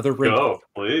 Another wrinkle. Go,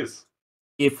 please.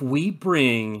 If we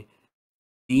bring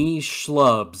these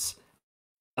schlubs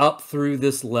up through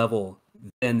this level,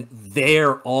 then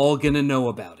they're all gonna know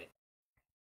about it.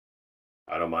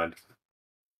 I don't mind,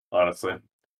 honestly.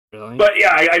 Really? But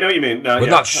yeah, I know what you mean. No, We're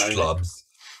yeah, not schlubs.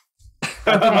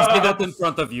 I didn't say that in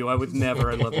front of you. I would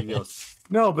never. I love you, Yost.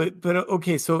 No, but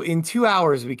okay. So in 2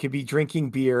 hours, we could be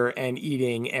drinking beer and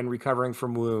eating and recovering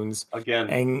from wounds Again,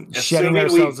 and shedding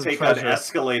assuming we ourselves of take an treasure.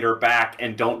 escalator back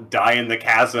and don't die in the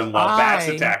chasm while bats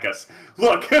attack us.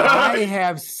 Look, I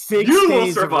have 6 you will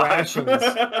days of survive. rations.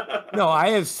 No, I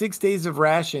have 6 days of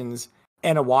rations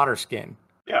and a water skin.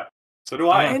 Yeah, so do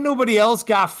I. And nobody else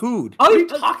got food. What are you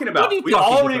talking about? What are you We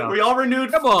talking about? all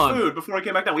renewed Come on. food before we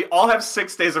came back down. We all have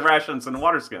 6 days of rations and a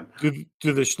water skin. Do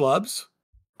the schlubs?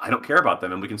 I don't care about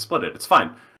them, and we can split it. It's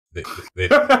fine. They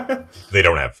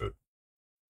don't have food.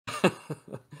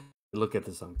 Look at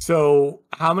this. So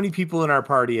how many people in our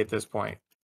party at this point?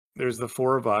 There's the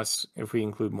 4 of us, if we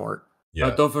include Mort.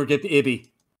 Yeah. Don't forget Ibby.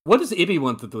 What does Ibby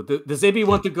want to do? Does Ibby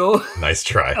want to go Nice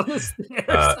try. down the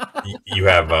stairs? You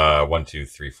have 1, 2,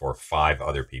 3, 4, 5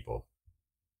 other people,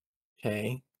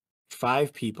 Okay.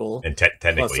 5 people. and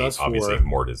technically, us obviously, 4.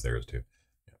 Mort is theirs too.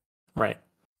 Right.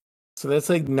 So that's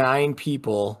like 9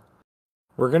 people.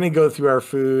 We're going to go through our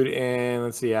food and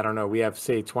let's see, I don't know. We have,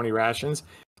 say, 20 rations,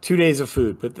 2 days of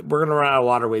food, but we're going to run out of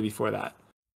water way before that.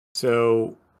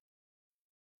 So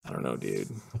I don't know, dude.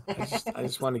 I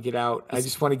just want to get out. I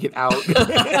just want to get out.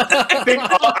 I think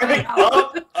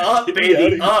up,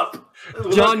 baby, up.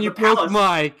 John, Look, you the broke palace.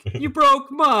 Mike. You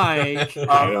broke Mike.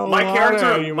 I don't my want it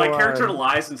my anymore. character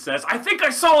lies and says, "I think I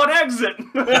saw an exit."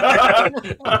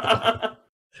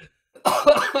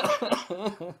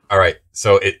 All right,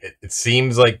 so it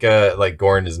seems like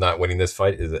Goran is not winning this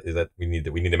fight. Is that we need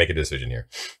to make a decision here?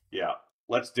 Yeah,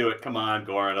 let's do it. Come on,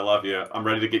 Goran, I love you. I'm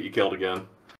ready to get you killed again.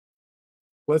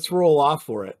 Let's roll off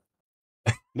for it.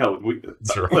 No,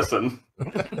 right. listen.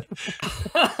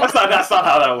 That's not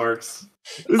how that works.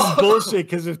 This is bullshit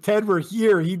because if Ted were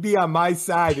here, he'd be on my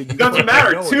side. And you Doesn't fucking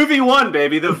matter. know it. 2v1,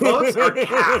 baby. The votes are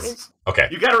cast. Okay,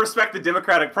 You got to respect the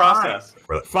democratic process.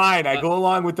 Fine, I go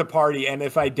along with the party, and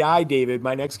if I die, David,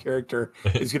 my next character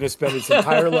is going to spend his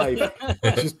entire life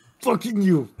just fucking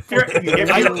you.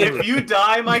 If you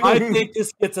die, Mike, I think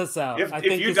this gets us out.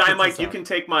 if you die, Mike, you can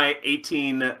take my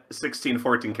 18, 16,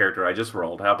 14 character I just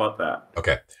rolled. How about that?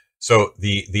 okay. So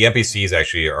the NPCs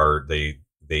actually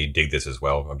they dig this as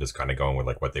well. I'm just kind of going with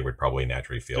like what they would probably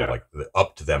naturally feel like.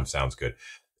 Up to them sounds good.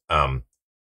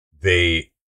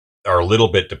 They are a little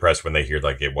bit depressed when they hear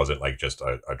like it wasn't like just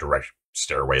a direct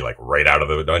stairway like right out of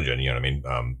the dungeon. You know what I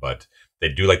mean? But they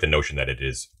do like the notion that it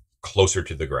is closer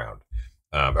to the ground,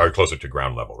 or closer to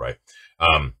ground level, right?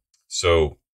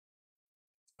 So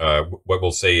what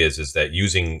we'll say is that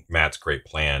using Matt's great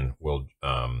plan will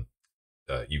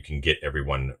you can get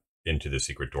everyone into the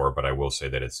secret door, but I will say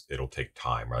that it'll take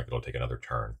time, right? It'll take another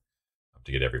turn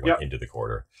to get everyone into the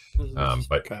corridor.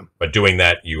 But doing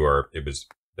that, it was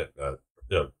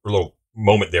a little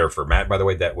moment there for Matt, by the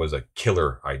way. That was a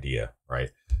killer idea,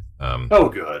 right?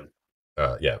 Good.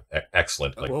 Yeah,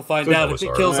 excellent. Like, We'll find out if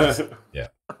it kills us. Yeah.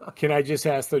 Can I just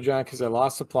ask though, John, because I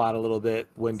lost the plot a little bit.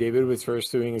 When David was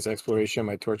first doing his exploration,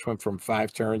 my torch went from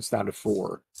 5 turns down to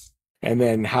 4. And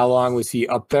then how long was he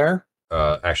up there?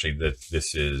 Actually,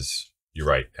 this is, you're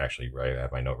right. Actually, right. I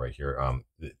have my note right here.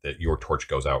 That your torch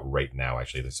goes out right now.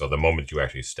 Actually, so the moment you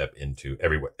actually step into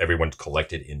everyone's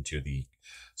collected into the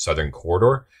southern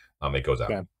corridor, it goes out.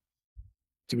 Okay.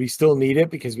 Do we still need it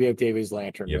because we have David's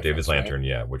lantern? You have with David's us, right? lantern,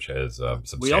 yeah, which has a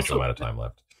substantial amount of time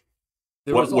left.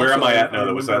 Where am I at now?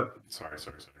 That was that. Sorry.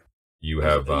 You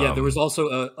have there was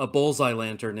also a bullseye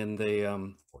lantern in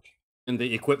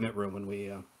the equipment room when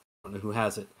we I don't know who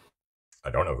has it. I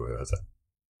don't know who has it.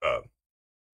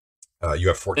 You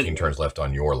have 14 turns left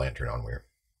on your lantern on Weir.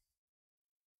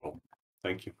 Oh,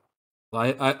 thank you.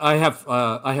 I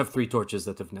have 3 torches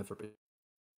that have never been.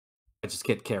 I just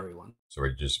can't carry one. So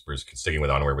we're sticking with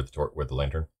Onweir with the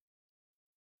lantern.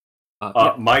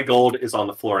 Yeah. My gold is on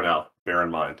the floor now. Bear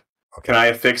in mind. Okay. Can I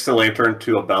affix the lantern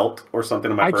to a belt or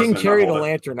something in my I person? can and carry not the hold it?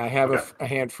 lantern. I have Okay. a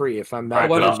hand free if I'm All not. right,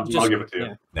 Why then don't you I'll just- give it to you.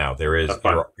 yeah. Now there is That's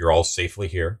fine. you're all safely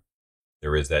here.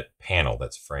 There is that panel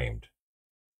that's framed.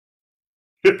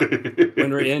 When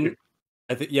we're in,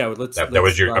 I think let's. That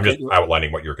was your. I'm just let's-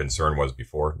 outlining what your concern was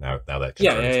before. Now that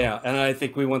concern is Yeah, and I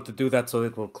think we want to do that so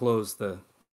it will close the.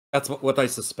 That's what I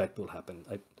suspect will happen.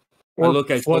 I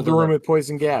flood the room with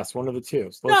poison gas. One of the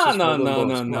two. So let's just roll them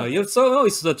both. Come No. on. You're so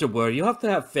always such a worry. You have to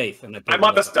have faith in it. I'm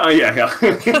on this. Yeah.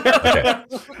 Okay.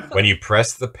 When you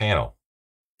press the panel,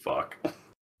 Fuck.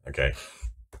 okay,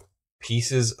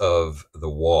 pieces of the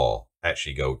wall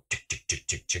actually go tick tick tick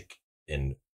tick tick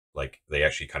in, like they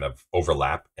actually kind of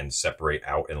overlap and separate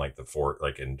out in like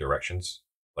in directions,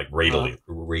 like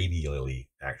radially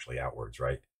actually outwards,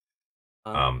 right?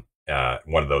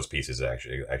 One of those pieces is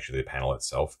actually the panel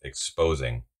itself,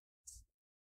 exposing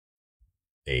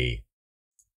a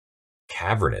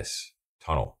cavernous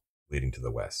tunnel leading to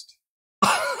the west.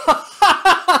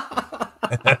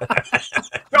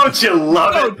 Don't you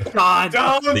love it? God!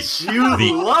 Don't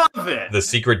you love it? The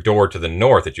secret door to the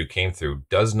north that you came through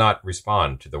does not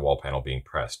respond to the wall panel being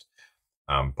pressed,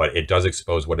 but it does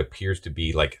expose what appears to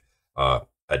be like a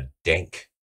dank,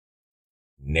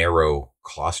 narrow,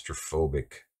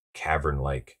 claustrophobic,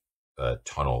 cavern-like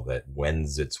tunnel that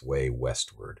wends its way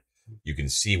westward. You can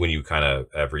see when you kind of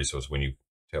Avaricios, when you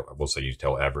tell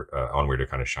Onweir to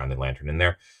kind of shine the lantern in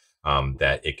there,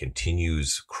 that it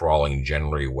continues crawling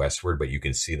generally westward, but you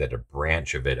can see that a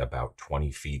branch of it about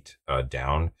 20 feet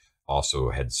down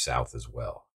also heads south as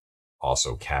well.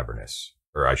 Also cavernous,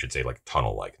 or I should say like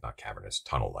tunnel-like, not cavernous,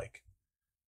 tunnel-like.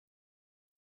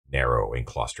 Narrow and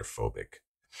claustrophobic.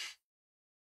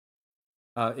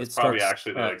 It's probably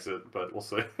actually the exit, but we'll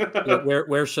see.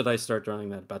 Where should I start drawing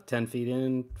that? About 10 feet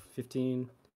in? 15?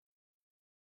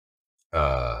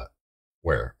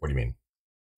 Where? What do you mean?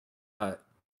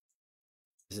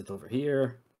 Is it over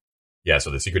here? Yeah, so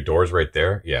the secret door is right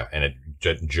there. Yeah, and it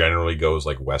generally goes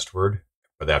like westward,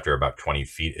 but after about 20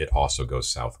 feet, it also goes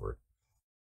southward.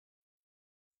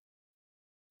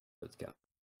 Let's go.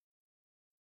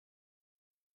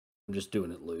 I'm just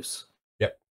doing it loose.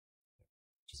 Yep.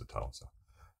 Just a tunnel. So,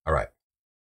 all right.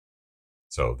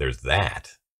 So there's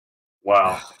that.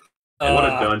 Wow. What a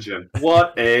dungeon.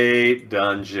 What a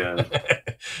dungeon.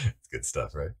 It's good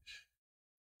stuff, right?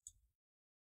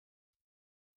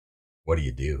 What do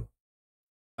you do?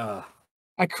 I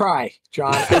cry,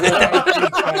 John.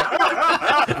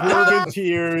 Absorbing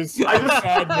tears,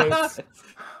 sadness.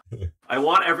 I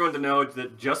want everyone to know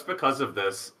that just because of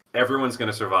this, everyone's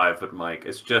going to survive but Mike.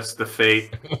 It's just the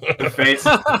fate of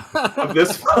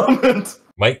this moment.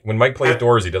 When Mike plays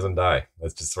doors, he doesn't die.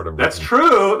 That's just sort of... That's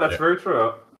true. That's very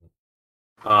true.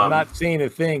 I'm not saying a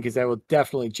thing because I will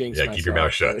definitely jinx myself. Keep your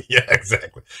mouth shut. Yeah,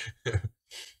 exactly.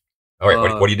 All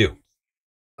right, what do you do?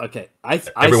 Okay,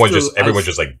 everyone's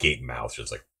just like gape mouths,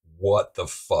 just like, what the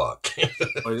fuck?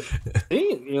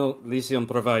 Lysion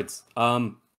provides.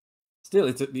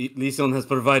 Still, Lysion has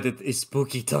provided a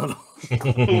spooky tunnel.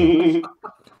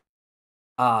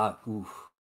 I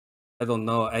don't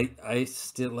know. I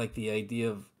still like the idea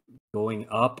of going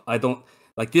up. I don't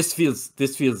like this. Feels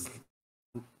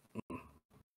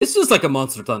like a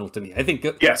monster tunnel to me. I think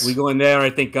we go in there. I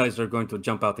think guys are going to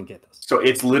jump out and get us. So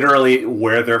it's literally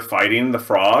where they're fighting the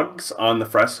frogs on the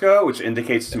fresco, which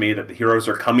indicates to me that the heroes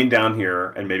are coming down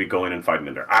here and maybe going and fighting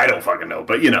in there. I don't fucking know,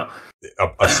 but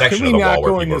a section of the wall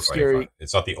where people are scary... fighting.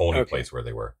 It's not the only place where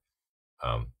they were.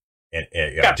 Gotcha.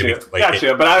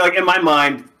 But I in my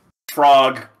mind,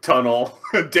 frog tunnel,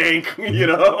 dank.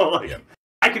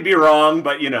 I could be wrong,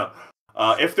 but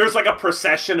if there's like a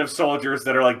procession of soldiers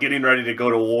that are like getting ready to go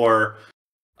to war,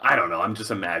 I don't know. I'm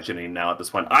just imagining now at this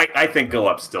point. I think go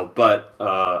up still, but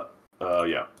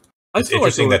yeah. It's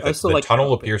interesting that the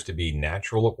tunnel appears to be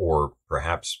natural or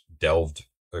perhaps delved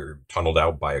or tunneled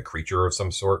out by a creature of some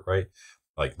sort, right?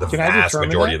 Like the vast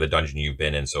majority of the dungeon you've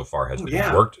been in so far has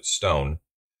been worked stone,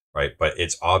 right? But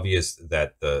it's obvious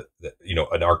that an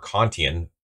Archontian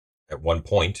at one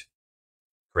point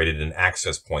created an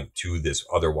access point to this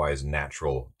otherwise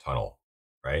natural tunnel,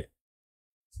 right?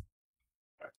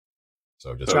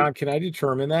 So John, can I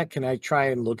determine that? Can I try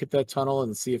and look at that tunnel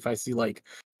and see if I see like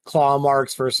claw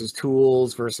marks versus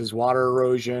tools versus water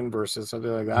erosion versus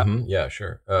something like that? Yeah,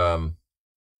 sure.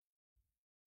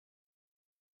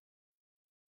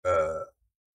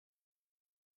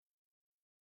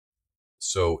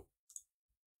 So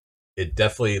it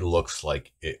definitely looks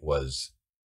like it was.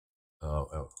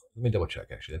 Let me double check.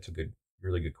 Actually, that's a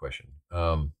really good question.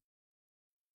 The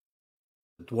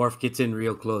dwarf gets in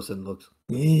real close and looks.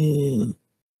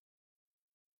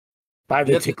 By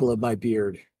the tickle of my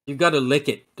beard. You got to lick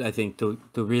it, I think, to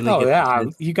really. Oh get yeah,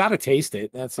 you got to taste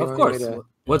it. That's the of only course. way to,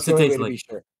 What's the it only taste way to like? be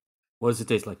sure. What does it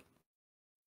taste like?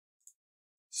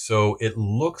 So it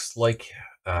looks like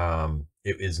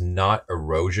it is not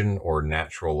erosion or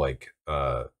natural like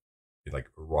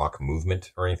rock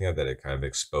movement or anything like that. It kind of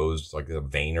exposed like a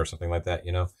vein or something like that.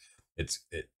 You know,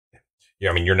 yeah.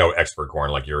 I mean, you're no expert,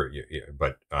 Gorn. Like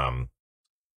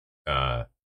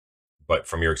but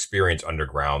from your experience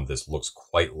underground, this looks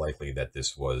quite likely that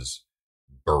this was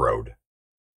burrowed,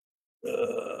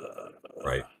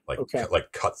 right? Like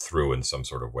like cut through in some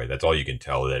sort of way. That's all you can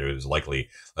tell. That it was likely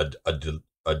a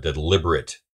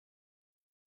deliberate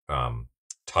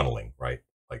tunneling, right?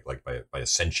 Like by a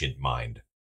sentient mind.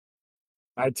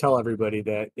 I tell everybody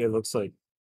that it looks like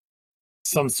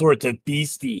some sort of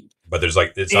beastie. But there's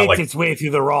like it's not like its way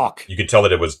through the rock. You can tell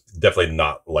that it was definitely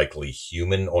not likely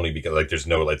human, only because like there's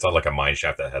no. It's not like a mine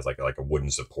shaft that has like a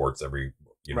wooden supports every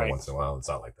once in a while. It's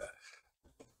not like that.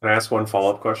 Can I ask one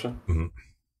follow-up question? Mm-hmm.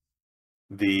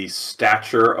 The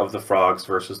stature of the frogs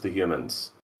versus the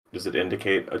humans, does it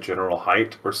indicate a general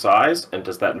height or size? And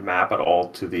does that map at all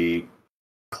to the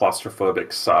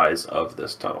claustrophobic size of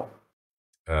this tunnel?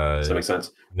 Does that make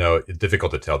sense? No, it's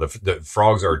difficult to tell. The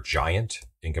frogs are giant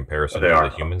in comparison to the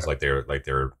humans. Okay. Like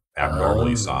they're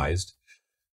abnormally sized,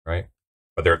 right?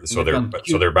 But they're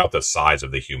about the size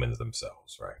of the humans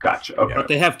themselves, right? Gotcha. Okay. But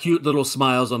they have cute little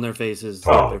smiles on their faces.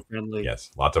 Oh, they're friendly.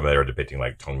 Yes, lots of them are depicting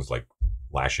like tongues like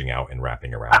lashing out and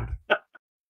wrapping around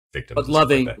victims, but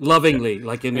lovingly,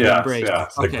 like in an embrace.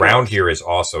 Yes. The ground here is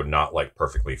also not like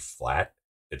perfectly flat.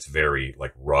 It's very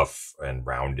like rough and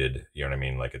rounded. You know what I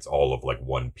mean? Like it's all of like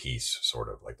one piece, sort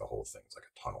of like the whole thing's like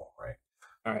a tunnel, right?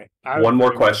 All right. One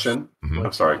more question. Mm-hmm.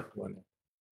 I'm sorry. I'm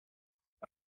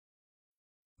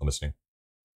listening.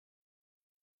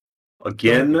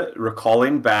 Again,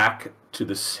 recalling back to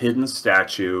this hidden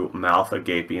statue, mouth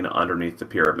gaping underneath the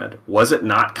pyramid. Was it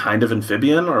not kind of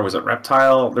amphibian, or was it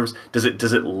reptile? Does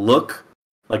it look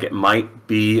like it might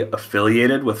be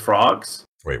affiliated with frogs?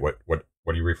 Wait, what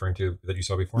are you referring to that you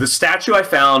saw before? The statue I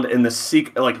found in the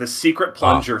secret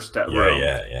plunger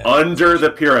room under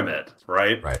the pyramid,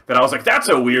 right? Right. That I was like, that's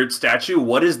a weird statue.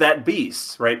 What is that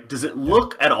beast, right? Does it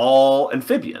look at all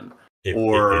amphibian?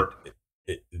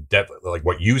 It definitely, like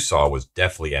what you saw was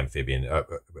definitely amphibian.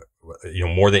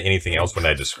 More than anything else, when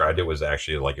I described it, was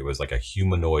actually like it was like a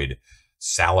humanoid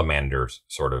salamander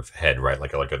sort of head, right?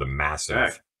 Like the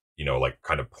massive, like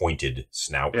kind of pointed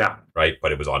snout, right?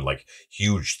 But it was on like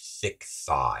huge, thick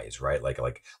thighs, right? Like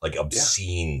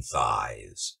obscene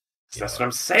thighs. That's what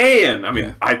I'm saying. I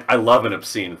mean, I love an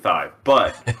obscene thigh,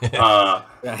 but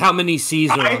how many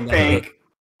C's are on that?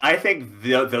 I think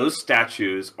those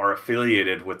statues are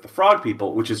affiliated with the frog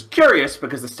people, which is curious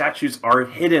because the statues are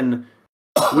hidden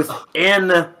within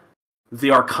the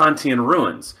Arcantian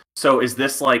ruins. So is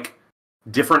this like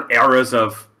different eras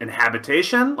of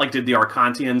inhabitation? Like, did the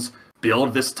Arcantians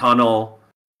build this tunnel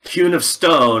hewn of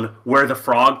stone where the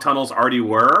frog tunnels already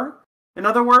were? In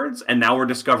other words, and now we're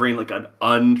discovering like an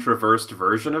untraversed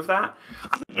version of that.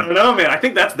 I don't know, man. I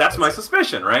think that's my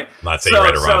suspicion, right? I'm not saying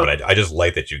right or wrong, but I just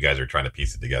like that you guys are trying to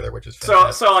piece it together, which is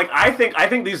fantastic. So like I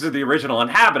think these are the original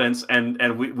inhabitants,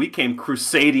 and we came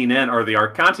crusading in, or the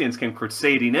Arcantians came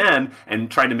crusading in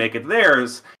and tried to make it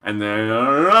theirs, and then I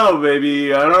don't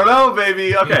know,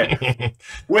 baby. Okay.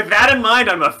 With that in mind,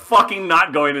 I'm fucking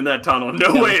not going in that tunnel.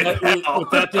 No way. With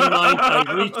that in mind,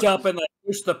 I reach up and I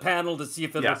push the panel to see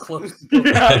if it'll close.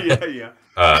 Yeah.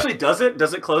 Actually, does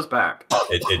it close back?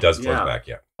 It does close back,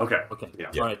 yeah. Okay. Yeah.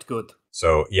 All right, good.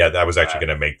 So I was actually going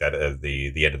to make that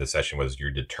the end of the session was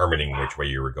you're determining which way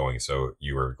you were going. So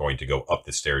you were going to go up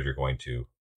the stairs. You're going to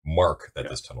mark that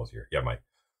this tunnel's here. Yeah, Mike.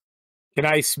 Can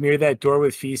I smear that door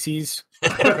with feces?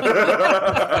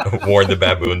 Warn the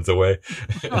baboons away.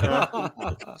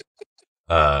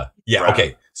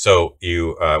 Okay. So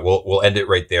you we'll end it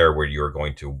right there, where you're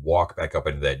going to walk back up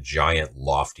into that giant,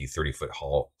 lofty 30-foot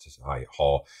high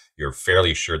hall. You're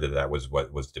fairly sure that was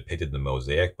what was depicted in the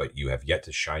mosaic, but you have yet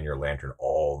to shine your lantern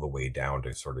all the way down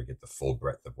to sort of get the full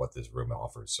breadth of what this room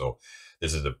offers. So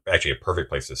this is actually a perfect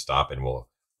place to stop, and we'll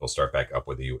start back up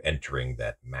with you entering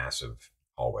that massive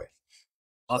hallway.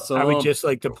 Awesome. I would just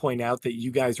like to point out that you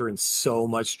guys are in so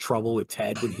much trouble with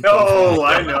Ted when he No,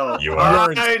 I know. You You are.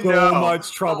 are in I so know.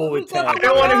 much trouble with Ted. I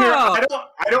don't want to hear.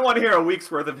 I don't want to hear a week's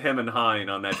worth of him and Hein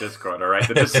on that Discord. All right,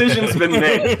 the decision's been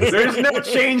made. There's no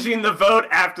changing the vote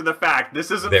after the fact.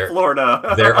 This isn't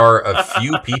Florida. There are a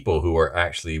few people who are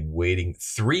actually waiting.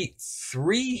 Three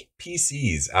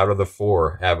PCs out of the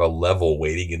 4 have a level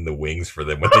waiting in the wings for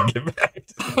them when they get back.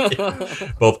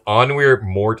 Both Onweir,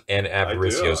 Mort, and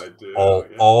Avaricios I do,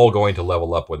 all going to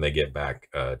level up when they get back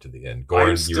to the end.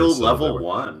 I'm still level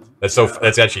 1. That's so.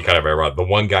 That's actually kind of ironic. The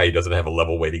one guy who doesn't have a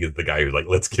level waiting is the guy who's like,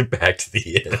 "Let's get back to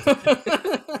the end."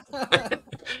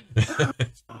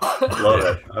 I love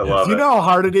it. I love Do you it. know how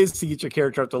hard it is to get your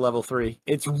character up to level 3?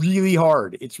 It's really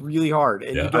hard. It's really hard,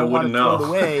 and Yeah. you I don't want to wouldn't throw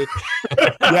know. it away.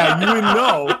 Yeah, you wouldn't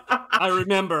know. I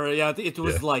remember. Yeah, it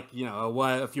was like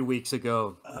a few weeks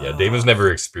ago. Yeah, Damon's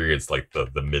never experienced like the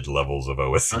mid levels of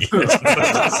OSC. For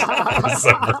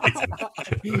some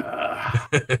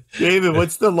reason. David,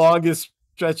 what's the longest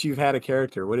stretch you've had a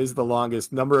character? What is the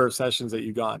longest number of sessions that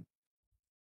you've gone?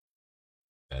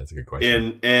 That's a good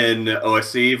question. In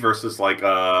OSC versus like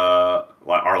our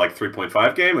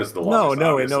 3.5 game is the longest.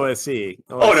 No, in obviously. OSC.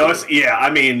 Oh no, it's yeah. I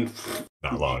mean,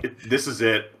 Not long. this is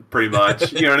it, pretty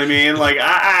much. You know what I mean? Like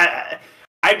I'd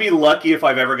be lucky if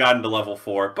I've ever gotten to level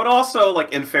 4. But also,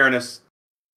 like in fairness,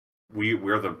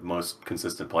 we're the most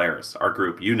consistent players. Our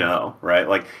group, right?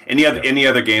 Like any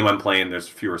other game I'm playing, there's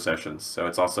fewer sessions, so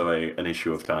it's also an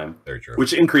issue of time, Very true.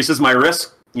 which increases my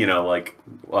risk. Taking.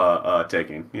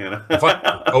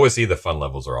 OSC, the fun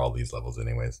levels are all these levels,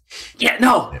 anyways. Yeah,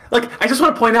 no. Like, I just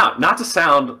want to point out, not to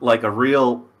sound like a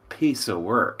real piece of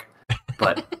work,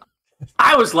 but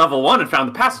I was level 1 and found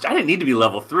the passage. I didn't need to be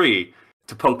level 3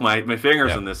 to poke my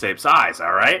fingers in the same size,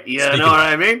 all right? You know what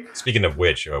I mean? Speaking of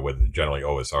which, with generally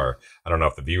OSR, I don't know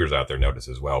if the viewers out there notice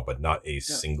as well, but not a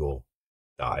single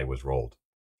die was rolled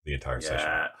the entire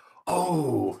session.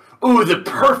 The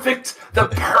perfect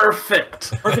old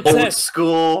sesh.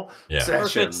 school session.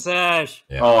 Perfect sesh.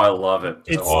 Yeah. Oh, I love it.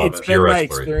 It's been Pure my exploration.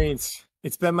 experience.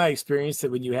 It's been my experience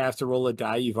that when you have to roll a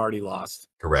die, you've already lost.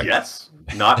 Correct. Yes,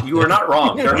 you are not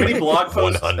wrong. There are many blog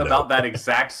posts 100. about that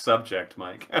exact subject,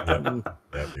 Mike. Yeah,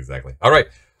 exactly. All right.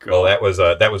 Cool. Well,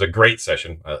 that was a great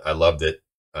session. I loved it.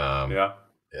 Yeah.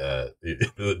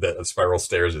 The spiral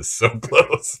stairs is so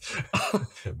close,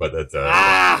 but that's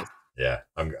yeah.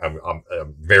 I'm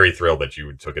very thrilled that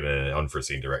you took it in an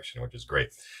unforeseen direction, which is great.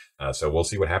 So we'll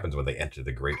see what happens when they enter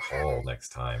the Great Hall next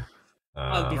time.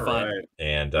 That'll be fun. Right.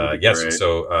 And That'd be yes, great.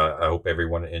 so I hope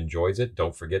everyone enjoys it.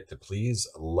 Don't forget to please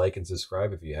like and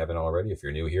subscribe if you haven't already, if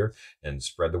you're new here, and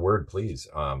spread the word, please.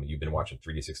 You've been watching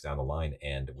 3D6 Down the Line,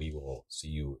 and we will see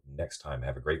you next time.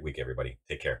 Have a great week, everybody.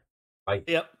 Take care. Bye.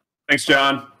 Yep. Thanks,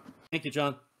 John. Thank you,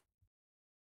 John.